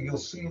closely, you'll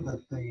see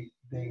that the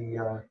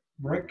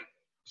brick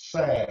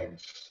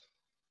sags.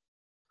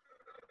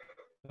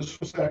 This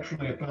was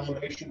actually a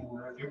foundation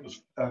where it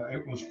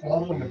was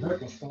following, the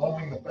brick was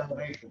following the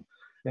foundation.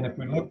 And if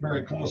we look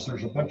very close,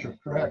 there's a bunch of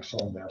cracks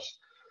on this.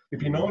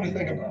 If you know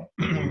anything about,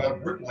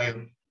 about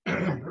bricklaying,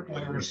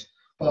 bricklayers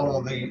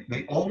follow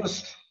the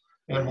oldest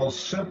and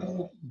most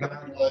simple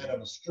guideline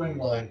of a string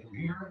line from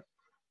here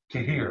to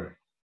here.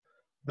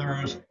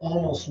 There is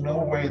almost no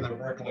way the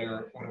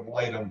bricklayer would have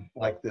laid them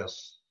like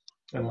this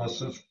unless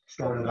this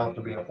started out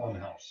to be a fun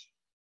house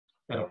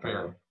at a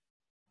fair.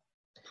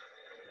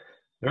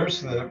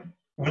 There's the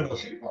window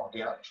sheetrock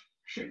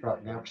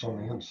gaps on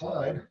the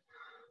inside.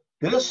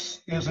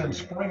 This is in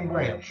Spring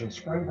Branch, and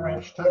Spring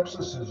Branch,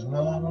 Texas is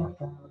known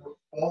for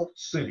fault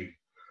city.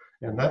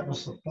 And that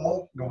was the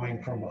fault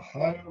going from the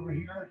high over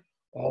here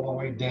all the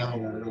way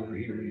downward over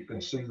here. You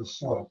can see the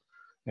slope.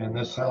 And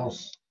this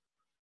house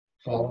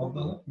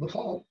followed the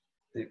fault.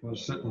 It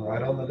was sitting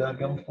right on the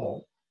dadgum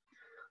fault.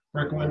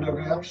 Brick window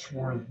gaps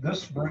where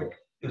this brick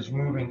is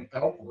moving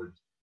outward.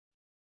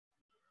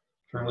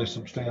 Fairly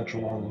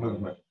substantial on the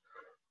movement.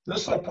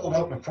 This I pulled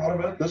up in front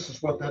of it. This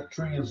is what that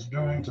tree is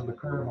doing to the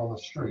curb on the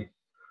street.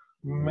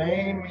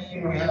 May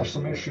mean we have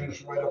some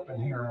issues right up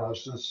in here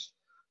as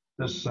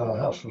this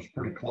house was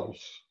pretty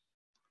close.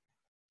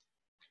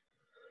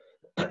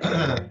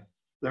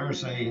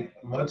 There's a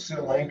mud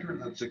seal anchor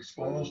that's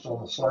exposed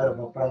on the side of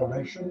a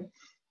foundation.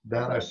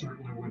 That I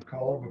certainly would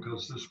call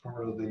because this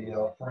part of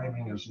the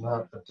framing is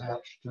not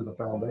attached to the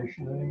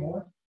foundation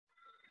anymore.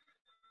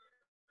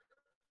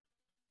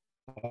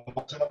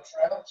 Top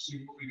trap,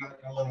 see what we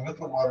got going with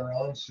the water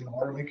on, see the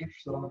water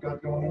leakage that I've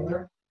got going in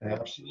there.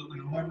 Absolutely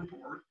on my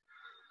report.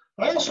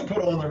 I also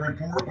put on the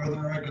report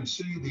whether I can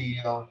see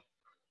the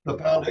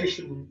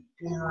foundation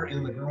floor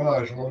in the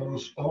garage.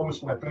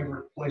 Always my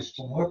favorite place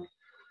to look.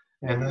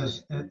 And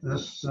this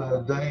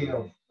day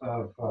of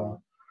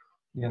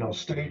you know,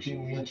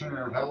 staging the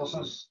interior of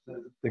houses,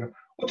 they go,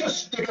 well,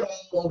 just stick it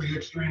all the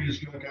extraneous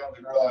junk out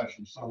in the garage.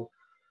 And so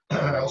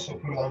I also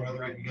put on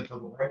whether I can get to the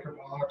breaker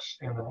box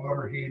and the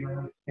water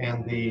heater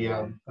and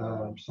the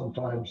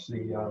sometimes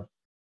the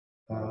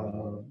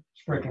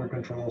sprinkler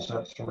controls,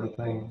 that sort of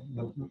thing.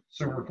 The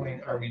sewer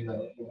clean, I mean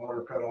the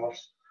water cutoffs.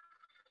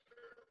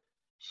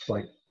 It's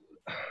like,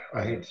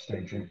 I hate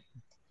staging.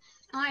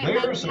 All right,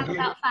 Mike, we have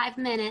about 5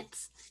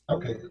 minutes.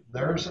 Okay,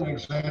 there's an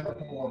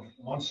example of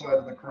one side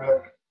of the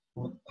crack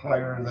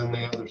higher than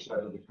the other side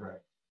of the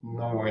crack.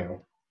 No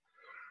bueno.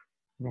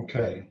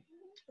 Okay,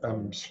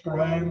 I'm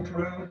spraying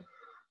through.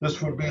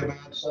 This would be a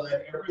bad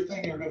sign.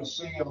 Everything you're going to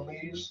see on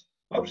these,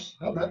 oops,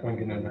 how'd that one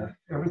get in there?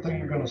 Everything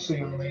you're going to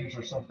see on these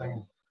are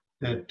something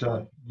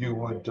that you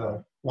would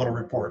want to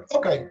report.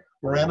 Okay,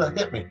 Miranda,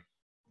 hit me.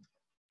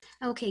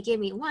 Okay, give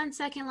me 1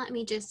 second. Let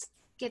me just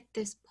get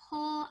this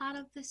poll out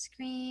of the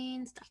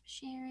screen. Stop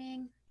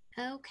sharing.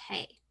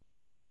 Okay.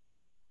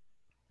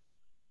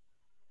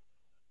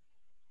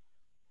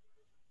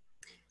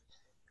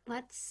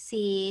 Let's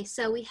see.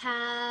 So we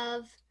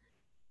have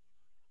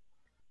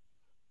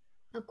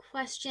a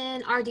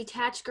question. Are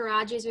detached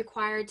garages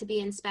required to be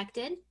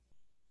inspected?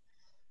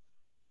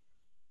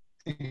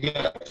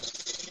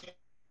 Yes.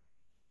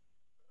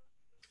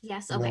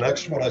 Yes, And okay. the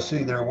next one I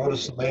see there, what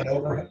is the main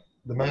overhang?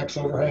 The max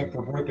overhang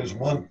for brick is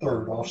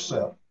 1/3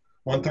 offset.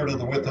 1/3 of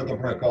the width of the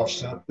brick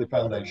offset the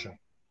foundation.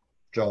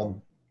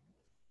 John.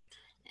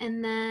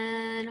 And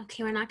then,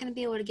 okay, we're not going to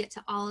be able to get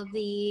to all of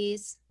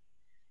these.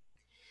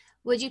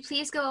 Would you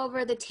please go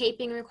over the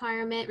taping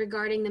requirement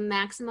regarding the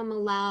maximum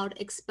allowed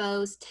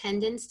exposed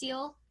tendon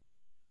steel?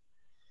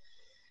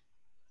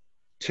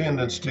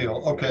 Tendon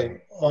steel.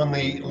 Okay, on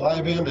the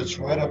live end, it's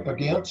right up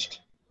against.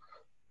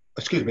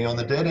 Excuse me, on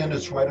the dead end,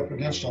 it's right up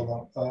against.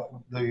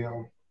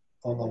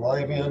 On the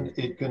live end,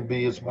 it can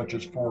be as much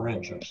as 4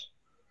 inches,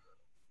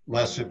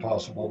 less if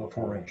possible to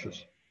 4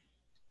 inches.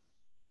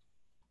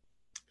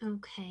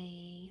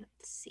 Okay,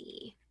 let's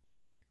see.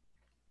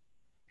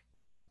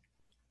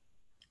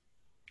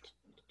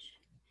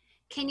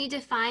 Can you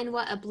define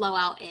what a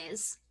blowout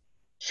is?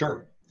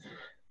 Sure.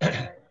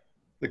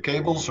 The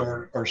cables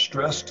are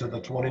stressed to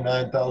the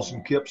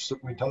 29,000 kips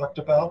that we talked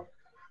about.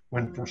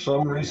 When for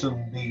some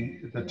reason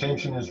the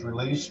tension is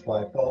released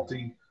by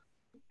faulty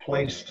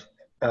placed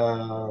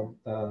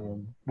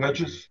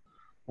wedges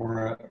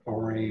or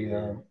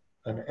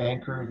an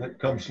anchor that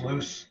comes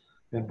loose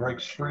and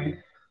breaks free,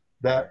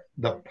 that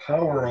the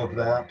power of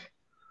that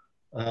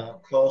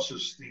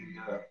causes the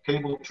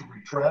cable to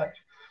retract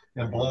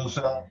and blows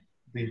out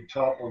the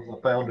top of the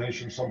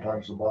foundation,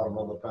 sometimes the bottom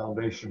of the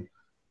foundation.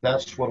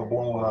 That's what a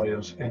blowout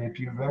is. And if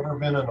you've ever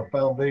been in a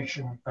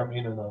foundation, I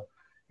mean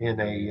in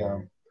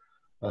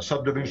a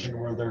subdivision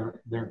where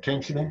they're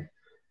tensioning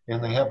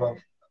and they have a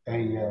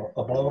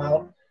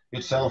blowout,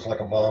 it sounds like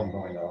a bomb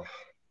going off.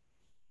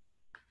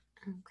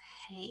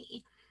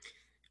 Okay.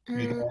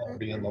 You don't want to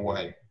be in the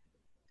way.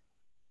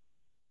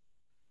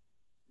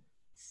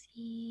 Let's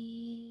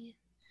see.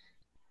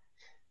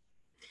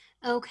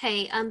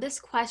 Okay, this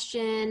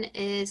question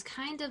is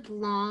kind of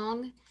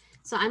long,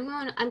 so I'm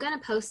going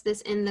to post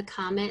this in the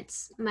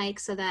comments, Mike,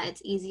 so that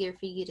it's easier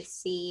for you to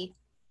see.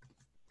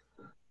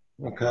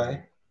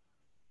 Okay.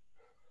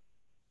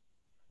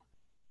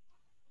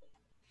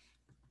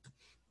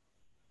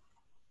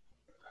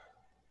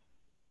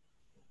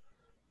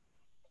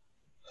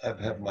 I've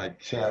had my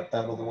chat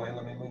out of the way.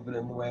 Let me move it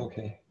in the way.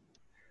 Okay.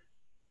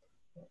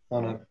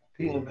 On a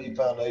P&B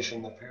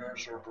foundation, the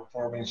piers are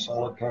performing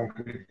solid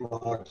concrete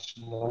blocks,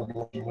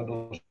 no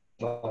windows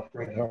off,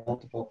 grade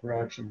multiple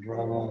cracks and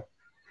drywall,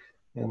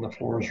 and the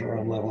floors are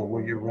unlevel.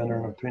 Will you render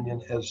an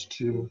opinion as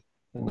to,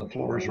 and the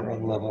floors are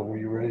unlevel? Will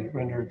you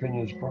render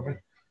opinions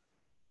perfect?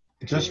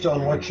 Just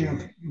on what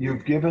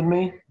you've given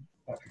me,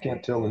 I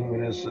can't tell who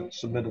it is that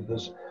submitted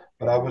this,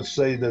 but I would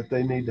say that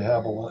they need to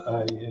have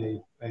a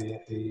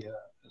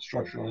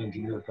structural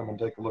engineer come and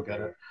take a look at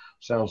it.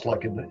 Sounds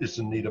like it's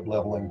in need of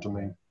leveling to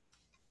me.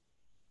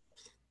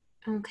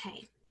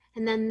 Okay.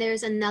 And then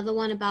there's another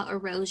one about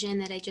erosion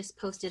that I just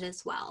posted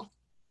as well.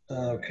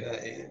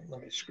 Okay,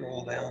 let me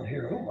scroll down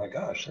here. Oh my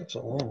gosh, that's a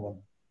long one.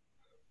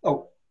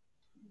 Oh,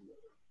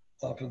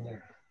 up in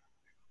there.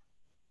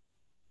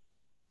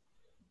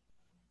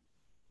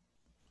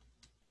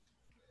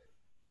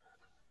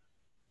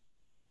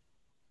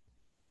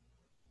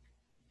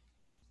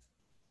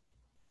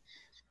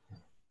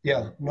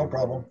 Yeah, no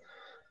problem.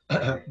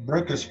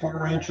 Brick is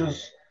 4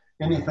 inches.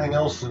 Anything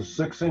else is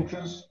 6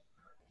 inches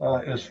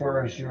as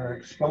far as your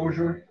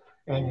exposure.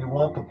 And you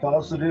want the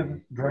positive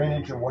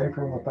drainage away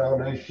from the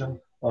foundation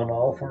on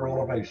all 4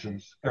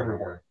 elevations,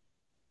 everywhere.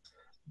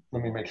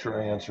 Let me make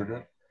sure I answered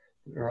it.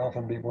 There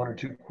often be 1 or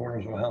 2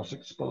 corners of a house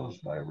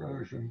exposed by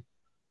erosion.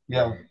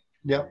 Yeah,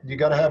 you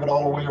got to have it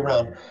all the way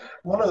around.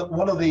 One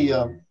of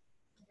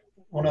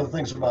the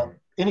things about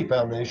any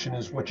foundation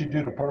is what you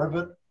do to part of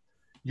it,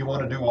 you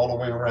want to do all the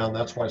way around.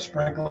 That's why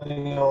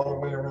sprinkling all the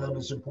way around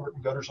is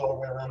important. Gutters all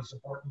the way around is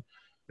important.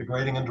 The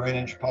grading and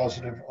drainage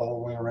positive all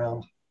the way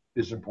around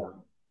is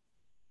important.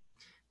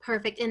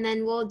 Perfect. And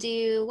then we'll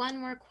do one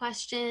more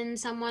question.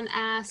 Someone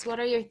asked, what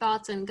are your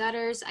thoughts on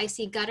gutters? I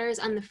see gutters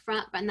on the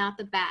front, but not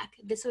the back.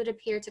 This would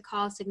appear to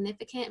cause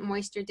significant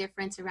moisture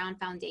difference around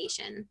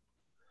foundation.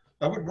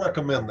 I would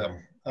recommend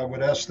them. I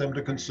would ask them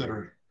to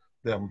consider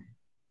them.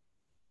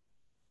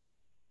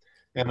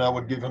 And I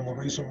would give them the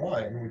reason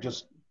why. And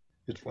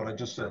it's what I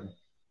just said.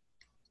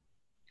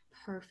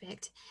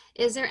 Perfect.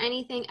 Is there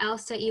anything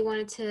else that you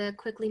wanted to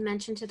quickly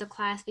mention to the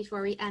class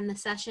before we end the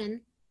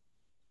session?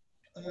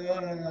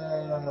 Let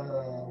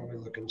me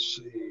look and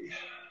see.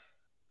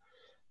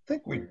 I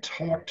think we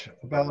talked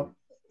about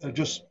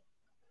just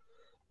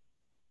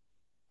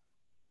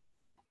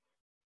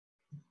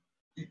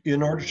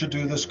in order to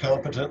do this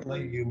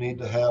competently, you need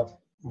to have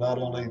not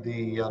only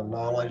the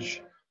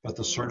knowledge, but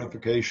the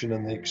certification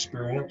and the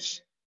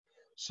experience.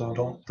 So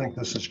don't think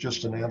this is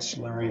just an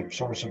ancillary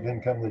source of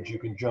income that you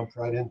can jump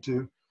right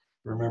into.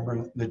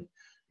 Remember that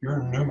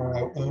your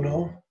numero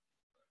uno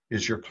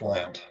is your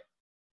client.